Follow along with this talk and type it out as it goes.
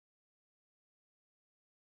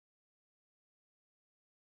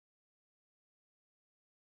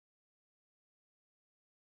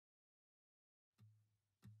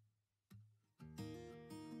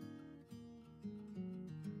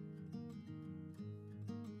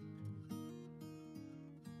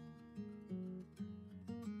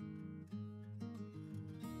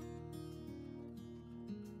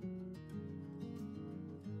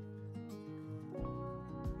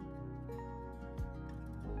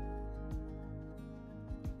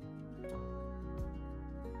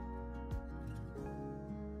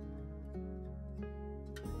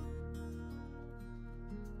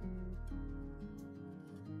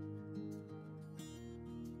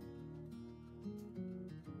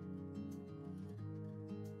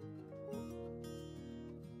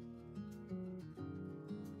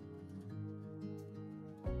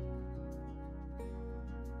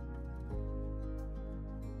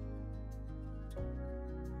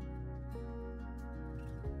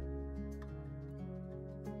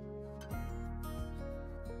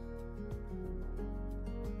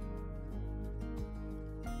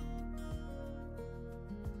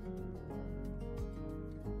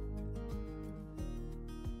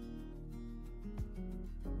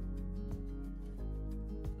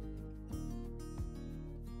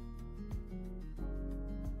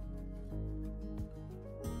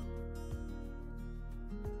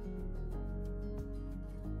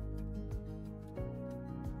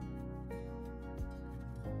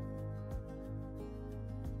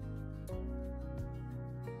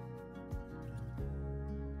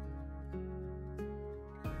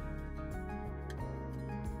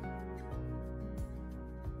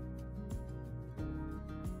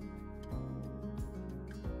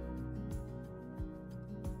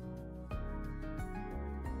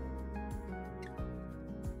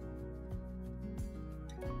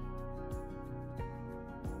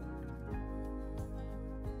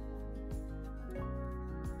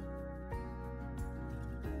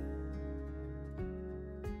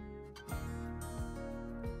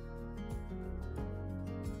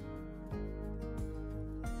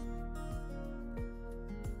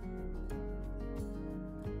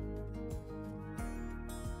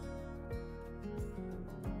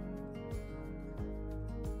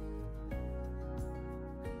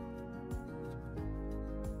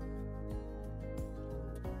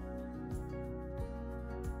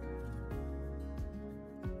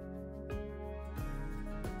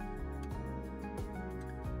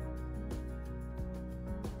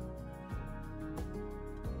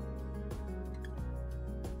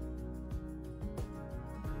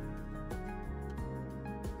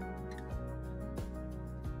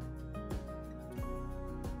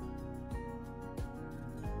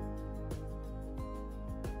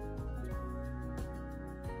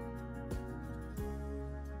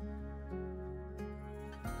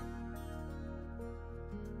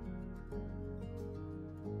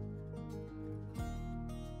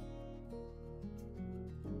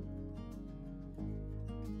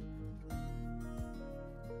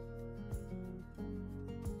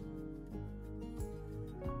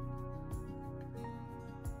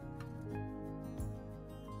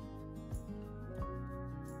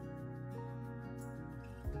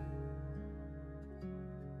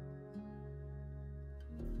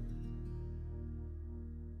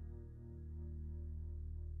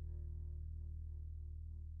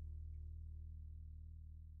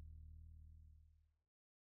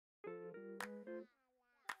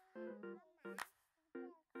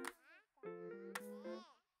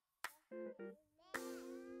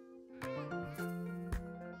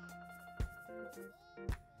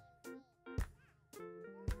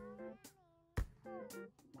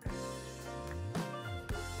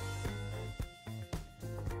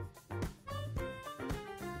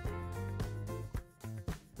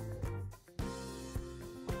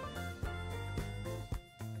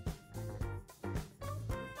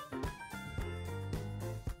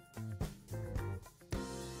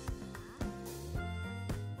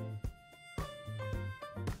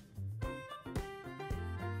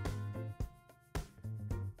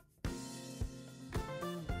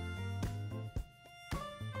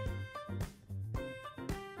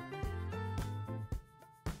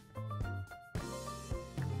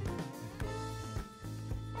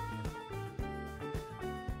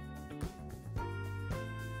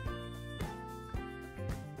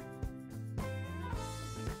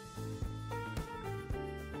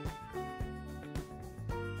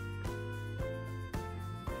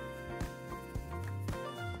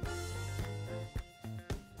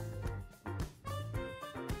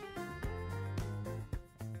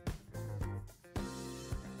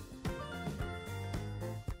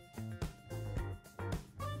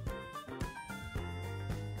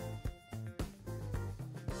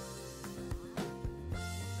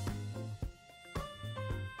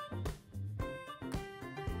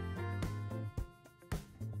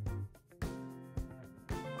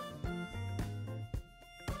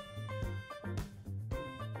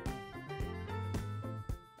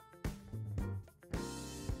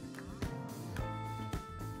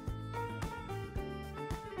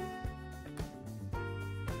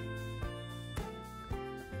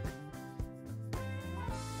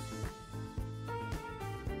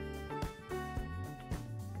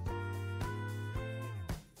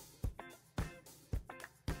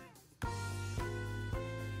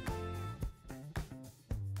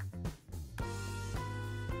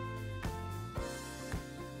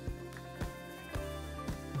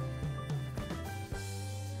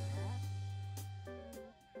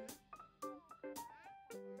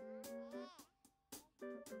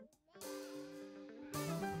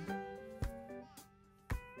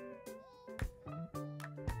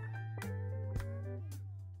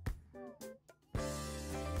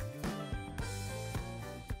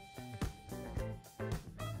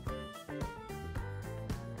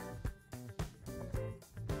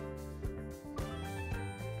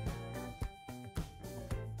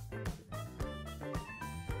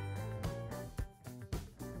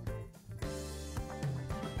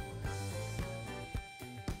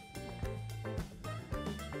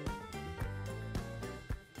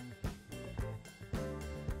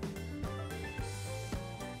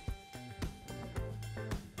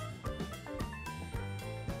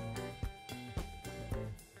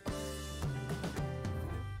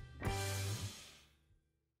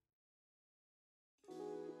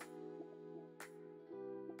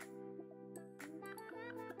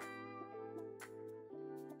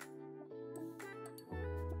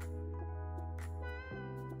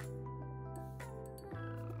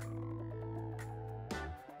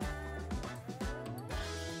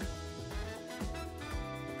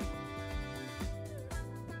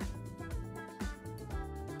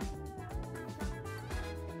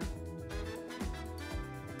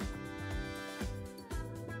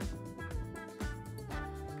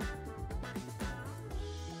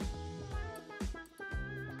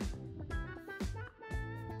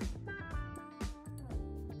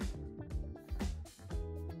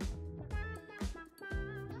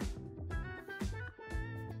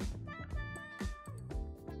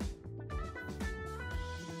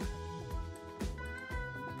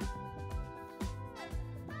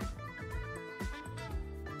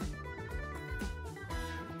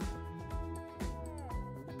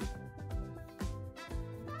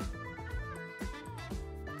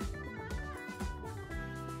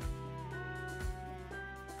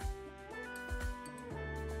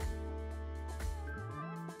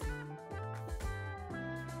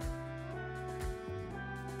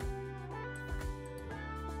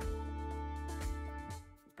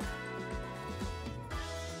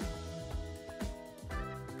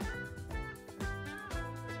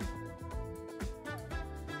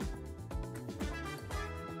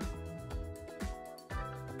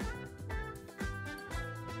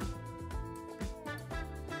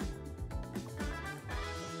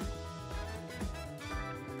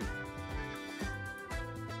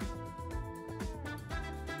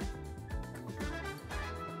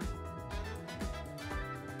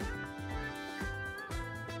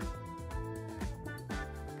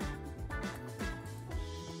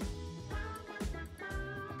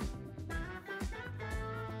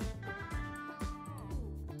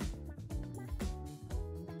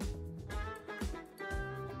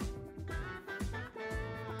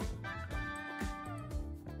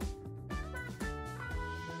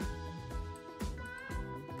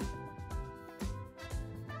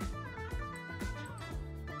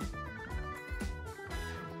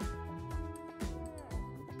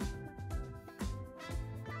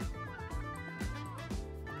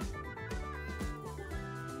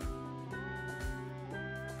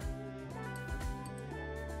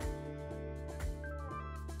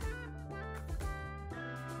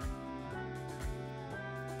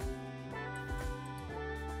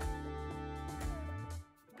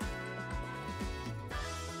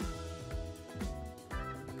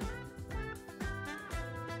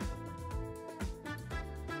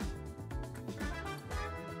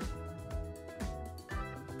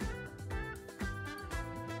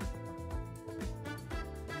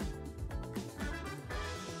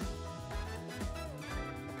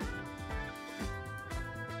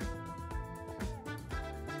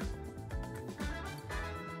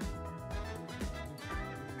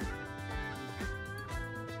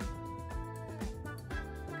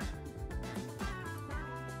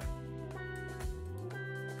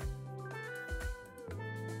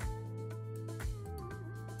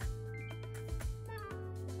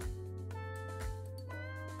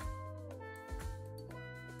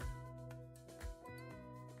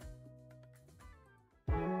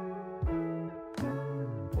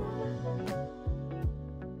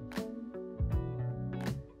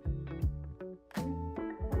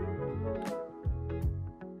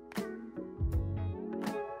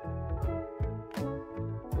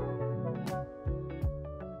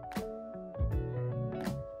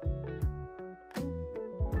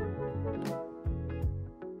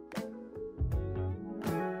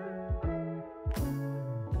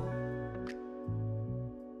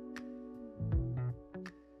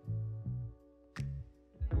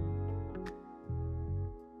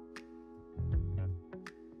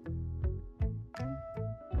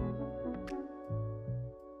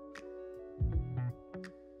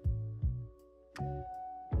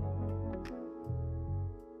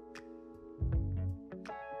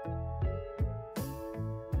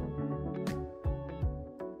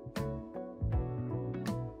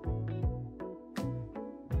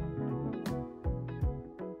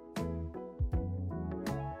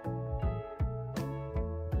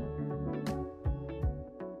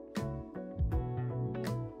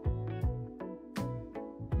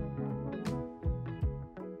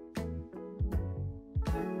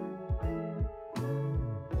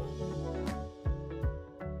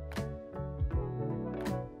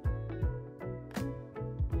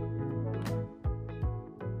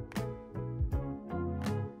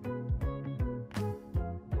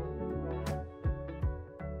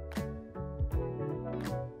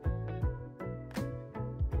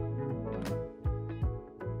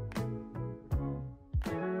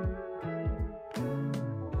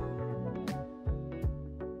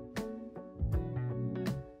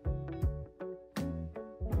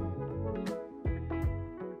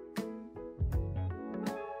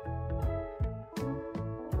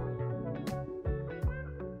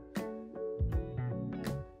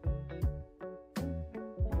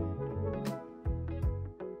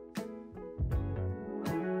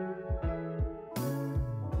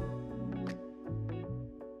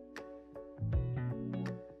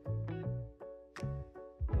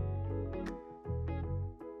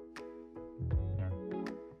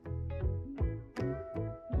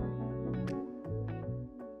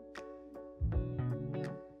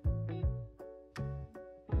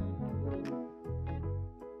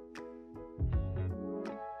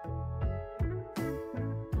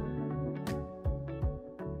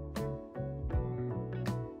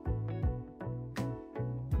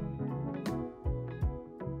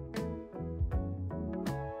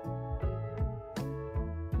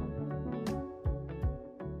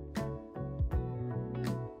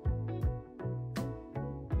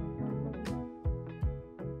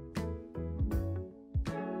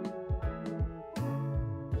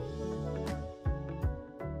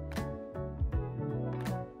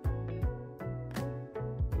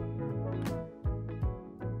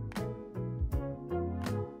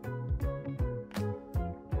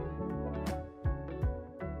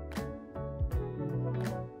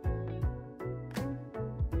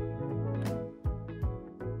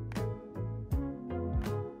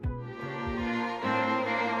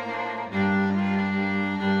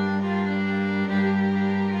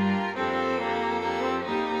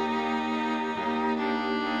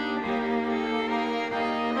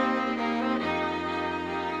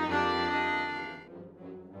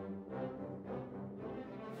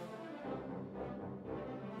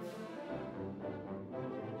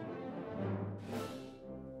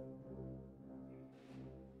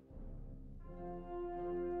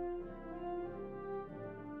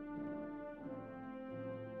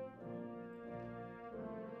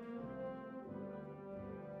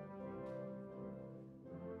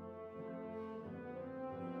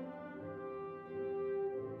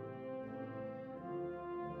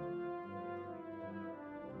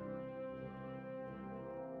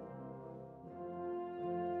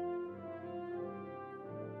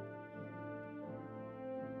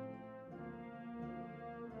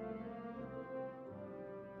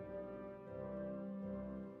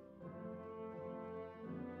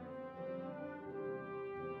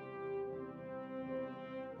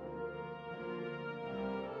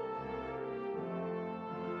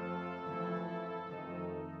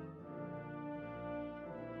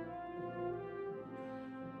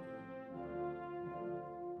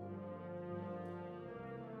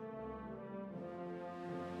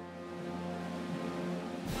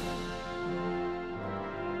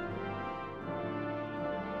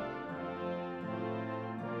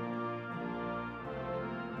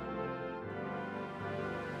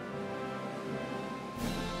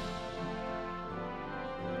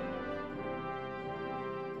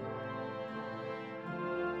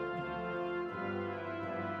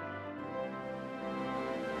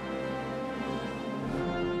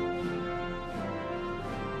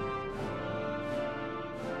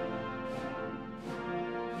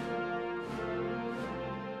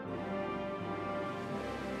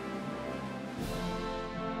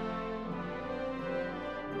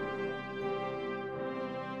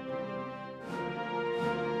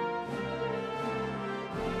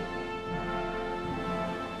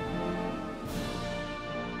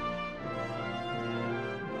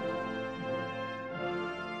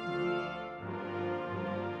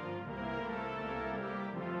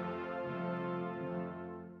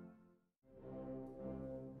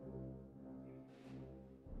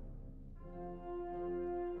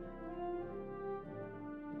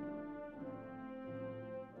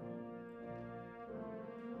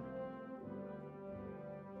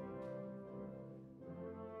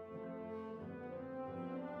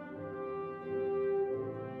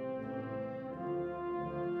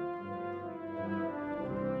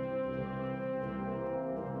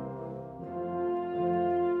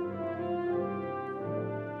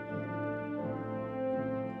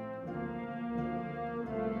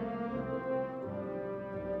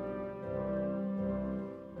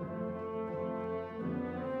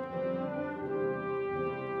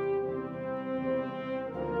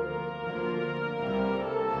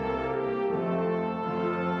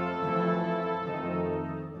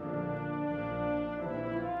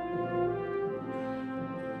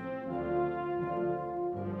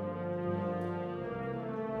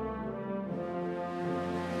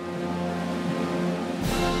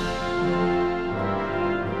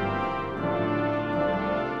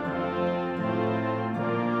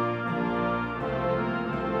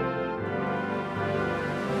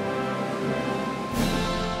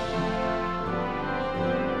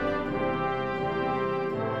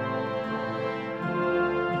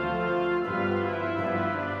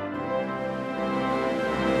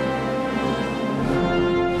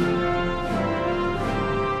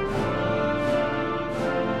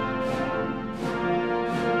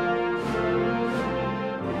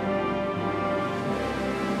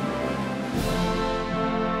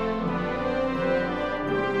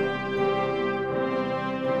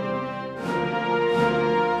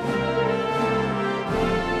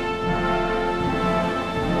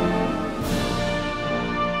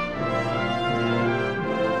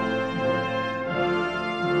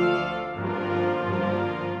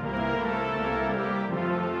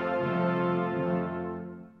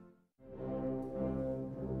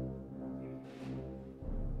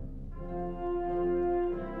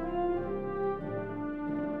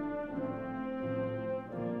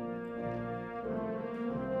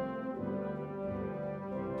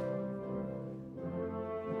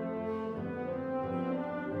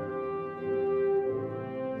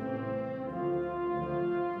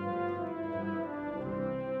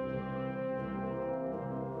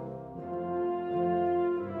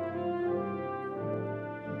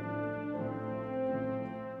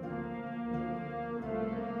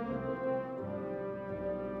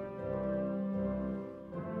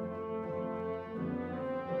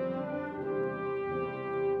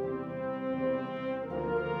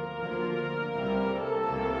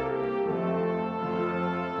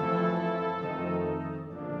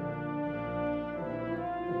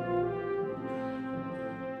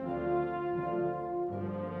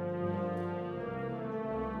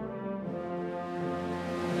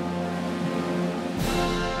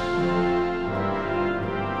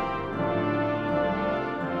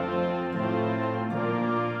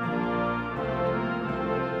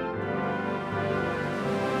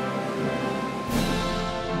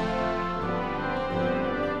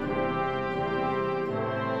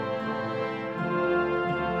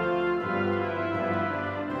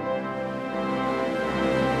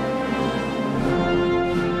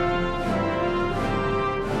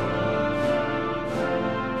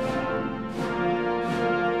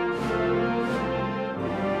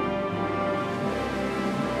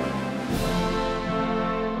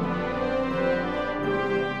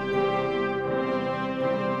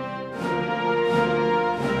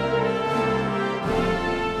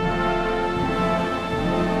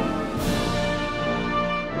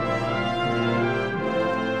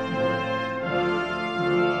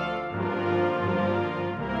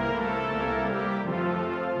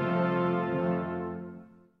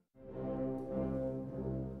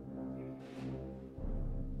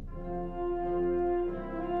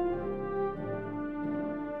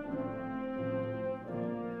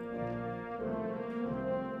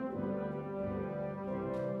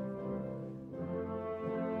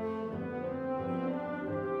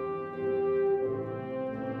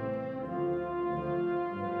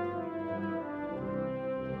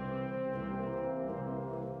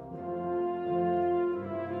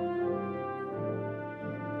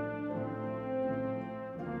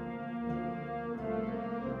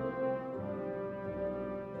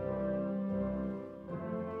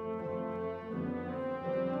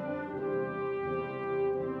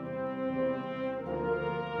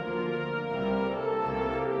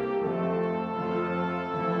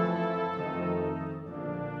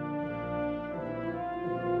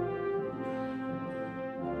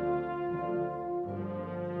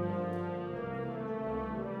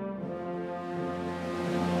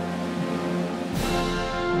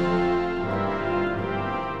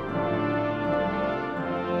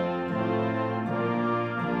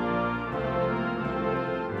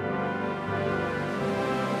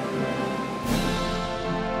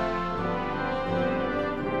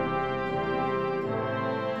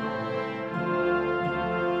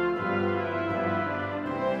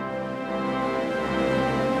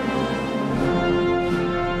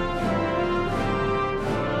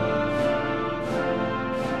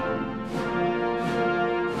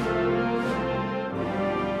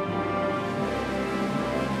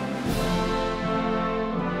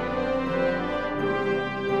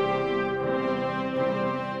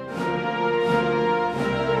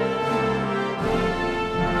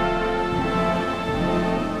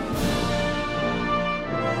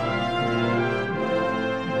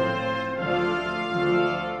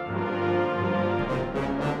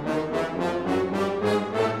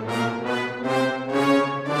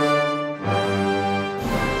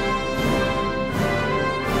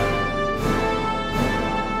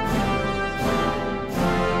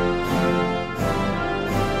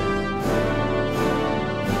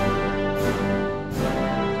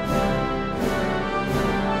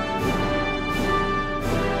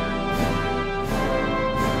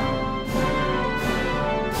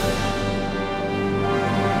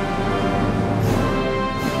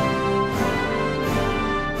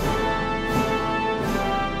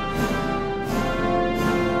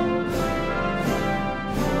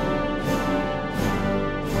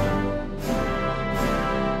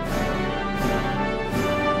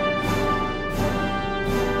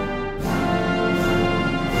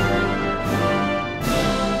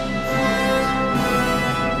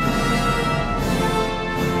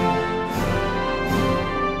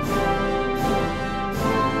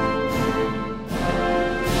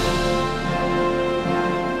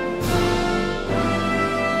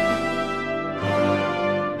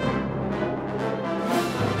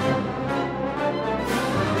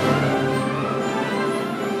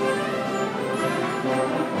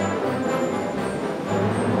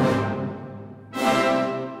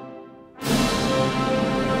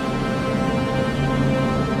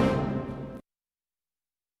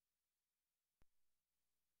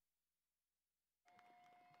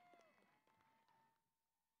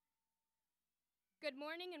Good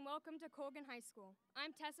morning and welcome to Colgan High School.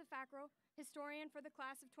 I'm Tessa Fackrell, historian for the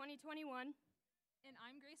class of 2021. And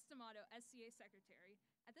I'm Grace D'Amato, SCA Secretary.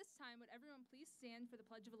 At this time, would everyone please stand for the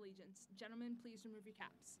Pledge of Allegiance? Gentlemen, please remove your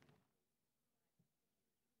caps.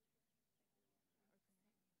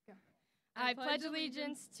 I pledge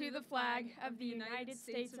allegiance to the flag of the United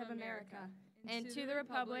States of America and to the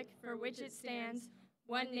republic for which it stands,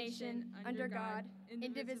 one nation, under God,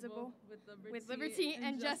 indivisible, with liberty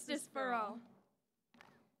and justice for all.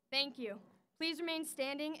 Thank you. Please remain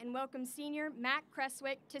standing and welcome senior Matt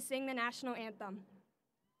Creswick to sing the national anthem.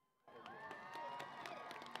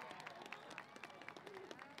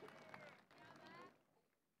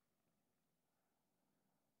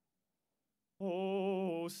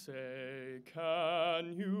 Oh, say,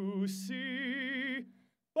 can you see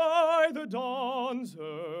by the dawn's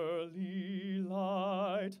early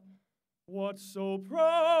light what so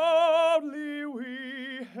proudly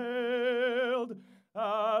we hailed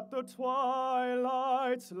at the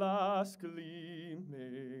twilight's last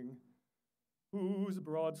gleaming, whose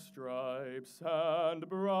broad stripes and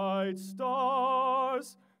bright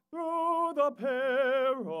stars through the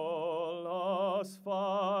perilous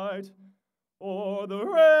fight o'er the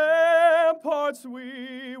ramparts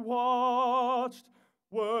we watched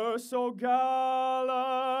were so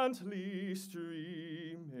gallantly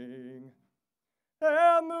streaming,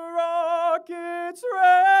 and the rocket's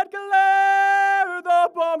red glare,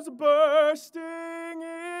 the bombs bursting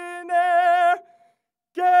in air,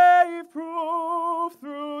 gave proof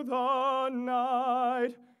through the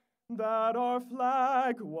night that our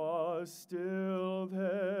flag was still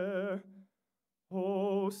there.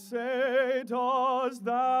 Oh, say, does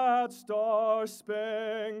that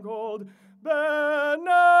star-spangled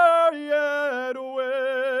banner yet wave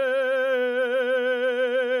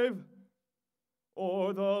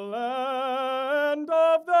o'er the land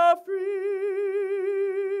of the free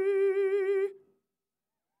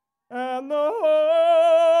and the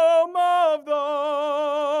home of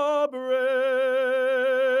the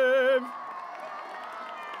brave?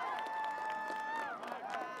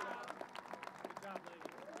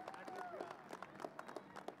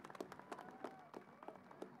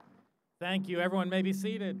 Thank you. Everyone may be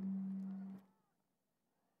seated.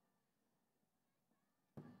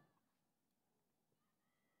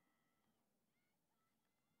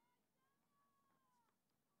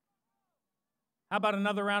 How about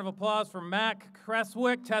another round of applause for Mac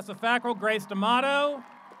Creswick, Tessa Fackrell, Grace D'Amato.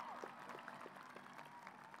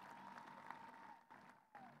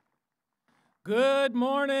 Good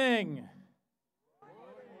morning.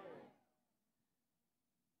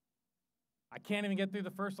 I can't even get through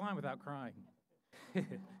the first line without crying.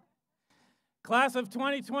 Class of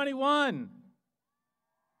 2021.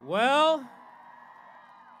 Well,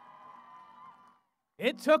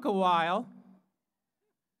 it took a while,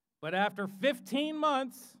 but after 15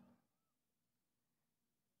 months,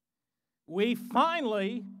 we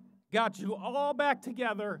finally got you all back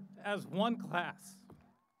together as one class.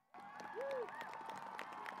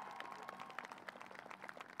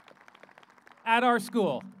 At our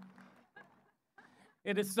school.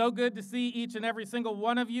 It is so good to see each and every single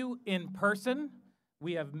one of you in person.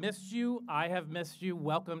 We have missed you. I have missed you.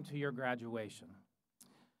 Welcome to your graduation.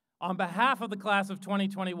 On behalf of the class of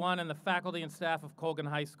 2021 and the faculty and staff of Colgan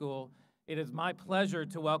High School, it is my pleasure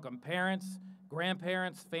to welcome parents,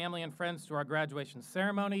 grandparents, family, and friends to our graduation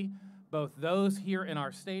ceremony, both those here in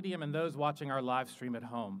our stadium and those watching our live stream at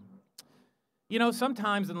home. You know,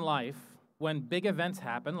 sometimes in life, when big events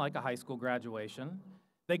happen, like a high school graduation,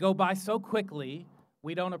 they go by so quickly,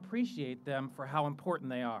 we don't appreciate them for how important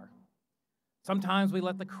they are. Sometimes we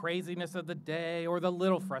let the craziness of the day or the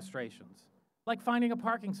little frustrations, like finding a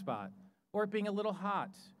parking spot, or it being a little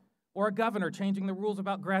hot, or a governor changing the rules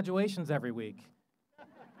about graduations every week.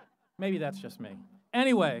 Maybe that's just me.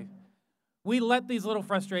 Anyway, we let these little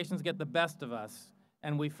frustrations get the best of us,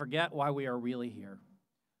 and we forget why we are really here.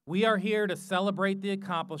 We are here to celebrate the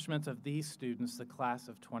accomplishments of these students, the class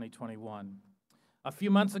of 2021. A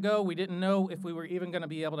few months ago, we didn't know if we were even going to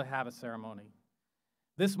be able to have a ceremony.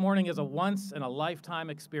 This morning is a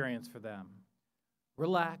once-in-a-lifetime experience for them.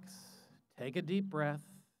 Relax, take a deep breath,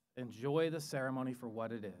 enjoy the ceremony for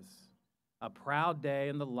what it is. A proud day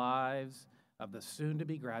in the lives of the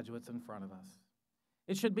soon-to-be graduates in front of us.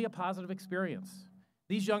 It should be a positive experience.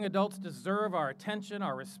 These young adults deserve our attention,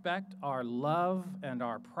 our respect, our love, and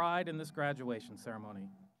our pride in this graduation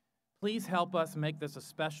ceremony. Please help us make this a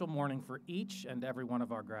special morning for each and every one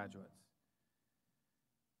of our graduates.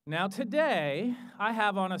 Now today, I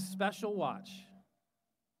have on a special watch.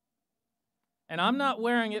 And I'm not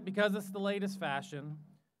wearing it because it's the latest fashion.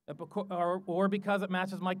 or because it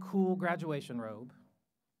matches my cool graduation robe,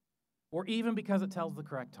 or even because it tells the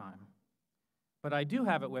correct time. But I do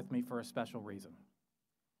have it with me for a special reason.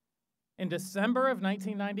 In December of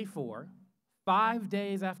 1994, 5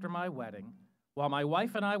 days after my wedding, while my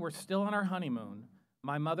wife and I were still on our honeymoon,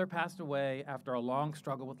 my mother passed away after a long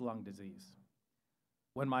struggle with lung disease.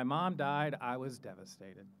 When my mom died, I was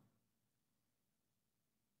devastated.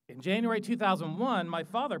 In January 2001, my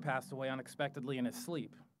father passed away unexpectedly in his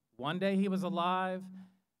sleep. One day he was alive,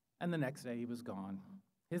 and the next day he was gone.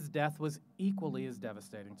 His death was equally as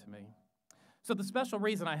devastating to me. So the special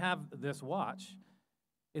reason I have this watch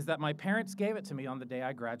is that my parents gave it to me on the day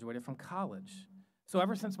I graduated from college. So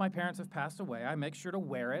ever since my parents have passed away, I make sure to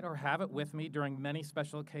wear it or have it with me during many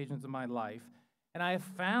special occasions in my life. And I have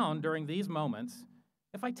found during these moments,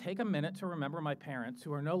 if I take a minute to remember my parents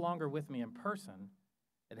who are no longer with me in person,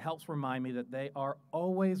 it helps remind me that they are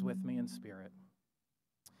always with me in spirit.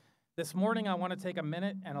 This morning, I want to take a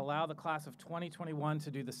minute and allow the class of 2021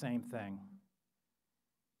 to do the same thing.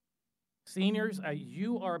 Seniors,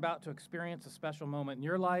 you are about to experience a special moment in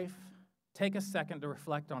your life. Take a second to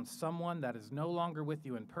reflect on someone that is no longer with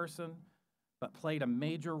you in person, but played a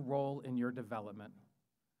major role in your development.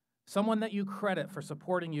 Someone that you credit for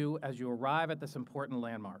supporting you as you arrive at this important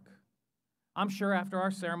landmark. I'm sure after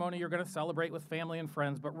our ceremony you're going to celebrate with family and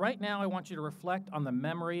friends, but right now I want you to reflect on the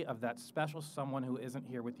memory of that special someone who isn't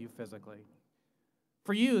here with you physically.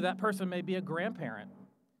 For you, that person may be a grandparent,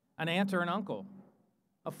 an aunt or an uncle,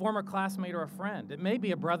 a former classmate or a friend. It may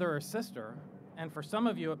be a brother or sister, and for some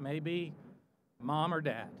of you it may be mom or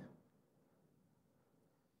dad.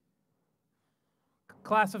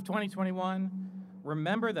 Class of 2021,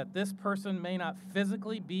 remember that this person may not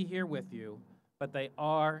physically be here with you, but they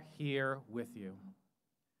are here with you.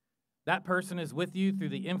 That person is with you through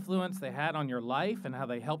the influence they had on your life and how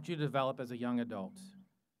they helped you develop as a young adult.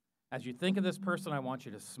 As you think of this person, I want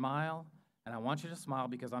you to smile, and I want you to smile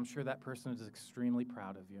because I'm sure that person is extremely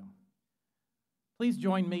proud of you. Please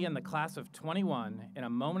join me in the class of 21 in a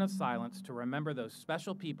moment of silence to remember those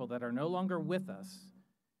special people that are no longer with us,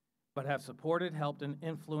 but have supported, helped, and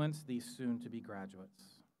influenced these soon-to-be graduates.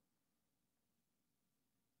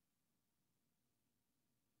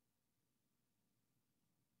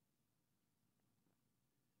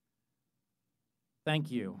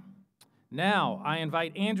 Thank you. Now, I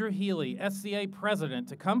invite Andrew Healy, SCA President,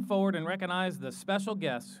 to come forward and recognize the special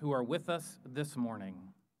guests who are with us this morning.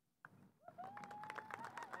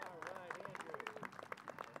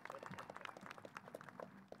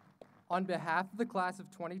 On behalf of the class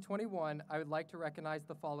of 2021, I would like to recognize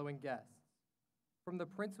the following guests. From the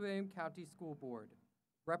Prince William County School Board,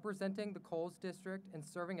 representing the Coles District and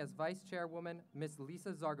serving as Vice Chairwoman, Ms.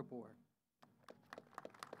 Lisa Zargabor.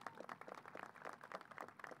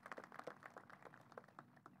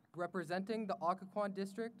 Representing the Occoquan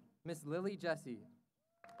District, Ms. Lily Jesse.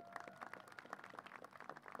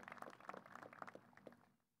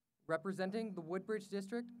 Representing the Woodbridge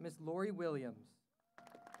District, Ms. Lori Williams.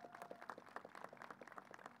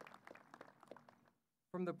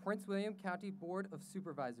 From the Prince William County Board of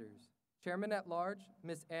Supervisors, Chairman at Large,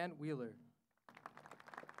 Ms. Ann Wheeler.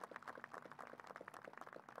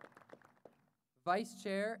 Vice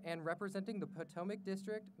Chair and representing the Potomac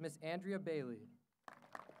District, Ms. Andrea Bailey.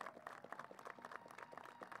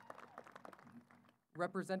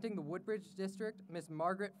 Representing the Woodbridge District, Ms.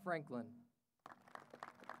 Margaret Franklin.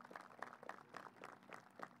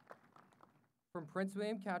 From Prince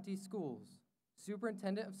William County Schools,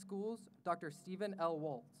 Superintendent of Schools, Dr. Stephen L.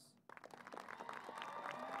 Waltz.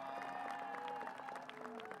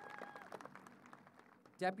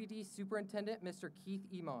 Deputy Superintendent, Mr. Keith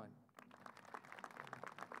Emon.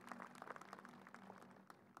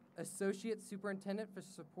 Associate Superintendent for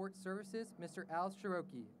Support Services, Mr. Al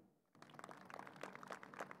Shiroki.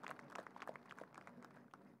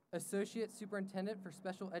 Associate Superintendent for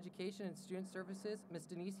Special Education and Student Services, Ms.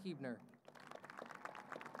 Denise Hebner.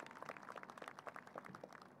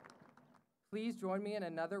 Please join me in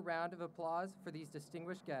another round of applause for these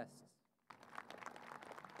distinguished guests.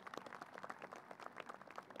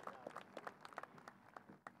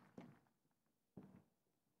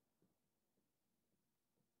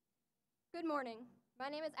 Good morning. My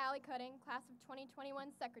name is Allie Cutting, Class of 2021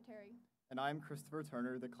 Secretary. And I'm Christopher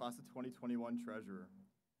Turner, the Class of 2021 Treasurer.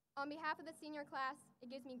 On behalf of the senior class,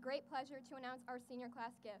 it gives me great pleasure to announce our senior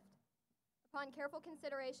class gift. Upon careful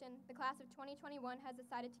consideration, the class of 2021 has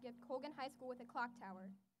decided to gift Colgan High School with a clock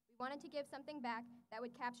tower. We wanted to give something back that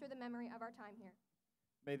would capture the memory of our time here.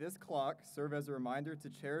 May this clock serve as a reminder to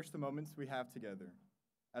cherish the moments we have together,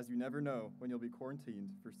 as you never know when you'll be quarantined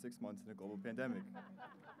for 6 months in a global pandemic.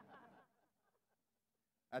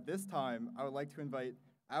 At this time, I would like to invite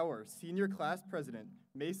our senior class president,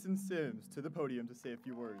 Mason Sims, to the podium to say a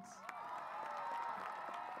few words.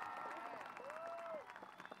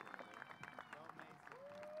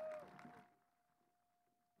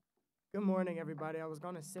 Good morning, everybody. I was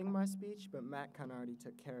going to sing my speech, but Matt kind of already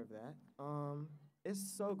took care of that.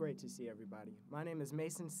 It's so great to see everybody. My name is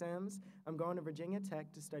Mason Sims. I'm going to Virginia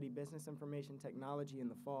Tech to study business information technology in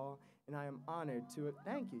the fall, and I am honored to,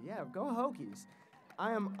 thank you, yeah, go Hokies.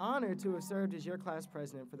 I am honored to have served as your class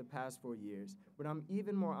president for the past 4 years, but I'm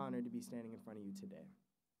even more honored to be standing in front of you today.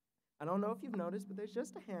 I don't know if you've noticed, but there's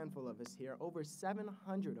just a handful of us here. Over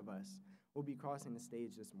 700 of us will be crossing the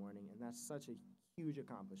stage this morning, and that's such a huge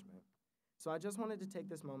accomplishment. So I just wanted to take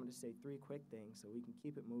this moment to say 3 quick things so we can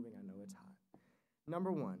keep it moving. I know it's hot.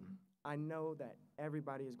 Number 1, I know that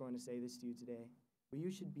everybody is going to say this to you today, but you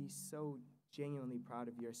should be so genuinely proud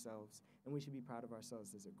of yourselves, and we should be proud of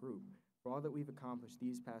ourselves as a group for all that we've accomplished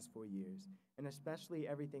these past 4 years, and especially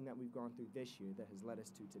everything that we've gone through this year that has led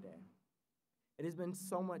us to today. It has been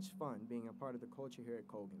so much fun being a part of the culture here at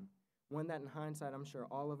Colgan, one that in hindsight I'm sure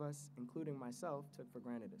all of us, including myself, took for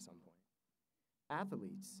granted at some point.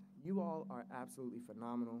 Athletes, you all are absolutely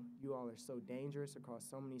phenomenal. You all are so dangerous across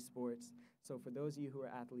so many sports. So for those of you who are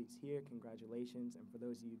athletes here, congratulations. And for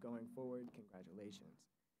those of you going forward, congratulations.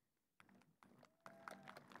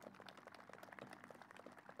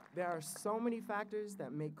 There are so many factors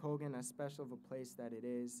that make Colgan as special of a place that it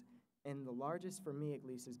is. And the largest, for me at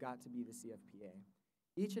least, has got to be the CFPA.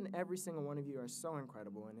 Each and every single one of you are so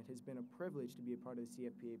incredible, and it has been a privilege to be a part of the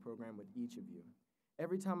CFPA program with each of you.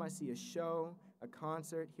 Every time I see a show, a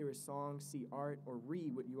concert, hear a song, see art, or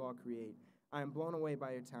read what you all create, I am blown away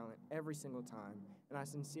by your talent every single time, and I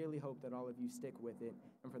sincerely hope that all of you stick with it,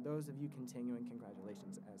 and for those of you continuing,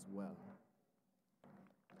 congratulations as well.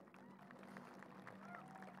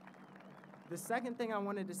 The second thing I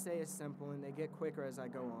wanted to say is simple, and they get quicker as I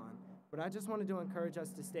go on, but I just wanted to encourage us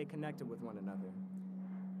to stay connected with one another.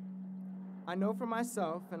 I know for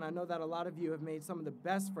myself, and I know that a lot of you have made some of the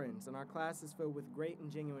best friends, and our class is filled with great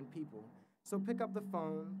and genuine people. So pick up the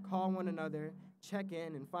phone, call one another, check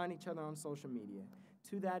in, and find each other on social media.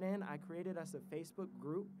 To that end, I created us a Facebook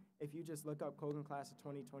group. If you just look up Colgan Class of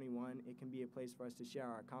 2021, it can be a place for us to share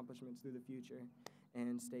our accomplishments through the future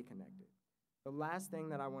and stay connected. The last thing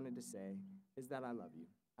that I wanted to say is that I love you.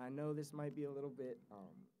 I know this might be a little bit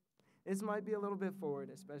forward,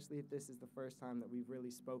 especially if this is the first time that we've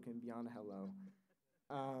really spoken beyond a hello.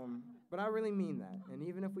 But I really mean that. And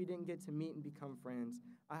even if we didn't get to meet and become friends,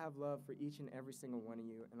 I have love for each and every single one of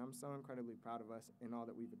you, and I'm so incredibly proud of us and all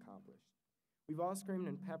that we've accomplished. We've all screamed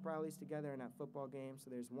in pep rallies together and at football games, so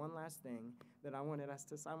there's one last thing that I wanted us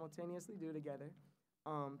to simultaneously do together.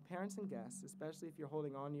 Parents and guests, especially if you're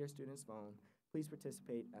holding on to your student's phone, please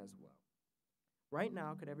participate as well. Right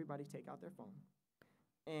now, could everybody take out their phone?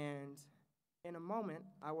 And in a moment,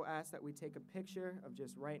 I will ask that we take a picture of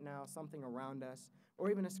just right now, something around us, or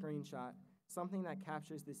even a screenshot, something that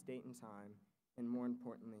captures this date and time, and more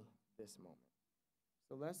importantly, this moment.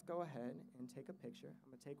 So let's go ahead and take a picture.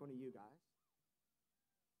 I'm going to take one of you guys.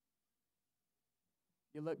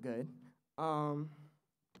 You look good.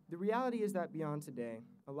 The reality is that beyond today,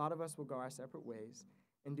 a lot of us will go our separate ways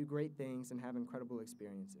and do great things and have incredible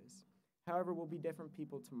experiences. However, we'll be different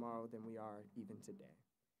people tomorrow than we are even today.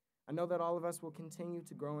 I know that all of us will continue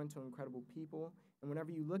to grow into incredible people, and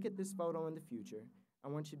whenever you look at this photo in the future, I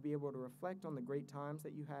want you to be able to reflect on the great times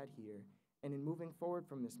that you had here, and in moving forward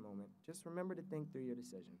from this moment, just remember to think through your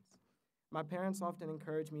decisions. My parents often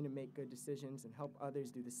encourage me to make good decisions and help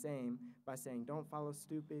others do the same by saying, don't follow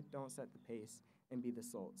stupid, don't set the pace, and be the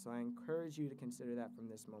salt. So I encourage you to consider that from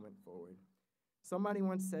this moment forward. Somebody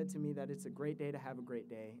once said to me that it's a great day to have a great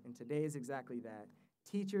day, and today is exactly that.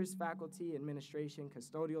 Teachers, faculty, administration,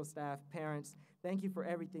 custodial staff, parents, thank you for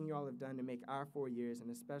everything you all have done to make our 4 years, and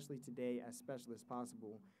especially today, as special as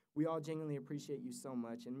possible. We all genuinely appreciate you so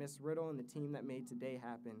much, and Ms. Riddle and the team that made today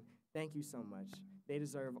happen, thank you so much. They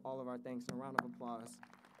deserve all of our thanks and a round of applause.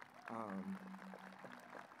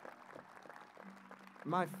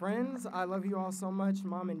 My friends, I love you all so much.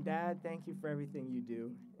 Mom and Dad, thank you for everything you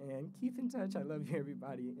do. And keep in touch. I love you,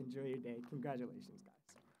 everybody. Enjoy your day. Congratulations, guys.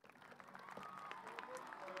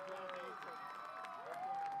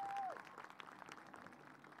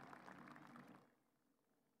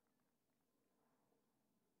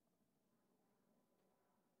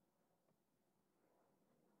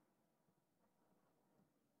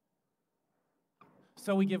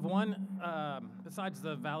 So we give one, besides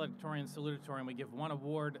the valedictorian salutatorian, we give one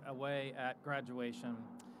award away at graduation.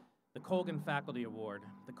 The Colgan Faculty Award.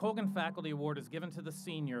 The Colgan Faculty Award is given to the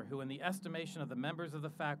senior who, in the estimation of the members of the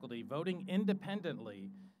faculty voting independently,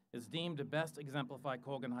 is deemed to best exemplify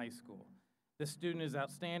Colgan High School. This student is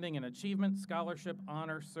outstanding in achievement, scholarship,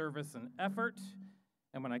 honor, service, and effort.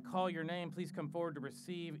 And when I call your name, please come forward to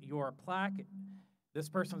receive your plaque. This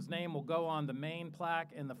person's name will go on the main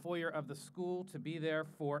plaque in the foyer of the school to be there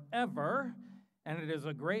forever. And it is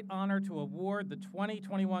a great honor to award the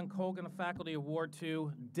 2021 Colgan Faculty Award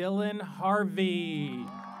to Dylan Harvey.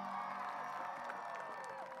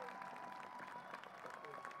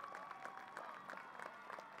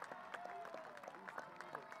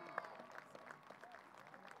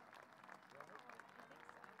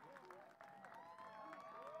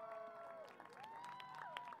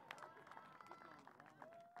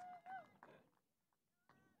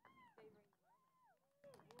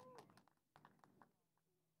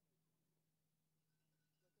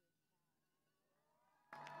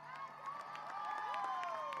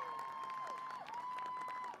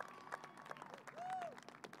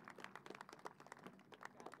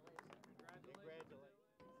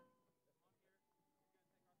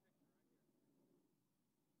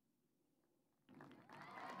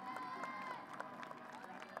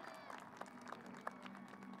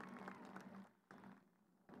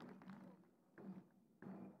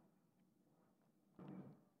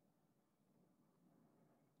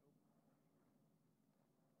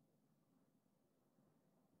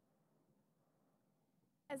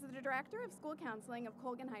 As the Director of School Counseling of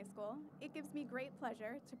Colgan High School, it gives me great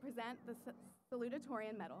pleasure to present the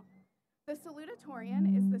Salutatorian Medal. The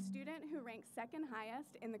Salutatorian is the student who ranks second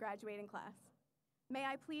highest in the graduating class. May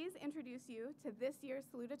I please introduce you to this year's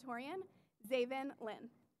Salutatorian, Zaven Lin.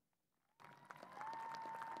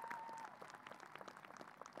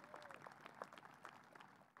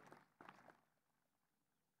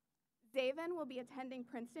 Zaven will be attending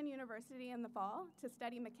Princeton University in the fall to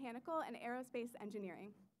study mechanical and aerospace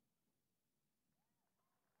engineering.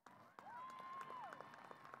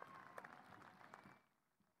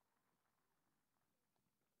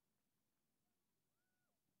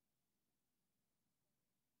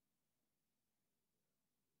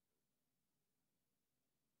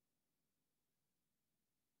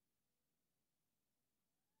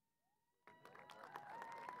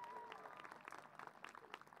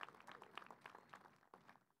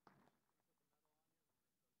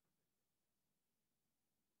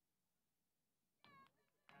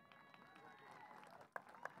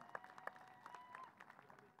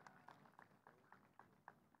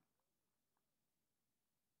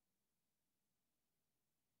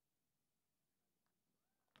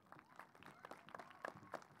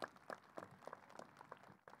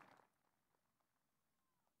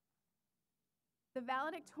 The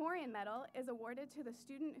Valedictorian Medal is awarded to the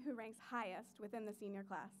student who ranks highest within the senior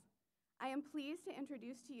class. I am pleased to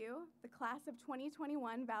introduce to you the class of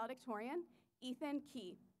 2021 valedictorian, Ethan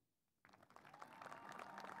Key.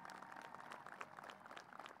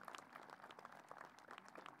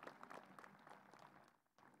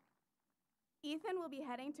 Ethan will be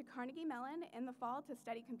heading to Carnegie Mellon in the fall to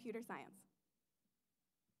study computer science.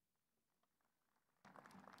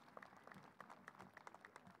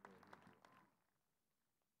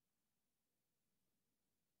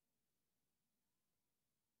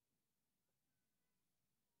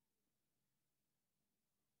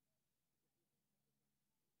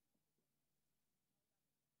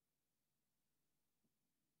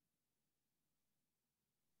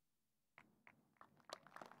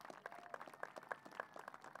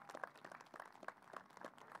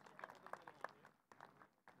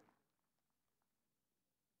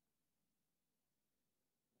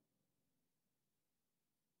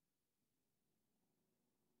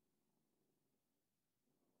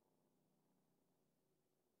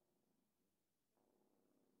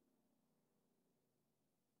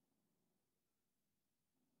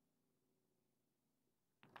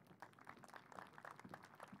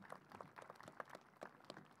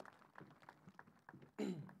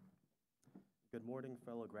 Good morning,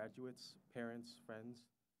 fellow graduates, parents, friends,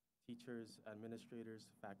 teachers, administrators,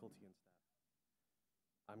 faculty, and staff.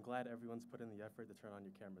 I'm glad everyone's put in the effort to turn on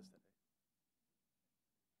your cameras today.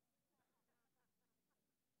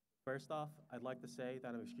 First off, I'd like to say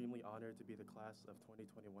that I'm extremely honored to be the class of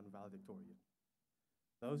 2021 valedictorian.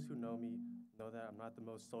 Those who know me know that I'm not the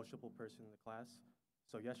most sociable person in the class,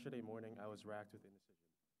 so yesterday morning I was racked with indecision.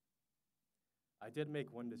 I did make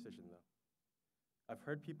one decision though. I've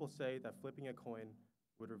heard people say that flipping a coin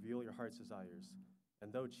would reveal your heart's desires,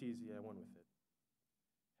 and though cheesy, I went with it.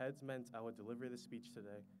 Heads meant I would deliver the speech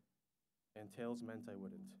today, and tails meant I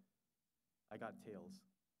wouldn't. I got tails.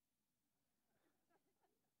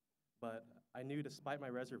 but I knew despite my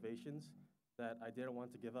reservations that I didn't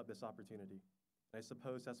want to give up this opportunity. And I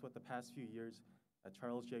suppose that's what the past few years at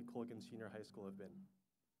Charles J. Colgan Senior High School have been,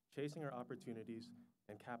 chasing our opportunities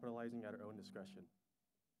and capitalizing at our own discretion.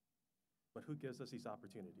 But who gives us these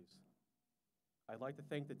opportunities? I'd like to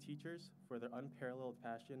thank the teachers for their unparalleled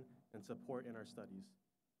passion and support in our studies.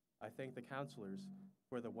 I thank the counselors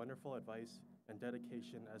for their wonderful advice and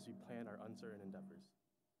dedication as we plan our uncertain endeavors.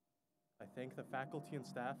 I thank the faculty and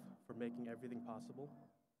staff for making everything possible.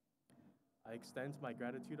 I extend my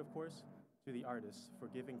gratitude, of course, to the artists for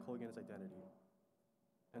giving Colgan its identity,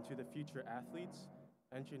 and to the future athletes,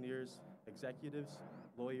 engineers, executives,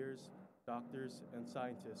 lawyers, doctors, and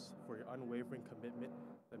scientists for your unwavering commitment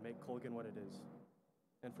that make Colgan what it is,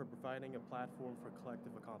 and for providing a platform for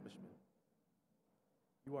collective accomplishment.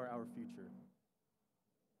 You are our future.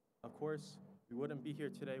 Of course, we wouldn't be here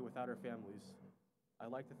today without our families.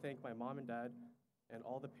 I'd like to thank my mom and dad and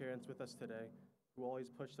all the parents with us today who always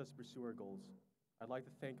pushed us to pursue our goals. I'd like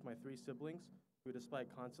to thank my 3 siblings who,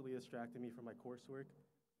 despite constantly distracting me from my coursework,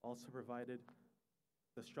 also provided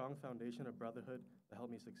the strong foundation of brotherhood that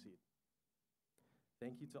helped me succeed.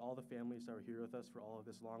 Thank you to all the families that were here with us for all of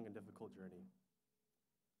this long and difficult journey.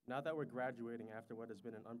 Now that we're graduating after what has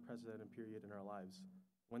been an unprecedented period in our lives,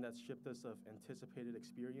 one that's stripped us of anticipated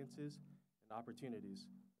experiences and opportunities,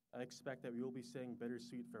 I expect that we will be saying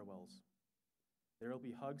bittersweet farewells. There will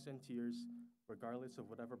be hugs and tears, regardless of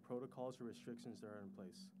whatever protocols or restrictions there are in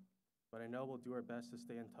place. But I know we'll do our best to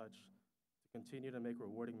stay in touch, to continue to make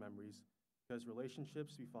rewarding memories, because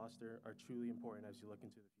relationships we foster are truly important as you look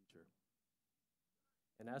into the future.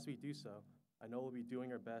 And as we do so, I know we'll be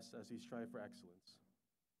doing our best as we strive for excellence.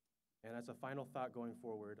 And as a final thought going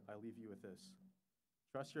forward, I leave you with this.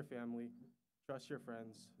 Trust your family, trust your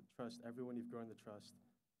friends, trust everyone you've grown to trust,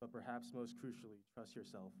 but perhaps most crucially, trust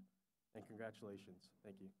yourself. And congratulations.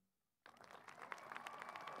 Thank you.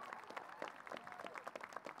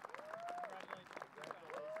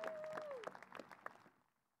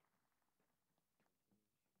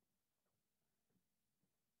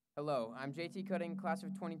 Hello, I'm JT Cutting, class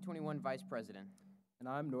of 2021 Vice President. And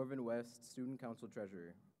I'm Norvin West, Student Council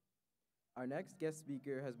Treasurer. Our next guest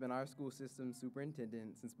speaker has been our school system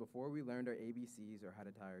superintendent since before we learned our ABCs or how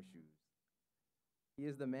to tie our shoes. He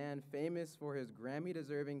is the man famous for his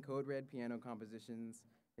Grammy-deserving Code Red piano compositions,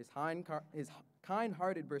 his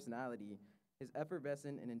kind-hearted personality, his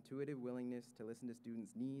effervescent and intuitive willingness to listen to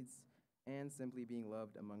students' needs, and simply being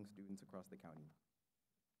loved among students across the county.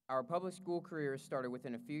 Our public school career started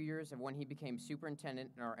within a few years of when he became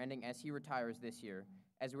superintendent and are ending as he retires this year.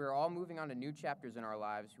 As we are all moving on to new chapters in our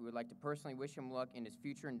lives, we would like to personally wish him luck in his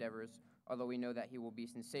future endeavors, although we know that he will be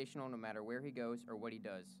sensational no matter where he goes or what he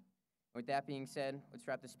does. With that being said, let's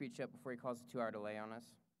wrap the speech up before he calls a 2-hour delay on us.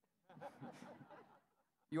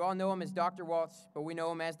 You all know him as Dr. Waltz, but we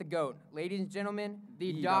know him as the GOAT. Ladies and gentlemen,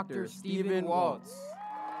 the Dr. Stephen Waltz.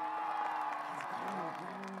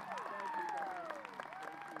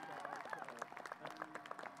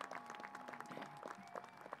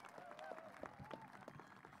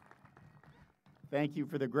 Thank you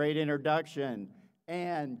for the great introduction.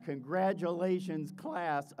 And congratulations,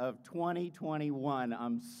 class of 2021.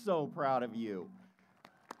 I'm so proud of you.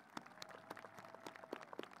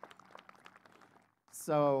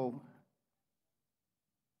 So,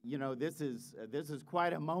 you know, this is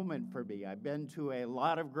quite a moment for me. I've been to a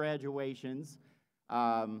lot of graduations.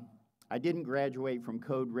 I didn't graduate from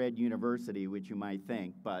Code Red University, which you might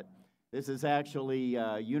think, but this is actually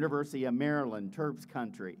University of Maryland, Terps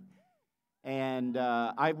country. And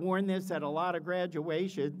I've worn this at a lot of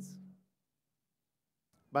graduations,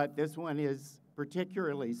 but this one is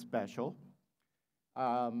particularly special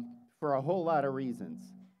for a whole lot of reasons.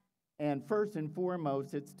 And first and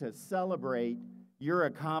foremost, it's to celebrate your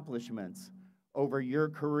accomplishments over your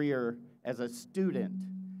career as a student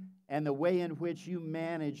and the way in which you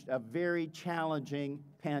managed a very challenging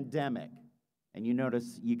pandemic. And you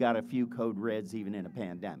notice you got a few Code Reds even in a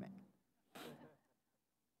pandemic.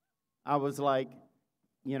 I was like,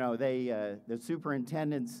 you know, the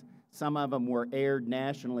superintendents, some of them were aired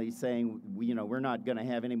nationally saying, you know, we're not going to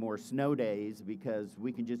have any more snow days because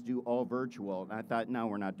we can just do all virtual. And I thought, no,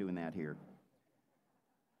 we're not doing that here.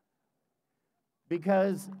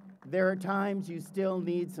 Because there are times you still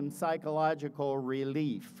need some psychological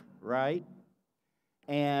relief, right?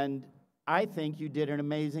 And I think you did an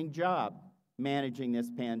amazing job managing this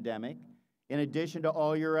pandemic, in addition to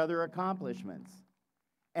all your other accomplishments.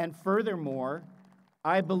 And furthermore,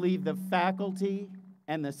 I believe the faculty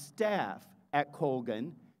and the staff at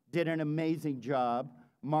Colgan did an amazing job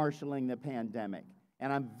marshaling the pandemic.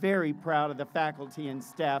 And I'm very proud of the faculty and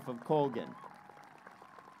staff of Colgan.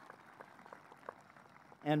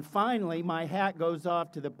 And finally, my hat goes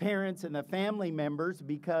off to the parents and the family members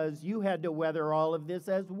because you had to weather all of this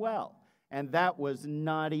as well. And that was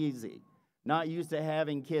not easy. Not used to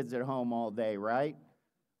having kids at home all day, right?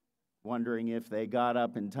 Wondering if they got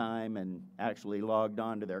up in time and actually logged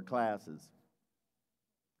on to their classes.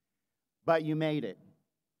 But you made it.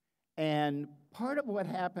 And part of what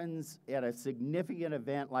happens at a significant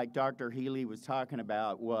event like Dr. Healy was talking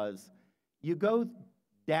about was you go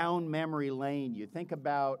down memory lane. You think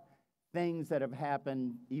about things that have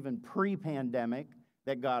happened even pre-pandemic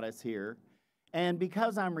that got us here. And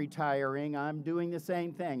because I'm retiring, I'm doing the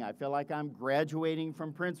same thing. I feel like I'm graduating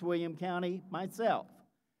from Prince William County myself.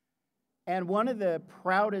 And one of the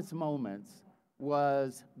proudest moments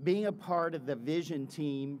was being a part of the vision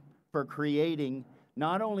team for creating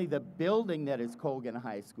not only the building that is Colgan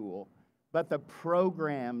High School, but the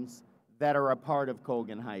programs that are a part of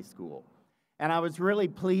Colgan High School. And I was really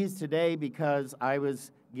pleased today because I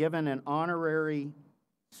was given an honorary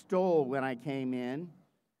stole when I came in.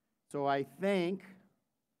 So I think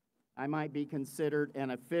I might be considered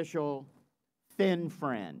an official thin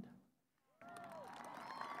friend.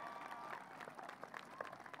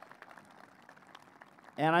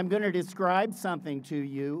 And I'm going to describe something to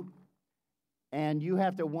you, and you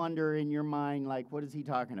have to wonder in your mind, like, what is he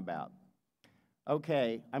talking about?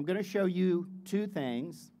 Okay, I'm going to show you two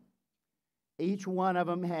things. Each one of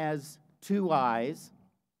them has two eyes.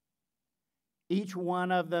 Each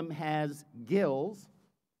one of them has gills.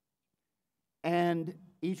 And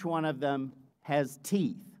each one of them has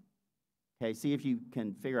teeth. Okay, see if you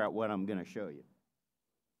can figure out what I'm going to show you.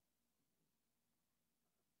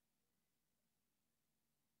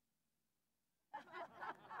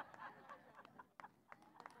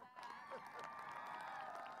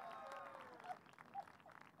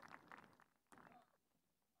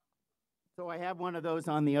 So I have one of those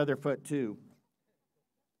on the other foot too.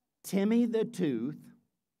 Timmy the Tooth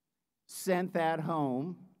sent that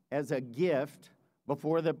home as a gift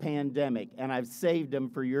before the pandemic, and I've saved them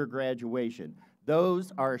for your graduation.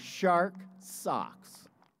 Those are shark socks.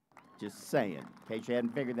 Just saying, in case you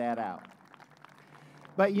hadn't figured that out.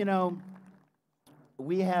 But you know,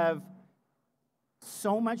 we have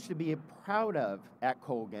so much to be proud of at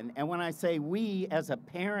Colgan, and when I say we, as a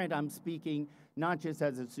parent, I'm speaking not just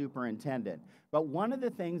as a superintendent. But one of the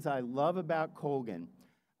things I love about Colgan,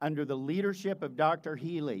 under the leadership of Dr.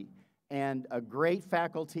 Healy and a great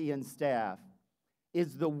faculty and staff,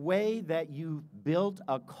 is the way that you've built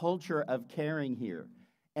a culture of caring here.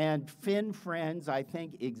 And Finn Friends, I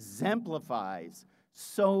think, exemplifies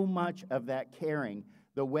so much of that caring,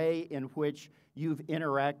 the way in which you've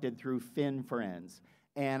interacted through Finn Friends.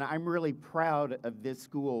 And I'm really proud of this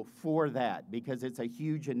school for that, because it's a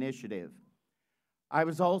huge initiative. I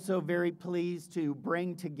was also very pleased to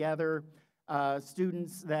bring together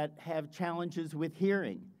students that have challenges with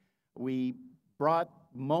hearing. We brought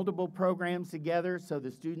multiple programs together so the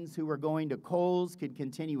students who were going to Coles could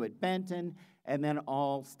continue at Benton and then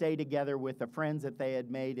all stay together with the friends that they had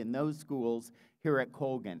made in those schools here at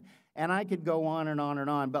Colgan. And I could go on and on and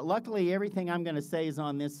on, but luckily everything I'm going to say is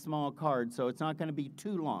on this small card, so it's not going to be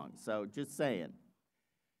too long, so just saying.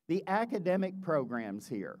 The academic programs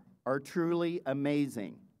here are truly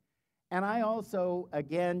amazing. And I also,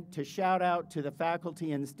 again, to shout out to the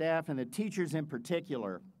faculty and staff and the teachers in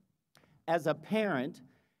particular, as a parent,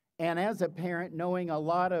 and as a parent knowing a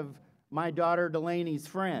lot of my daughter Delaney's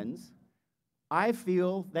friends, I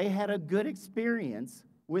feel they had a good experience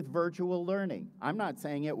with virtual learning. I'm not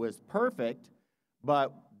saying it was perfect,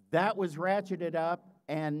 but that was ratcheted up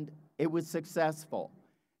and it was successful.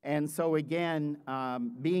 And so again,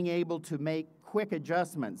 being able to make quick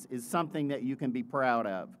adjustments is something that you can be proud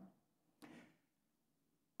of.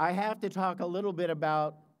 I have to talk a little bit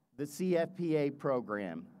about the CFPA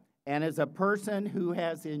program. And as a person who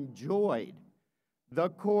has enjoyed the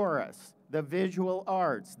chorus, the visual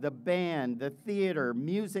arts, the band, the theater,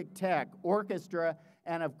 music tech, orchestra,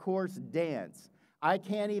 and of course dance, I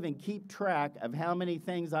can't even keep track of how many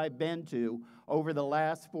things I've been to over the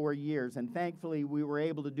last 4 years. And thankfully, we were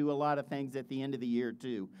able to do a lot of things at the end of the year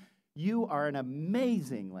too. You are an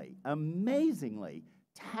amazingly, amazingly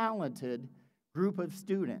talented group of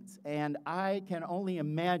students, and I can only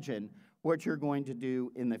imagine what you're going to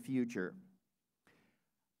do in the future.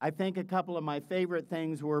 I think a couple of my favorite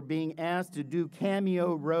things were being asked to do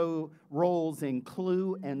cameo roles in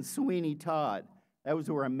Clue and Sweeney Todd. Those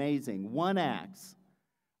were amazing. One acts.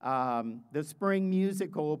 The spring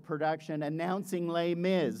musical production announcing Les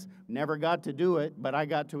Mis. Never got to do it, but I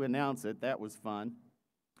got to announce it. That was fun.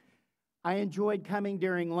 I enjoyed coming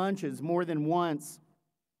during lunches more than once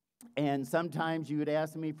and sometimes you would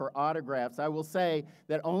ask me for autographs. I will say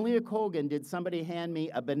that only at Colgan did somebody hand me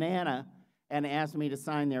a banana and ask me to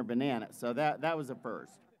sign their banana. So that was a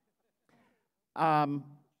first.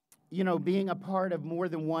 You know, being a part of more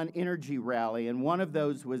than one energy rally, and one of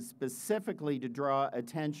those was specifically to draw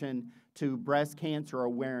attention to breast cancer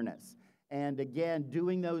awareness. And again,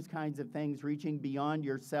 doing those kinds of things, reaching beyond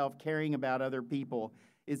yourself, caring about other people,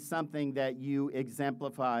 is something that you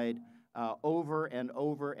exemplified over and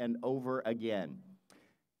over and over again.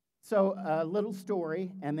 So a little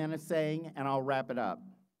story and then a saying, and I'll wrap it up.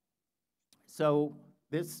 So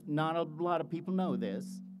this, not a lot of people know this,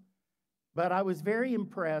 but I was very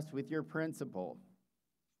impressed with your principal,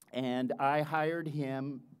 and I hired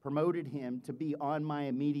him, promoted him to be on my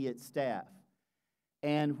immediate staff.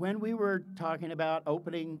 And when we were talking about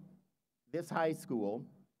opening this high school,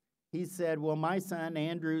 he said, well, my son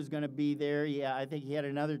Andrew's going to be there. Yeah, I think he had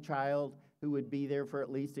another child who would be there for at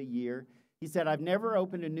least a year. He said, I've never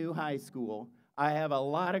opened a new high school. I have a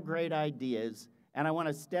lot of great ideas, and I want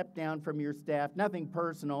to step down from your staff. Nothing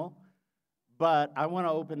personal, but I want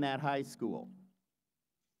to open that high school.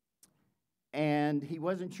 And he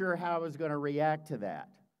wasn't sure how I was going to react to that.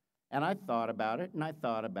 And I thought about it, and I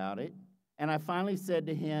thought about it. And I finally said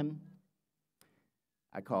to him,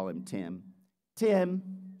 I call him Tim, Tim,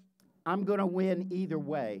 I'm going to win either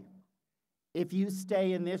way. If you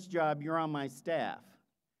stay in this job, you're on my staff.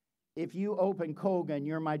 If you open Colgan,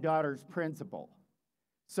 you're my daughter's principal.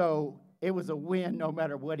 So it was a win no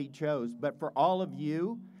matter what he chose. But for all of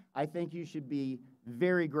you, I think you should be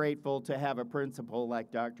very grateful to have a principal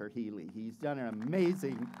like Dr. Healy. He's done an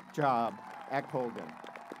amazing job at Colgan.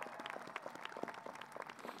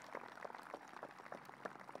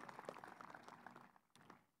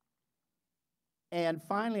 And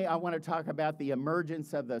finally, I want to talk about the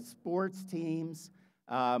emergence of the sports teams.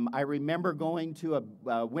 I remember going to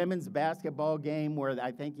a women's basketball game where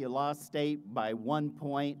I think you lost state by 1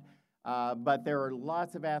 point, but there are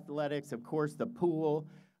lots of athletics, of course, the pool.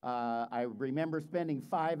 I remember spending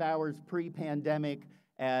 5 hours pre-pandemic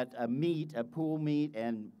at a pool meet,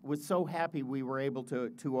 and was so happy we were able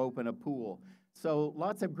to open a pool. So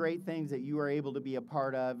lots of great things that you are able to be a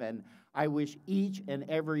part of, and I wish each and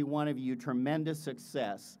every one of you tremendous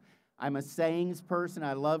success. I'm a sayings person.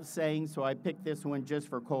 I love sayings, so I picked this one just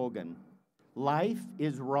for Colgan. Life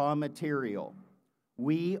is raw material.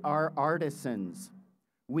 We are artisans.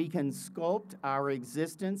 We can sculpt our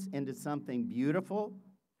existence into something beautiful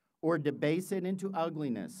or debase it into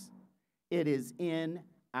ugliness. It is in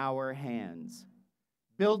our hands.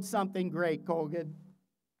 Build something great, Colgan.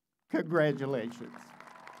 Congratulations.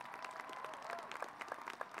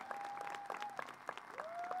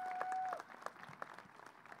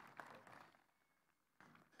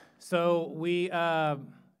 So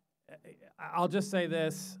I'll just say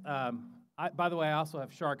this. By the way, I also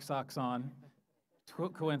have shark socks on.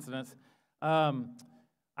 Coincidence.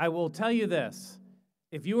 I will tell you this.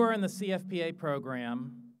 If you are in the CFPA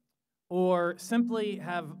program, or simply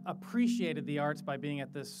have appreciated the arts by being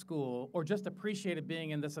at this school, or just appreciated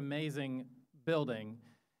being in this amazing building,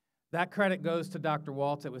 that credit goes to Dr.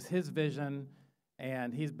 Waltz. It was his vision,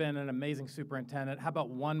 and he's been an amazing superintendent. How about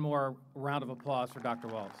one more round of applause for Dr.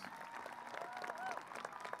 Waltz?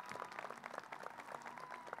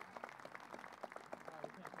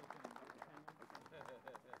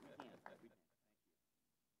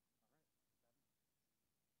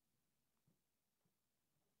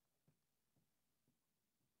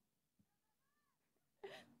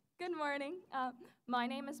 Good morning. My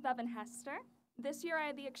name is Bevan Hester. This year I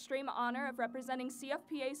had the extreme honor of representing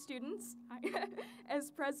CFPA students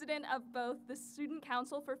as president of both the Student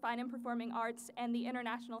Council for Fine and Performing Arts and the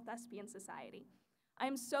International Thespian Society. I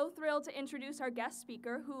am so thrilled to introduce our guest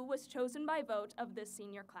speaker, who was chosen by vote of this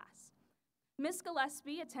senior class. Ms.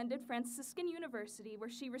 Gillespie attended Franciscan University, where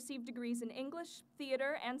she received degrees in English,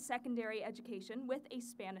 theater, and secondary education with a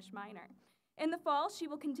Spanish minor. In the fall, she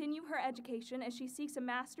will continue her education as she seeks a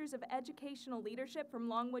Master's of Educational Leadership from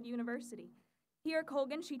Longwood University. Here at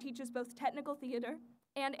Colgan, she teaches both technical theater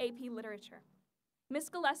and AP Literature. Ms.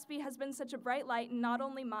 Gillespie has been such a bright light in not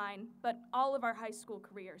only mine, but all of our high school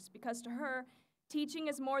careers, because to her, teaching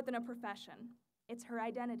is more than a profession. It's her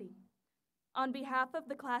identity. On behalf of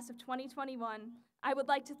the class of 2021, I would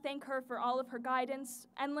like to thank her for all of her guidance,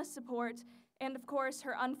 endless support, and of course,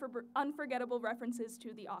 her unforgettable references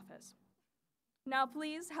to The Office. Now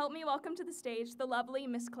please help me welcome to the stage the lovely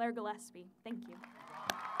Miss Claire Gillespie. Thank you.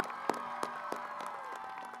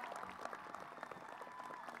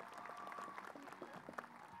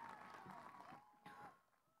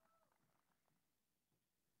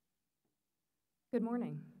 Good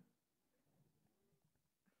morning.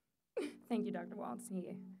 Thank you, Dr. Waltz.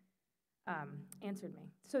 He answered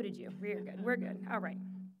me. So did you. We're good. We're good. All right.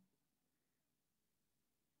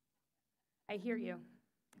 I hear you.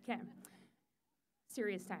 Okay.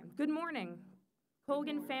 Serious time. Good morning,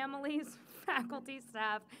 Colgan families, faculty,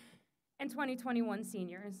 staff, and 2021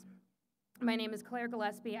 seniors. My name is Claire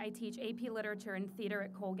Gillespie. I teach AP Literature and Theater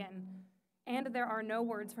at Colgan, and there are no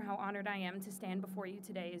words for how honored I am to stand before you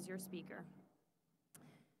today as your speaker.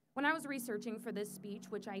 When I was researching for this speech,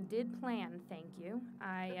 which I did plan, thank you,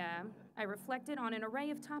 I reflected on an array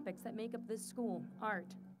of topics that make up this school: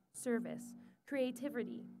 art, service,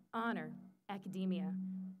 creativity, honor, academia,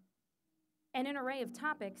 and an array of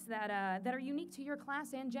topics that are unique to your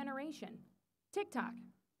class and generation. TikTok,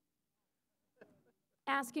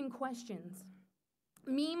 asking questions,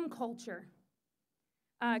 meme culture,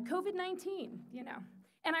 COVID-19,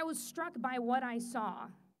 And I was struck by what I saw.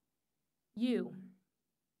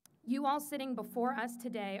 You all sitting before us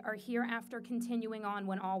today are here after continuing on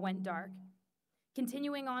when all went dark,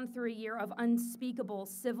 continuing on through a year of unspeakable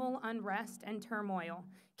civil unrest and turmoil,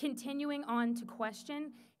 continuing on to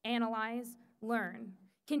question, analyze, learn,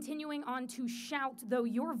 continuing on to shout, though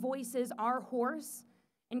your voices are hoarse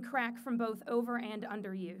and crack from both over and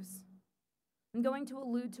underuse. I'm going to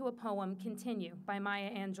allude to a poem, Continue, by Maya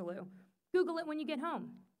Angelou. Google it when you get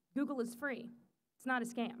home. Google is free. It's not a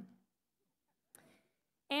scam.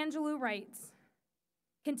 Angelou writes,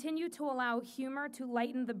 "Continue to allow humor to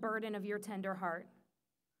lighten the burden of your tender heart.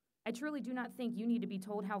 I truly do not think you need to be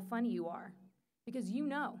told how funny you are, because you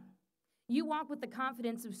know. You walk with the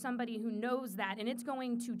confidence of somebody who knows that, and it's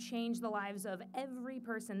going to change the lives of every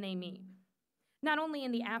person they meet. Not only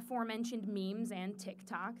in the aforementioned memes and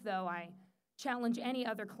TikTok, though I challenge any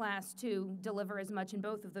other class to deliver as much in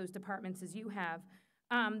both of those departments as you have,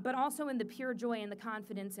 but also in the pure joy and the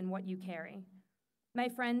confidence in what you carry. My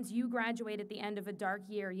friends, you graduate at the end of a dark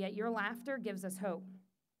year, yet your laughter gives us hope.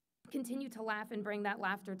 Continue to laugh and bring that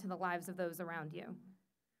laughter to the lives of those around you.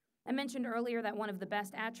 I mentioned earlier that one of the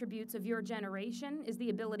best attributes of your generation is the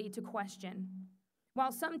ability to question.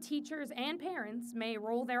 While some teachers and parents may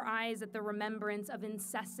roll their eyes at the remembrance of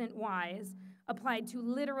incessant whys applied to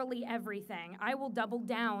literally everything, I will double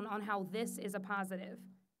down on how this is a positive.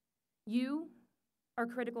 You are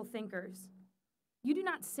critical thinkers. You do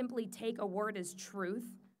not simply take a word as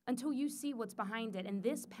truth until you see what's behind it, and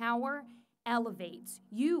this power elevates.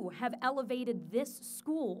 You have elevated this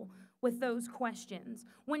school with those questions.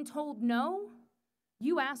 When told no,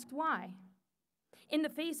 you asked why. In the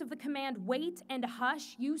face of the command, wait and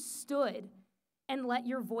hush, you stood and let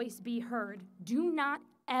your voice be heard. Do not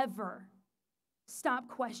ever stop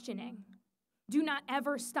questioning. Do not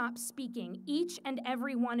ever stop speaking. Each and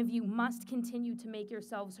every one of you must continue to make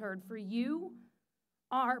yourselves heard, for you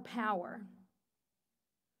are power.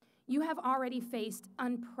 You have already faced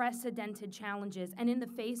unprecedented challenges, and in the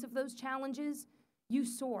face of those challenges, you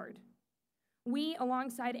soared. We,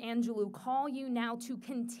 alongside Angelou, call you now to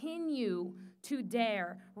continue to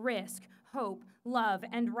dare, risk, hope, love,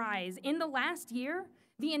 and rise. In the last year,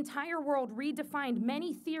 the entire world redefined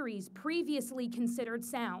many theories previously considered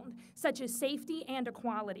sound, such as safety and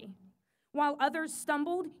equality. While others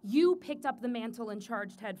stumbled, you picked up the mantle and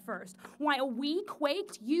charged head first. While we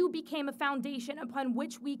quaked, you became a foundation upon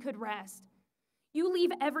which we could rest. You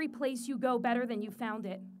leave every place you go better than you found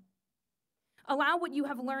it. Allow what you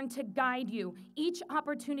have learned to guide you, each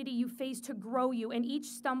opportunity you face to grow you, and each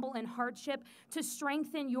stumble and hardship to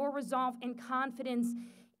strengthen your resolve and confidence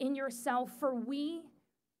in yourself, for we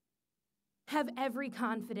have every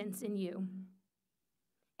confidence in you.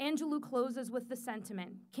 Angelou closes with the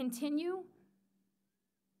sentiment, continue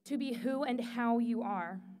to be who and how you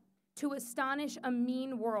are, to astonish a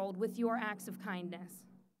mean world with your acts of kindness.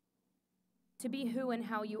 To be who and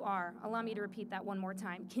how you are. Allow me to repeat that one more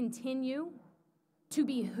time. Continue to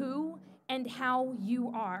be who and how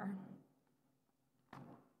you are.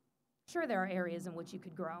 Sure, there are areas in which you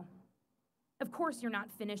could grow. Of course, you're not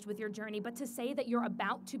finished with your journey, but to say that you're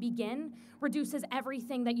about to begin reduces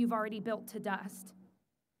everything that you've already built to dust.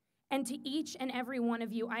 And to each and every one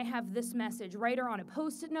of you, I have this message. Write her on a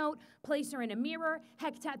Post-it note, place her in a mirror,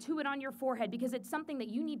 heck, tattoo it on your forehead, because it's something that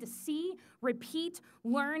you need to see, repeat,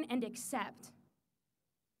 learn, and accept.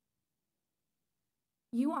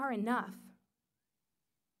 You are enough.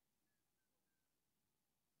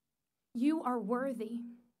 You are worthy.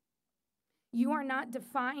 You are not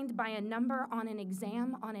defined by a number on an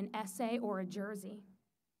exam, on an essay, or a jersey.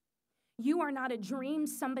 You are not a dream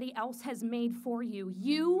somebody else has made for you.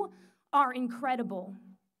 You are incredible.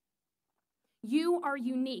 You are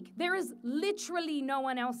unique. There is literally no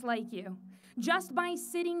one else like you. Just by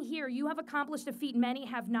sitting here, you have accomplished a feat many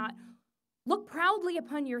have not. Look proudly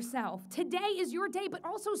upon yourself. Today is your day, but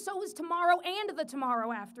also so is tomorrow and the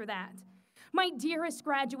tomorrow after that. My dearest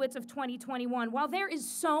graduates of 2021, while there is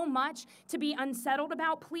so much to be unsettled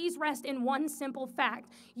about, please rest in one simple fact.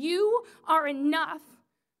 You are enough,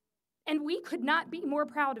 and we could not be more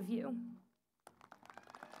proud of you.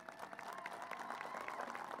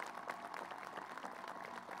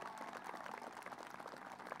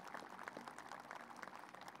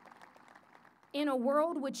 In a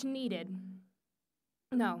world which needs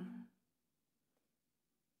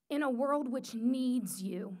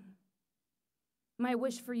you, my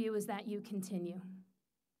wish for you is that you continue.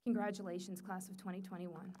 Congratulations, class of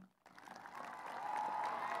 2021.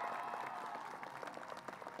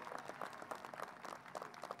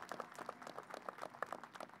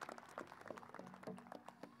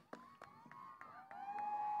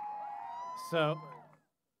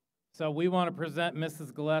 So we want to present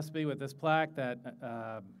Mrs. Gillespie with this plaque that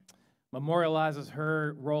memorializes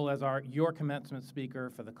her role as your commencement speaker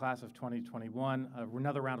for the class of 2021.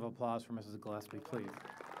 Another round of applause for Mrs. Gillespie, please.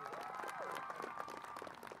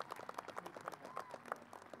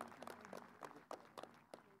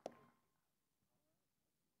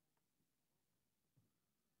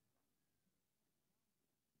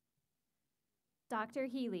 Dr.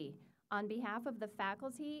 Healy, on behalf of the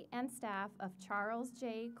faculty and staff of Charles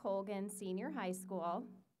J. Colgan Senior High School,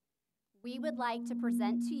 we would like to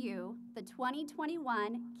present to you the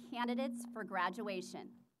 2021 candidates for graduation.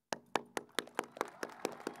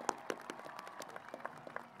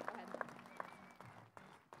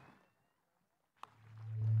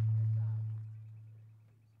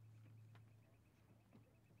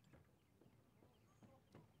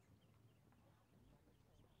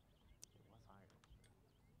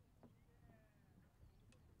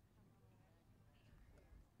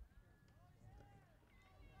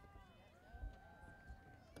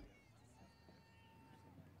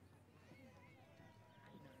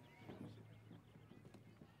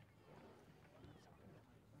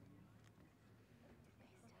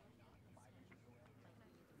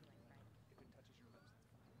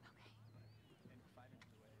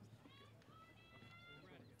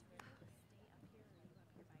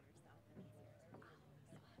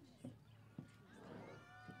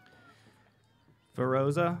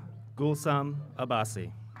 Feroza Gulsam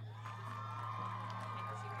Abbasi.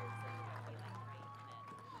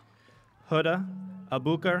 Huda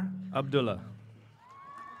Abukar Abdullah.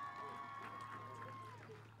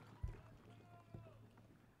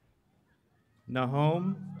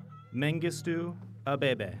 Nahom Mengistu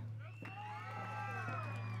Abebe.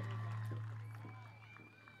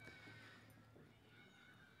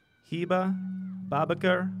 Hiba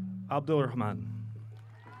Babakar Abdulrahman.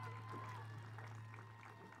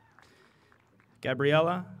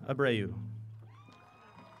 Gabriela Abreu.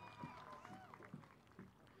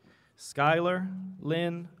 Skylar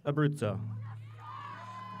Lynn Abruzzo.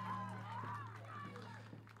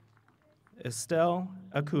 Estelle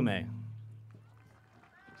Akume.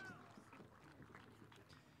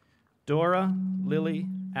 Dora Lily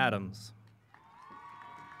Adams.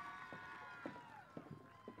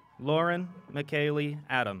 Lauren McKaylee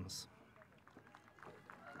Adams.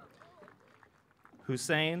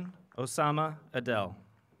 Hussein Osama Adel.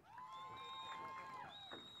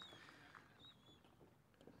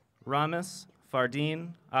 Ramis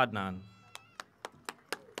Fardeen Adnan.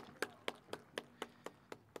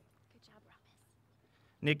 Good job,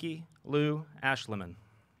 Ramis. Nikki Lou Ashleman.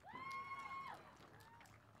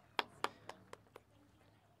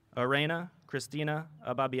 Arena Christina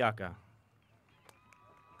Ababiaka.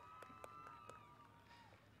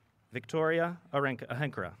 Victoria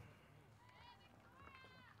Ahenkra.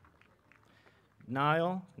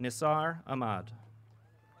 Niall Nisar Ahmad.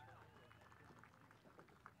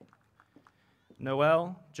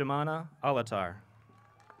 Noel Jamana Alatar.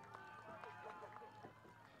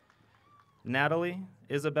 Natalie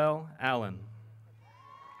Isabel Allen.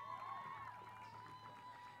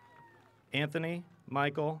 Anthony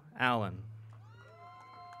Michael Allen.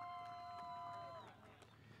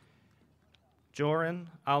 Joran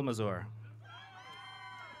Almazor.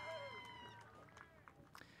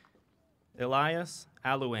 Elias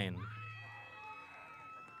Aluane.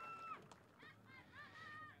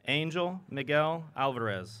 Angel Miguel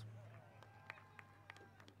Alvarez.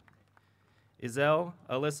 Izel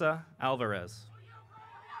Alyssa Alvarez.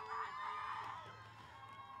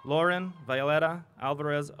 Lauren Violeta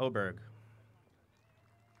Alvarez Oberg.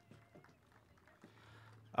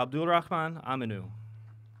 Abdulrahman Aminu.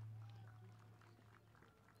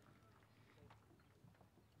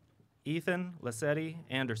 Ethan Lassetti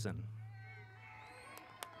Anderson.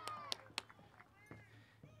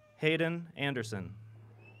 Hayden Anderson.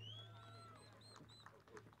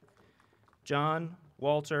 John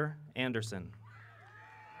Walter Anderson.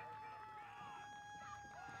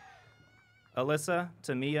 Alyssa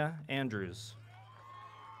Tamia Andrews.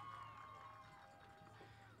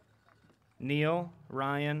 Neil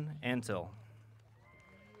Ryan Antil.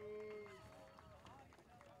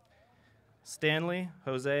 Stanley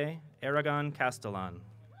Jose Aragon Castellan.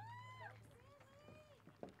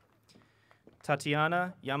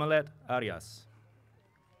 Tatiana Yamalet Arias.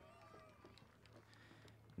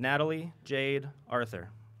 Natalie Jade Arthur.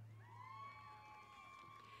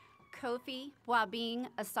 Kofi Wabing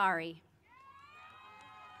Asari.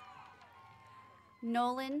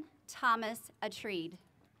 Nolan Thomas Atreed.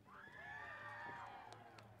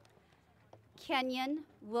 Kenyon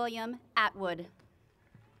William Atwood.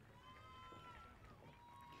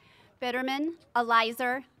 Bitterman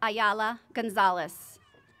Elizer Ayala Gonzalez.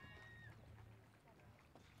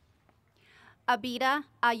 Abida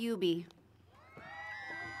Ayubi.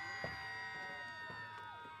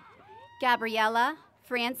 Gabriella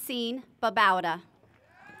Francine Babauda.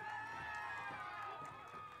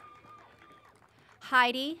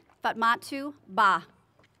 Heidi Fatmatu Ba.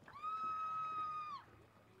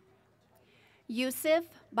 Yusuf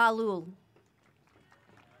Balul.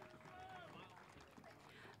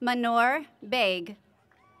 Manor Beg.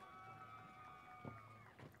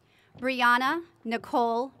 Brianna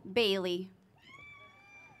Nicole Bailey.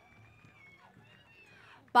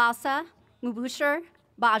 Basa Mubusher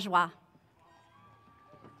Bajwa.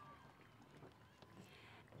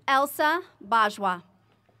 Elsa Bajwa.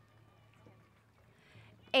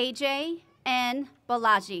 AJ N.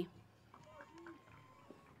 Balaji.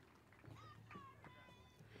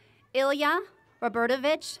 Ilya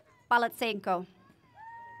Robertovich Balatsenko.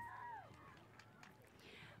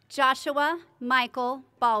 Joshua Michael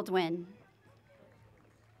Baldwin.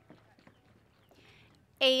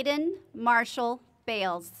 Aiden Marshall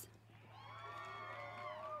Bales.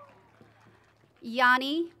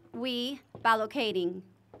 Yanni Wee Balokating.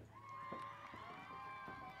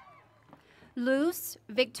 Luz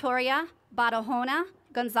Victoria Badahona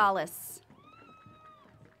Gonzalez.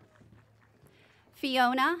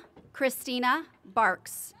 Fiona Christina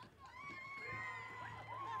Barks.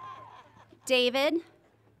 David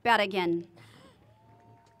Badigan.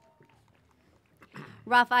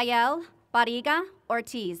 Rafael Bariga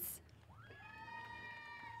Ortiz.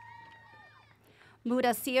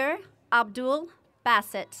 Mudassir Abdul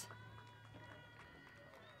Bassett.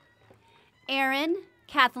 Aaron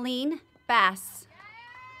Kathleen Bass.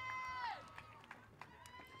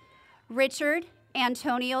 Richard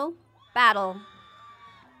Antonio Battle.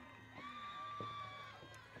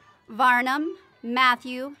 Varnum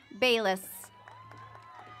Matthew Bayless.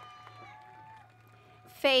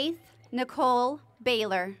 Faith Nicole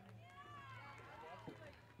Baylor.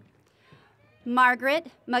 Margaret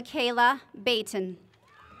Michaela Bayton.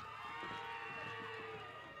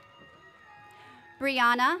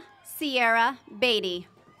 Brianna Sierra Beatty.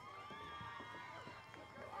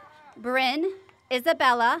 Bryn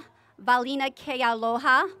Isabella Valina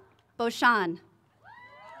Kealoha Boshan.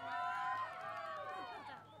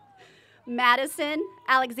 Madison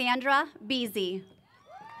Alexandra Beasy.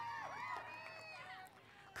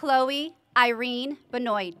 Chloe Irene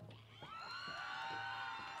Benoit.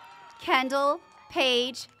 Kendall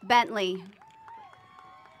Paige Bentley.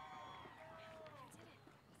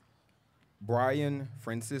 Brian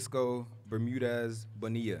Francisco Bermudez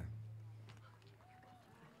Bonilla.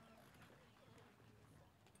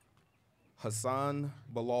 Hassan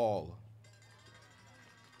Bilal.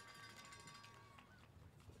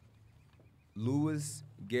 Louis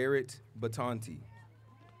Garrett Batanti.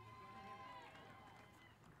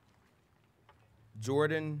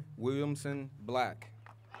 Jordan Williamson Black.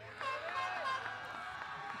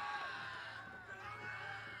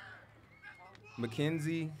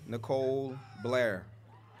 Mackenzie Nicole Blair.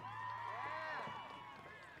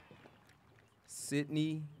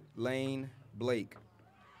 Sydney Lane Blake.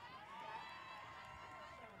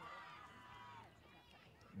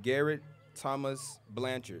 Garrett Thomas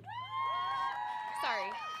Blanchard. Sorry.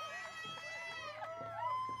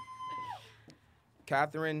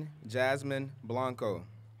 Catherine Jasmine Blanco.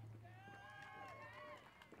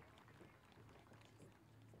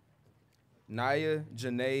 Naya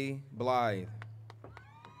Janae Blythe.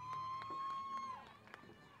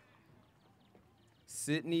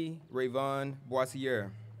 Sydney Rayvon Boissier.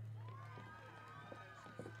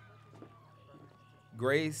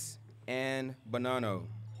 Grace Ann Bonanno.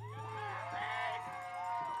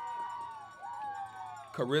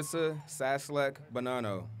 Carissa Saslek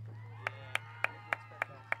Bonanno.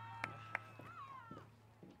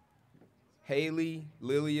 Haley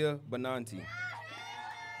Lilia Benanti.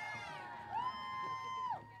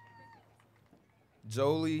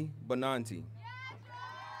 Jolie Benanti.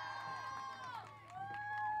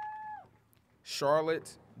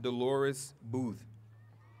 Charlotte Dolores Booth.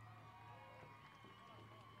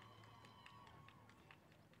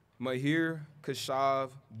 Mahir Kashav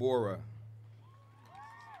Bora.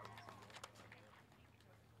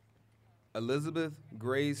 Elizabeth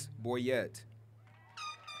Grace Boyette.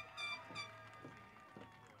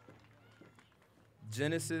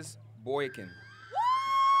 Genesis Boykin.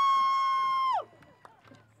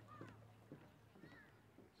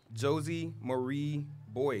 Josie Marie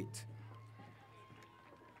Boyd.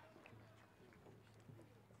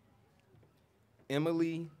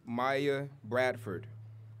 Emily Maya Bradford.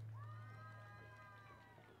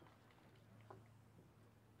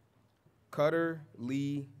 Cutter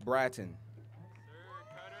Lee Bratton.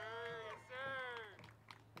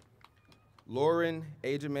 Lauren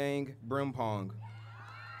Ajamang Brimpong.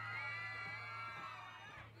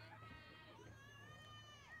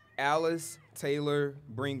 Alice Taylor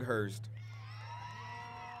Brinkhurst.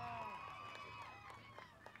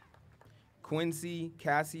 Quincy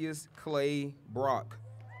Cassius Clay Brock.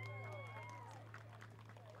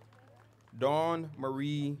 Dawn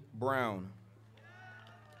Marie Brown.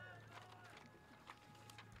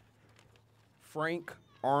 Frank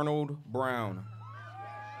Arnold Brown.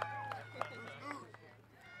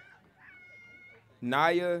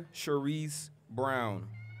 Naya Charisse Brown.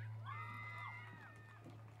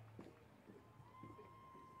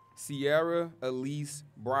 Sierra Elise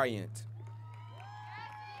Bryant.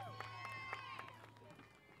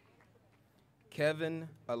 Kevin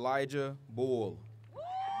Elijah Bull.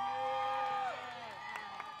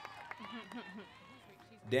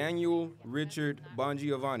 Daniel Richard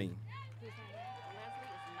Bongiovanni.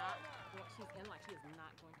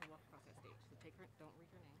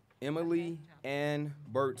 Emily Ann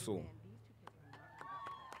Bertzel.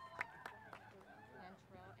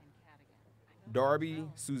 Darby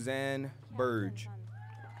Suzanne Burge.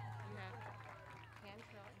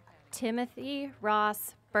 Timothy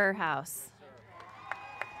Ross Burhouse.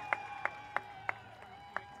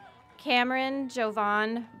 Cameron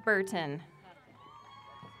Jovan Burton.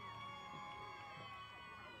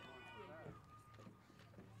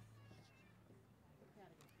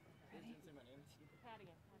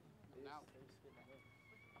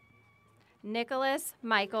 Nicholas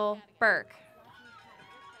Michael Burke.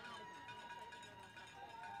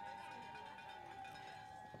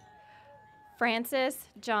 Francis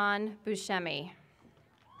John Buscemi.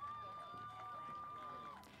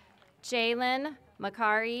 Jalen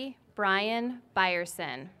Makari Brian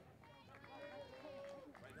Byerson.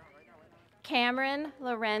 Cameron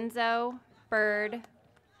Lorenzo Bird.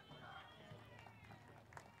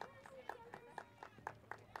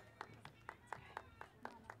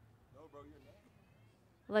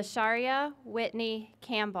 Lasharia Whitney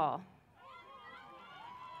Campbell.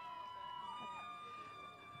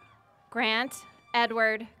 Grant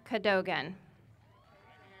Edward Cadogan.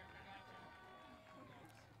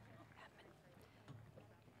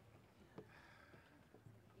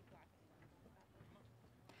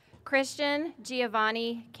 Christian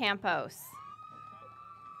Giovanni Campos.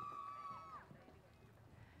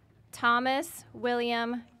 Thomas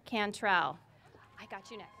William Cantrell. I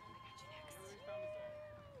got you next.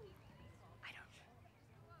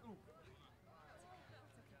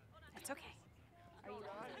 It's okay. Are you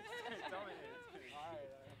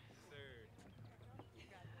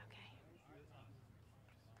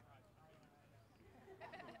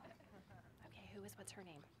Okay, what's her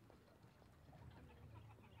name?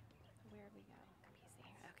 Where'd we go? Capizzi.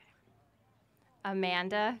 Okay.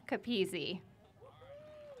 Amanda Capizzi.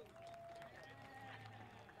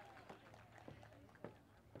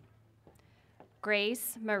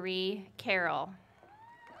 Grace Marie Carroll.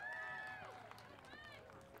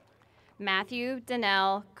 Matthew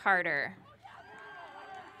Donnell Carter.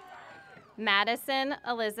 Madison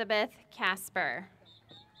Elizabeth Casper.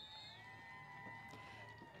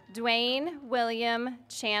 Dwayne William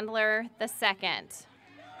Chandler II.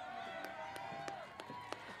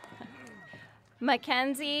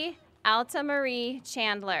 Mackenzie Alta Marie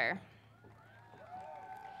Chandler.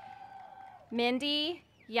 Mindy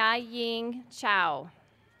Ya-Ying Chow.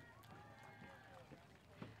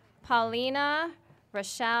 Paulina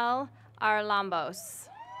Rochelle Arlambos.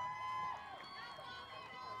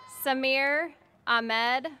 Samir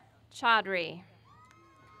Ahmed Chaudhry.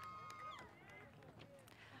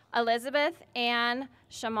 Elizabeth Ann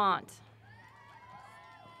Chamont.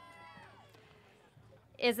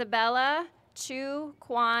 Isabella Chu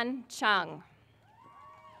Kwan Chung.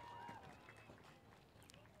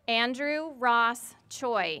 Andrew Ross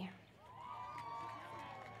Choi.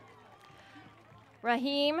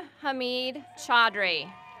 Rahim Hamid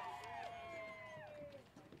Chaudhry.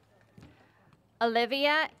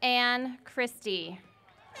 Olivia Ann Christie.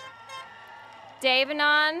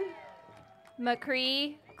 Davanon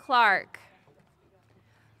McCree Clark.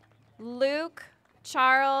 Luke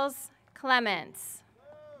Charles Clements.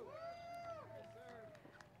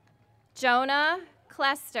 Jonah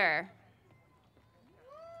Clester.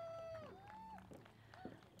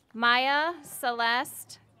 Maya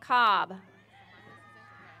Celeste Cobb.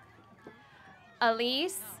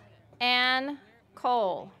 Elise Ann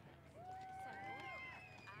Cole.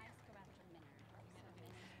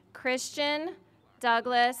 Christian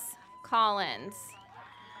Douglas Collins.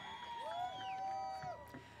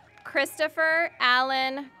 Christopher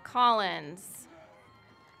Allen Collins.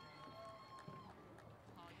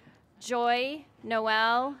 Joy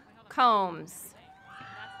Noel Combs.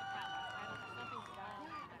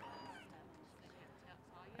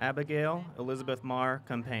 Abigail Elizabeth Marr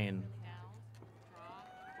Campaign.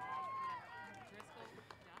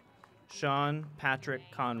 Sean Patrick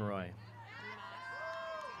Conroy.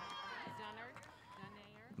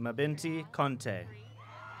 Mabinti Conte.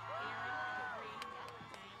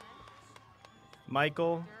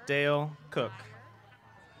 Michael Dale Cook.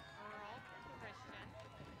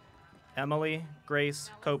 Emily Grace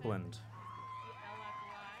Copeland.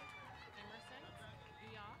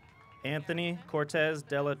 Anthony Cortez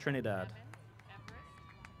de la Trinidad.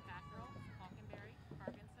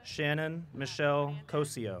 Shannon Michelle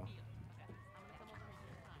Cosio.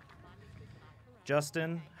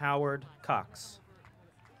 Justin Howard Cox.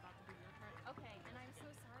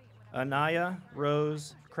 Anaya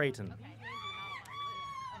Rose Creighton.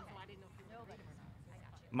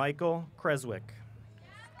 Michael Creswick.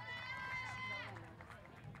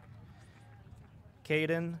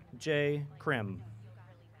 Caden J. Krim.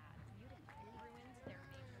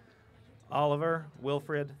 Oliver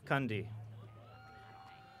Wilfred Cundy.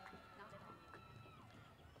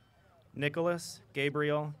 Nicholas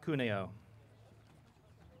Gabriel Cuneo.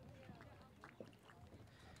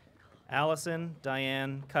 Allison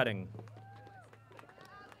Diane Cutting.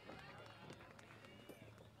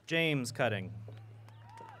 James Cutting.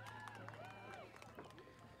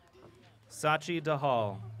 Sachi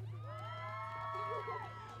Dahal.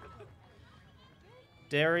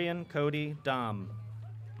 Darian Cody Dom.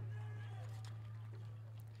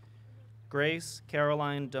 Grace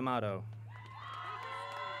Caroline D'Amato.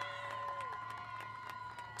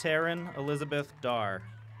 Taryn Elizabeth Dar.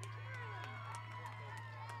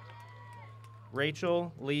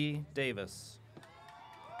 Rachel Lee Davis.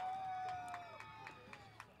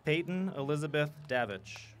 Peyton Elizabeth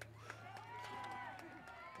Davich.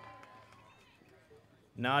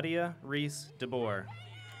 Nadia Reese DeBoer.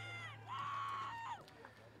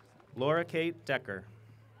 Laura Kate Decker.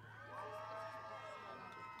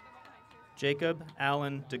 Jacob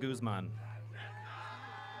Allen de Guzman.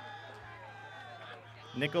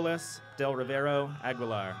 Nicholas Del Rivero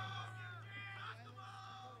Aguilar.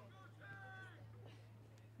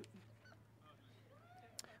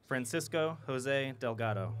 Francisco Jose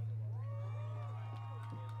Delgado.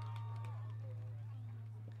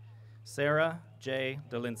 Sarah J.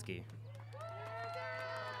 Dolinsky.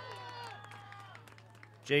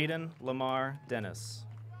 Jaden Lamar Dennis.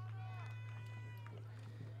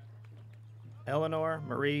 Eleanor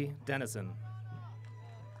Marie Dennison.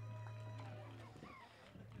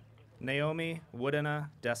 Naomi Woodena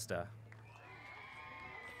Desta.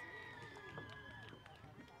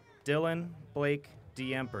 Dylan Blake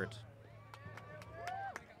DeAmpert.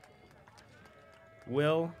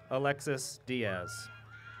 Will Alexis Diaz.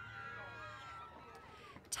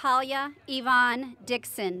 Talia Yvonne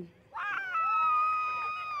Dixon.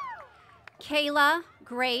 Kayla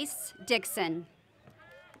Grace Dixon.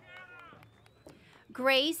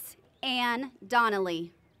 Grace Ann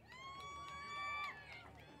Donnelly.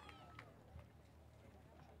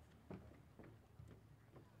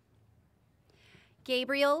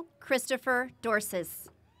 Gabriel Christopher Dorsis.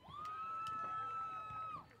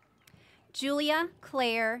 Julia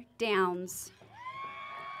Claire Downs.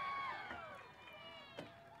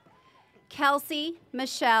 Kelsey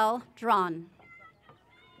Michelle Drawn.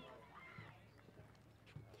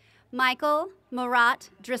 Michael Murat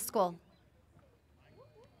Driscoll.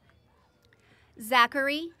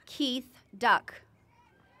 Zachary Keith Duck.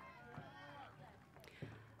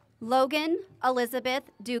 Logan Elizabeth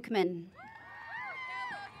Dukeman.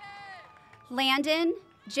 Landon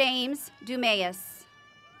James Dumaeus.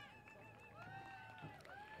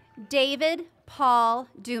 David Paul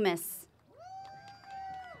Dumas.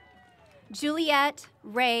 Juliette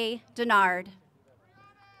Ray Denard.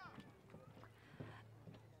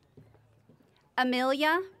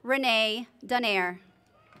 Amelia Renee Donaire.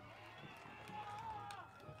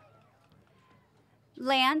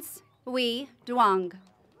 Lance Wee Duong.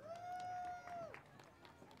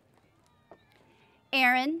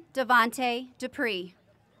 Aaron Devonte Dupree.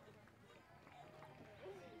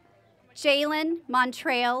 Jalen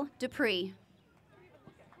Montrail Dupree.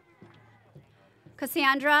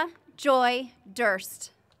 Cassandra Joy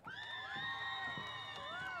Durst.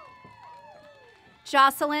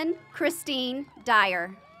 Jocelyn Christine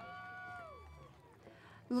Dyer.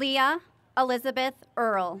 Leah Elizabeth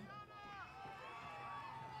Earl.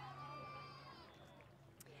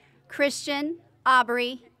 Christian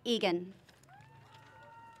Aubrey Egan.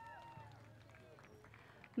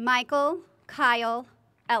 Michael Kyle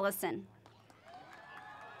Ellison.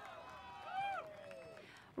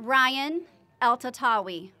 Ryan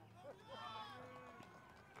Eltatawi.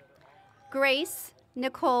 Grace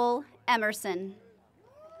Nicole Emerson.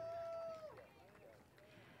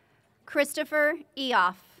 Christopher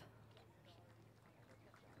Eoff.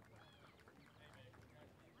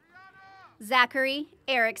 Zachary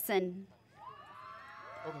Erickson.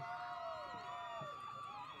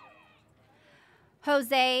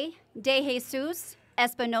 Jose De Jesus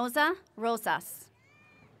Espinoza Rosas.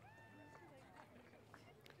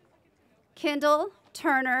 Kendall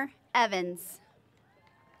Turner Evans.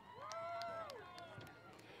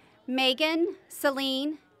 Megan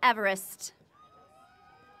Celine Everest.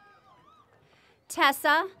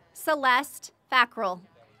 Tessa Celeste Fackrell.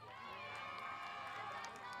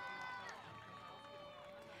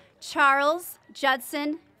 Charles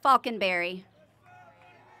Judson Falconberry.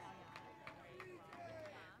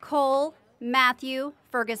 Cole Matthew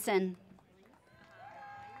Ferguson.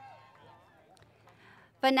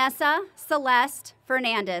 Vanessa Celeste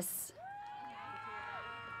Fernandez.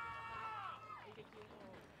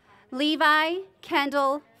 Levi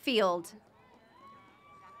Kendall Field.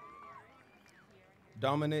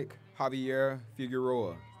 Dominic Javier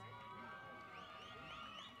Figueroa.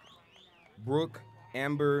 Brooke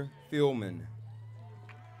Amber Philman.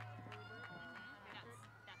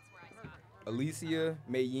 Alicia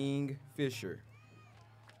Maying Fisher.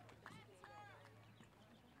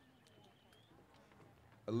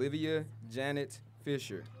 Olivia Janet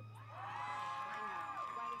Fisher.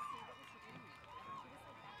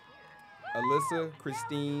 Alyssa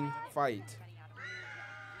Christine Fight.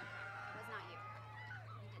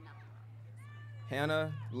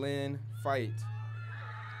 Hannah Lynn Fight.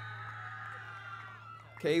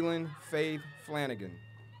 Kaylin Faith Flanagan.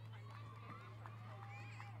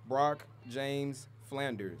 Brock James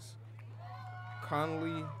Flanders.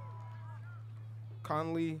 Conley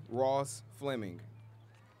Ross Fleming.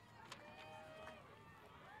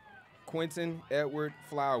 Quentin Edward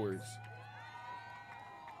Flowers.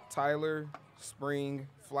 Tyler Spring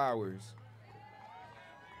Flowers.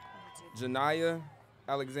 Janaya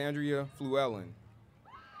Alexandria Fluellen.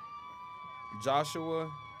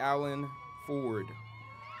 Joshua Allen Ford.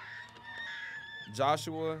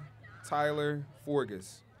 Joshua Tyler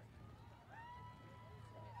Forgas.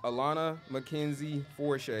 Alana Mackenzie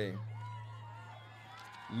Forshay.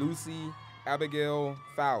 Lucy Abigail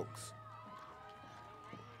Fowkes.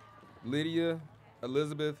 Lydia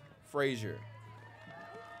Elizabeth Frazier.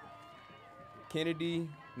 Kennedy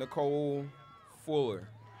Nicole Fuller.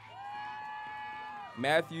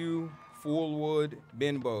 Matthew Fullwood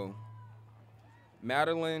Benbow.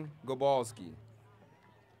 Madeline Gobalski.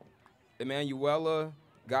 Emanuela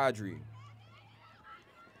Godry.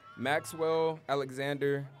 Maxwell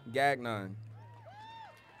Alexander Gagnon.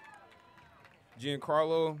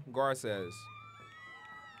 Giancarlo Garces.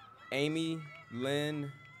 Amy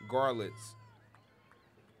Lynn Garlitz.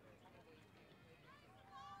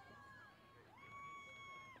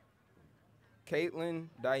 Caitlin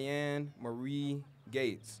Diane Marie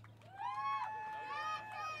Gates.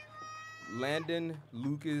 Landon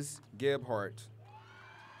Lucas Gebhardt.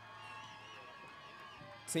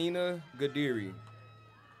 Tina Gadiri.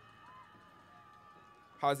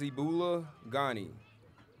 Hazibullah Ghani.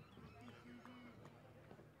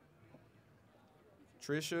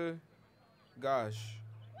 Trisha Gosh.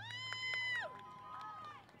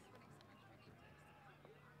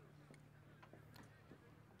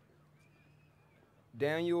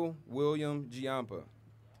 Daniel William Giampa.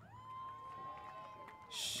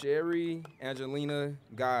 Sherry Angelina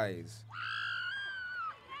Guys.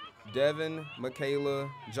 Devin Michaela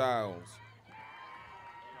Giles.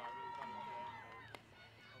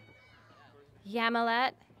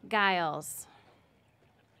 Yamilet Giles.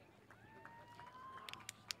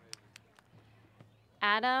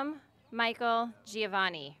 Adam Michael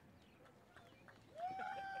Giovanni.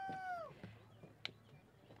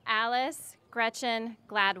 Alice Gretchen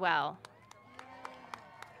Gladwell.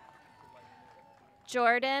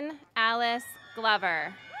 Jordan Alice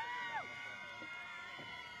Glover.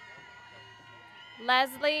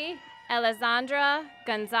 Leslie Alessandra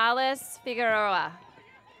Gonzalez Figueroa.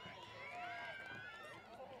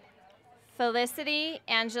 Felicity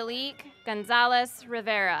Angelique Gonzalez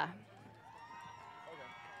Rivera.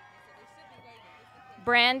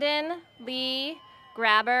 Brandon Lee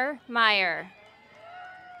Grabber Meyer.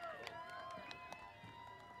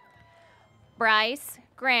 Bryce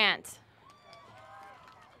Grant.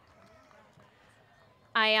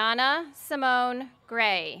 Ayana Simone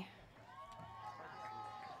Gray.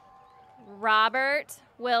 Robert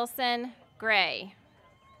Wilson Gray.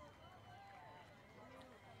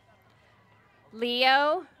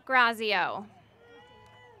 Leo Grazio.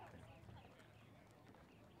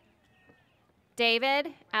 David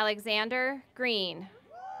Alexander Green.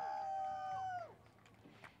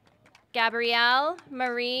 Gabrielle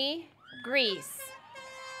Marie Grease.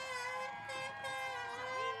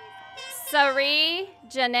 Sari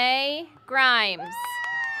Janae Grimes.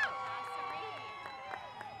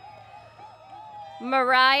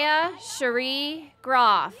 Mariah Cherie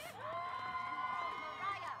Groff.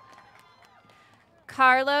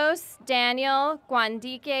 Carlos Daniel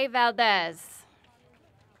Guandique Valdez.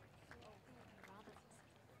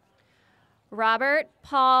 Robert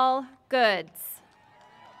Paul Goods.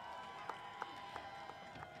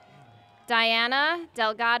 Diana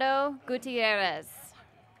Delgado Gutierrez.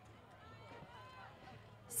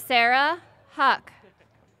 Sarah Huck.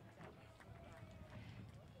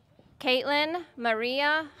 Caitlin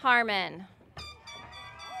Maria Harmon.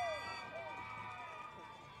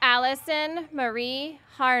 Allison Marie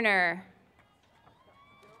Harner.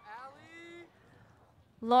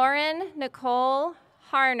 Lauren Nicole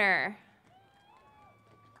Harner.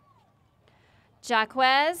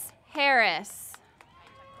 Jaquez Harris.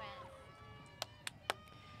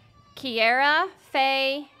 Kiera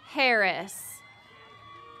Faye Harris.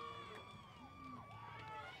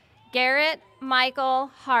 Garrett Michael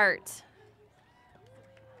Hart.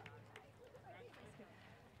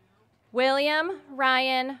 William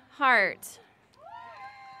Ryan Hart.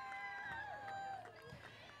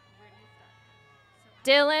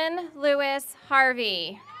 Dylan Lewis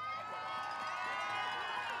Harvey.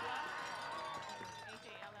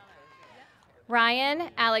 Ryan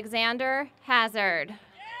Alexander Hazard.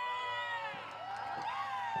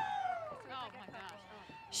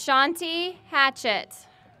 Shanti Hatchett.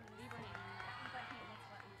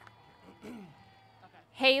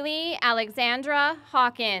 Haley Alexandra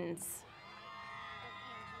Hawkins.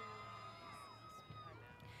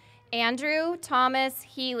 Andrew Thomas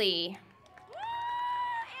Healy.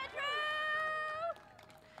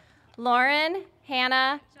 Lauren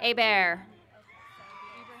Hannah Hebert.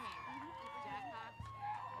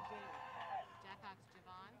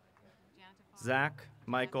 Zach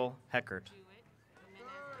Michael Heckert.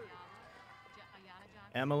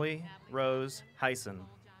 Emily Rose Heisen.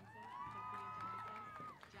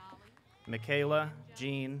 Michaela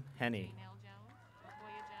Jean Henney.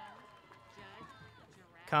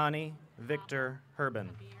 Connie Victor Herben.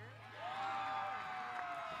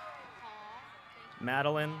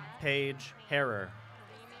 Madeline Paige Harrer.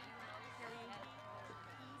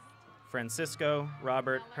 Francisco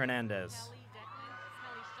Robert Hernandez.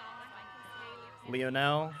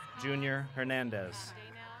 Leonel Jr. Hernandez.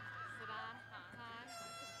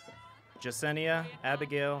 Jasenia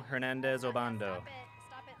Abigail Hernandez Obando.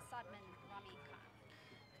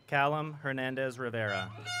 Callum Hernandez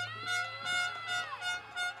Rivera.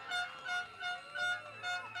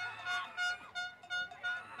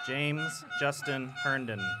 James Justin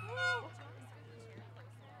Herndon.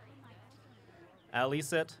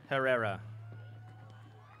 Alicet Herrera.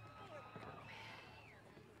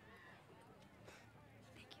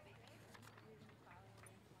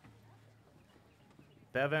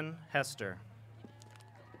 Bevan Hester.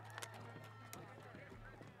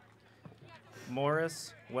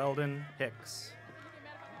 Morris Weldon Hicks.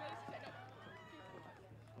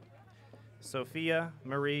 Sophia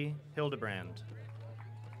Marie Hildebrand.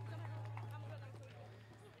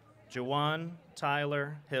 Jawan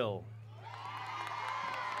Tyler Hill.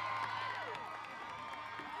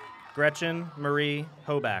 Gretchen Marie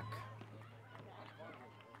Hoback.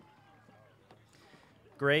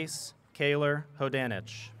 Grace Kaler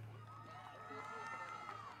Hodanich.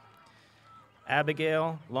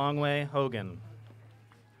 Abigail Longway Hogan.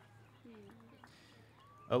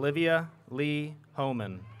 Olivia Lee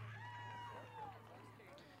Homan.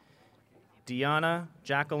 Deanna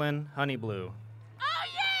Jacqueline Honeyblue. Oh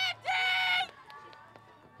yeah, Ding!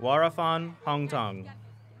 Warafon Hongtong.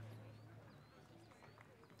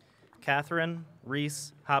 Catherine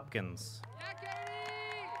Reese Hopkins.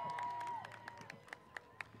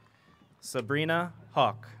 Sabrina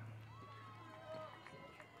Hawk.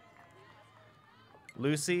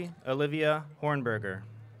 Lucy Olivia Hornberger.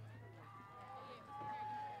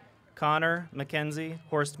 Connor Mackenzie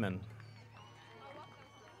Horstman.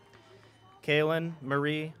 Kaylin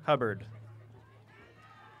Marie Hubbard.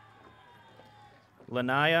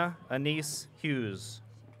 Lanaya Anise Hughes.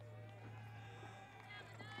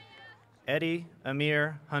 Eddie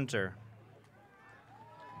Amir Hunter.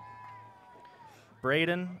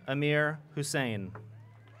 Braden Amir Hussein.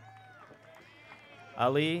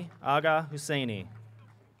 Ali Aga Husseini.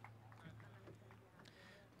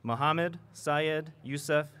 Mohammed Syed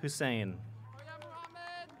Yusuf Hussein.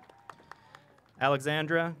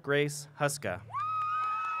 Alexandra Grace Huska.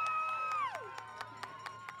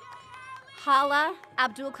 Hala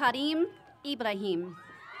Abdul Karim Ibrahim.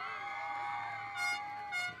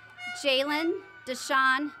 Jalen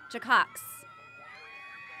Deshaun Jacox.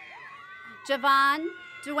 Javon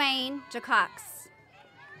Dwayne Jacox.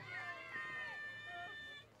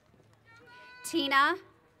 Tina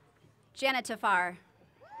Janitafar.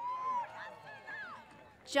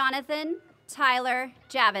 Jonathan Tyler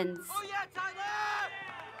Javins. Oh yeah, Tyler!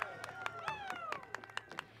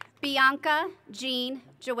 Bianca Jean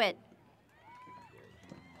Jewett.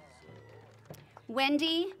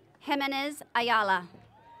 Wendy Jimenez Ayala.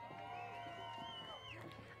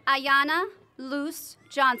 Ayana Luce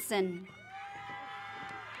Johnson.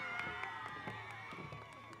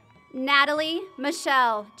 Natalie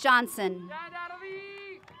Michelle Johnson.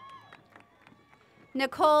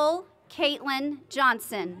 Nicole Caitlin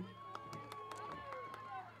Johnson.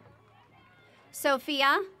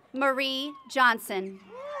 Sophia Marie Johnson.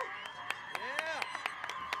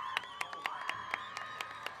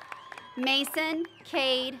 Mason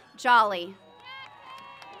Cade Jolly.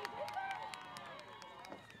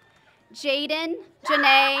 Jaden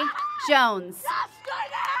Janae Jones.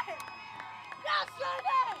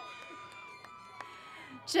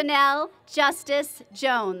 Janelle Justice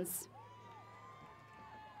Jones.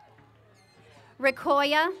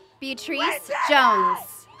 Ricoya Beatrice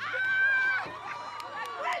Jones.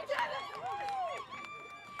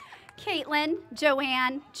 Caitlin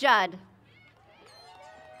Joanne Judd.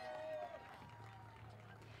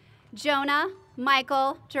 Jonah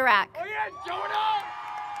Michael Durack. Oh yeah, Jonah!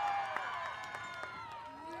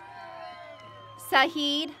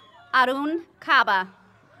 Sahid Arun Kaba.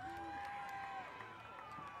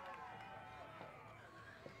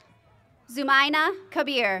 Zumaina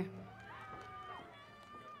Kabir.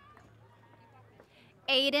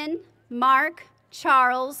 Aiden Mark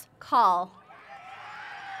Charles Call.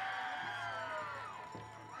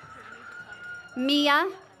 Mia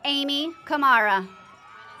Amy Kamara.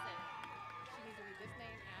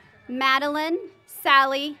 Madeline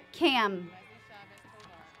Sally Cam.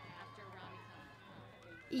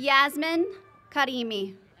 Yasmin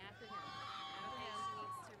Karimi.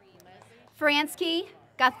 Fransky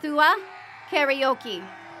Gathua Karaoke.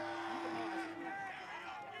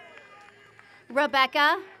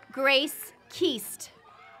 Rebecca Grace Keast.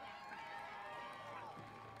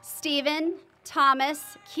 Stephen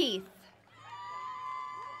Thomas Keith.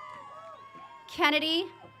 Kennedy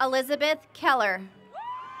Elizabeth Keller.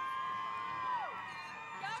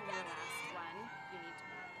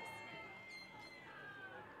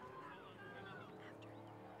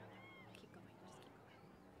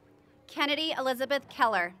 Kennedy Elizabeth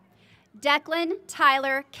Keller. Declan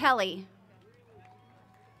Tyler Kelly.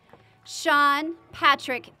 Sean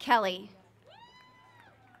Patrick Kelly.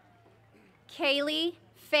 Kaylee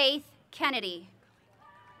Faith Kennedy.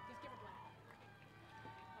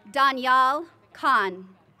 Danyal Khan.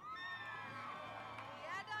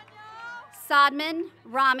 Sadman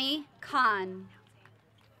Rami Khan.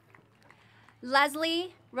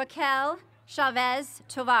 Leslie Raquel Chavez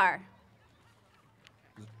Tovar.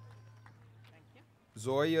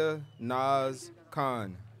 Zoya Naz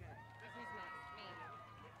Khan.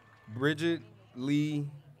 Bridget Lee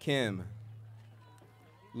Kim.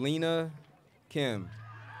 Lena Kim.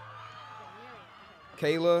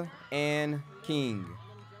 Kayla Ann King.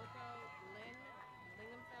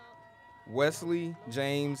 Wesley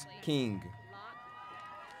James King.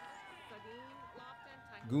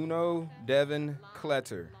 Guno Devin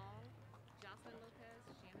Kletter.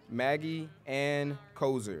 Maggie Ann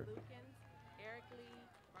Kozer.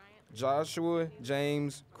 Joshua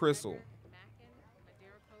James Crystal.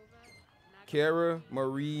 Kara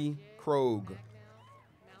Marie Krog.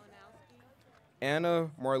 Anna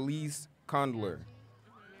Marlise Condler.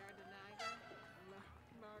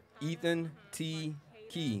 Ethan T.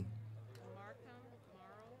 Key.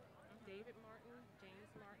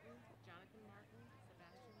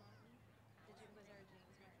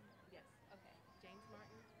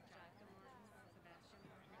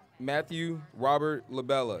 Matthew Robert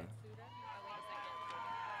Labella.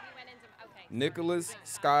 Nicholas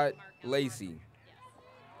Scott Lacey.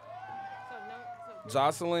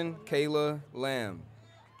 Jocelyn Kayla Lamb.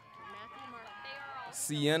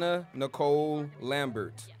 Sienna Nicole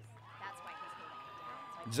Lambert.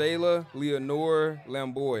 Jayla Leonore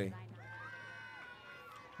Lamboy.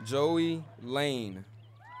 Joey Lane.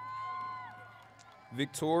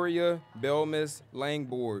 Victoria Belmis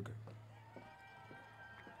Langborg.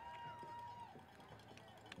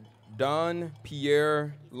 Don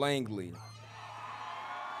Pierre Langley.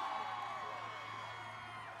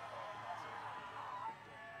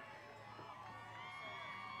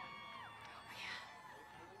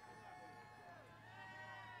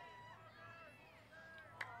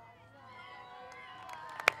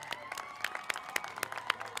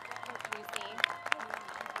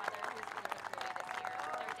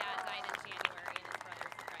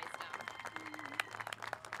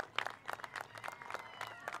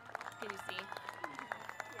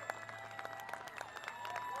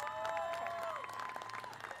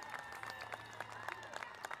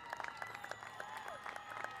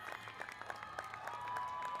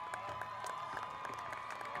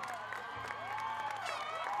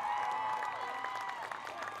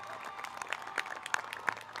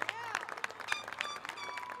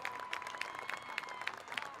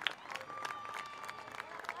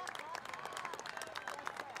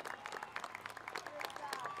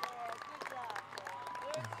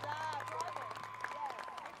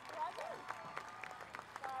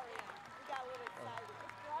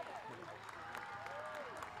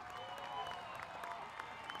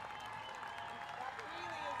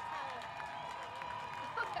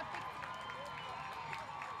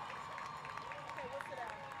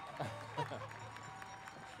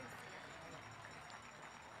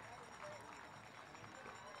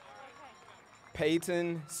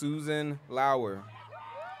 Peyton Susan Lauer.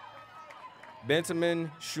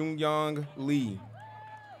 Benjamin Shungyong Lee.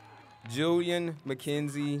 Jillian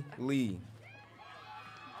Mackenzie Lee.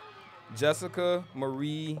 Jessica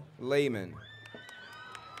Marie Lehman.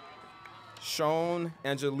 Sean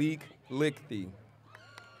Angelique Lichty.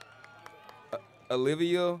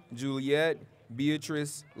 Olivia Juliette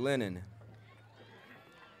Beatrice Lennon.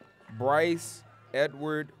 Bryce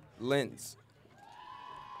Edward Lentz.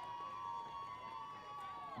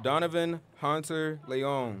 Donovan Hunter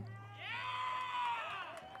Leon.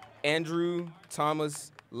 Andrew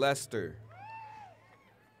Thomas Lester.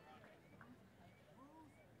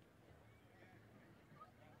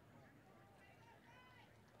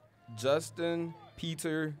 Justin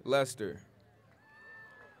Peter Lester.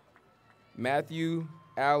 Matthew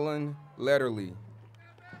Allen Letterly.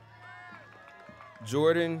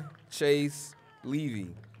 Jordan Chase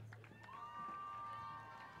Levy.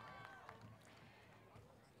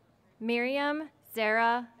 Miriam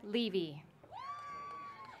Zara Levy.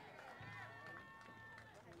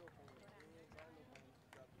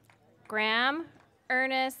 Graham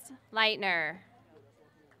Ernest Leitner.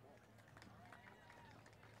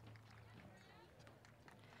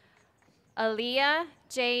 Aaliyah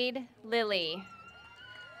Jade Lilly.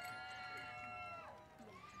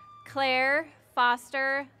 Claire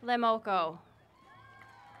Foster Lemoko.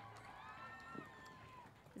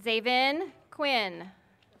 Zavin Quinn.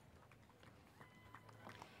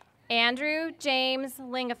 Andrew James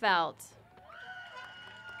Lingefelt.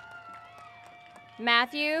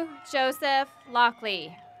 Matthew Joseph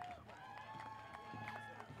Lockley.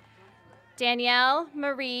 Danielle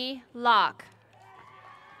Marie Locke.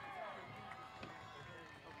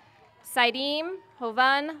 Saidim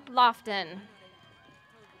Hovan Lofton.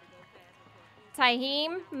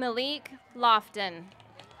 Tahim Malik Lofton.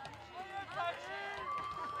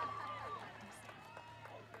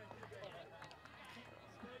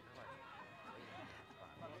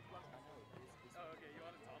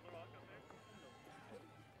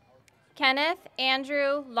 Kenneth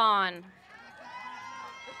Andrew Lawn.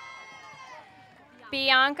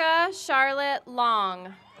 Bianca Charlotte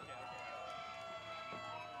Long.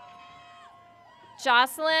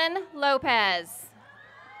 Jocelyn Lopez.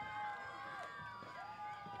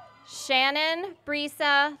 Shannon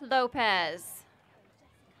Brisa Lopez.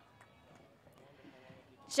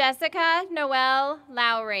 Jessica Noel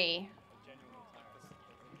Lowry.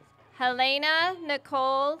 Helena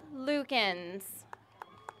Nicole Lukens.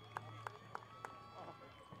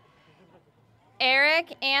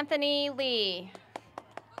 Eric Anthony Lee.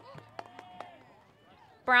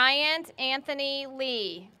 Bryant Anthony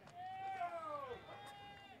Lee.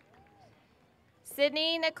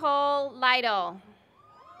 Sydney Nicole Lytle.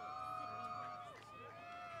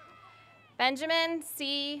 Benjamin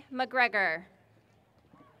C. McGregor.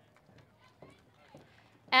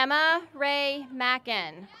 Emma Ray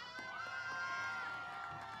Mackin.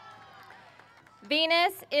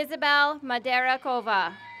 Venus Isabel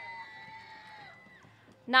Maderakova.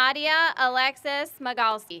 Nadia Alexis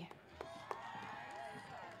Magalski.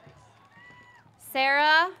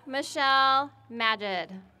 Sarah Michelle Majid.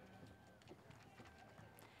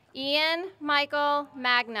 Ian Michael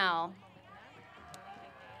Magnell.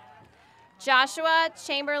 Joshua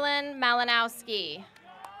Chamberlain Malinowski.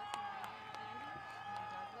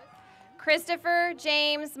 Christopher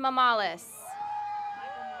James Mamalis.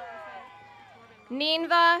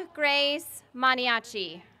 Ninva Grace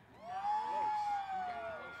Maniachi.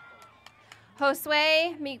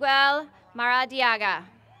 Josue Miguel Maradiaga.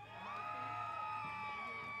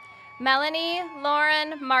 Melanie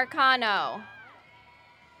Lauren Marcano.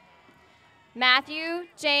 Matthew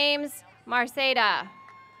James Marceda.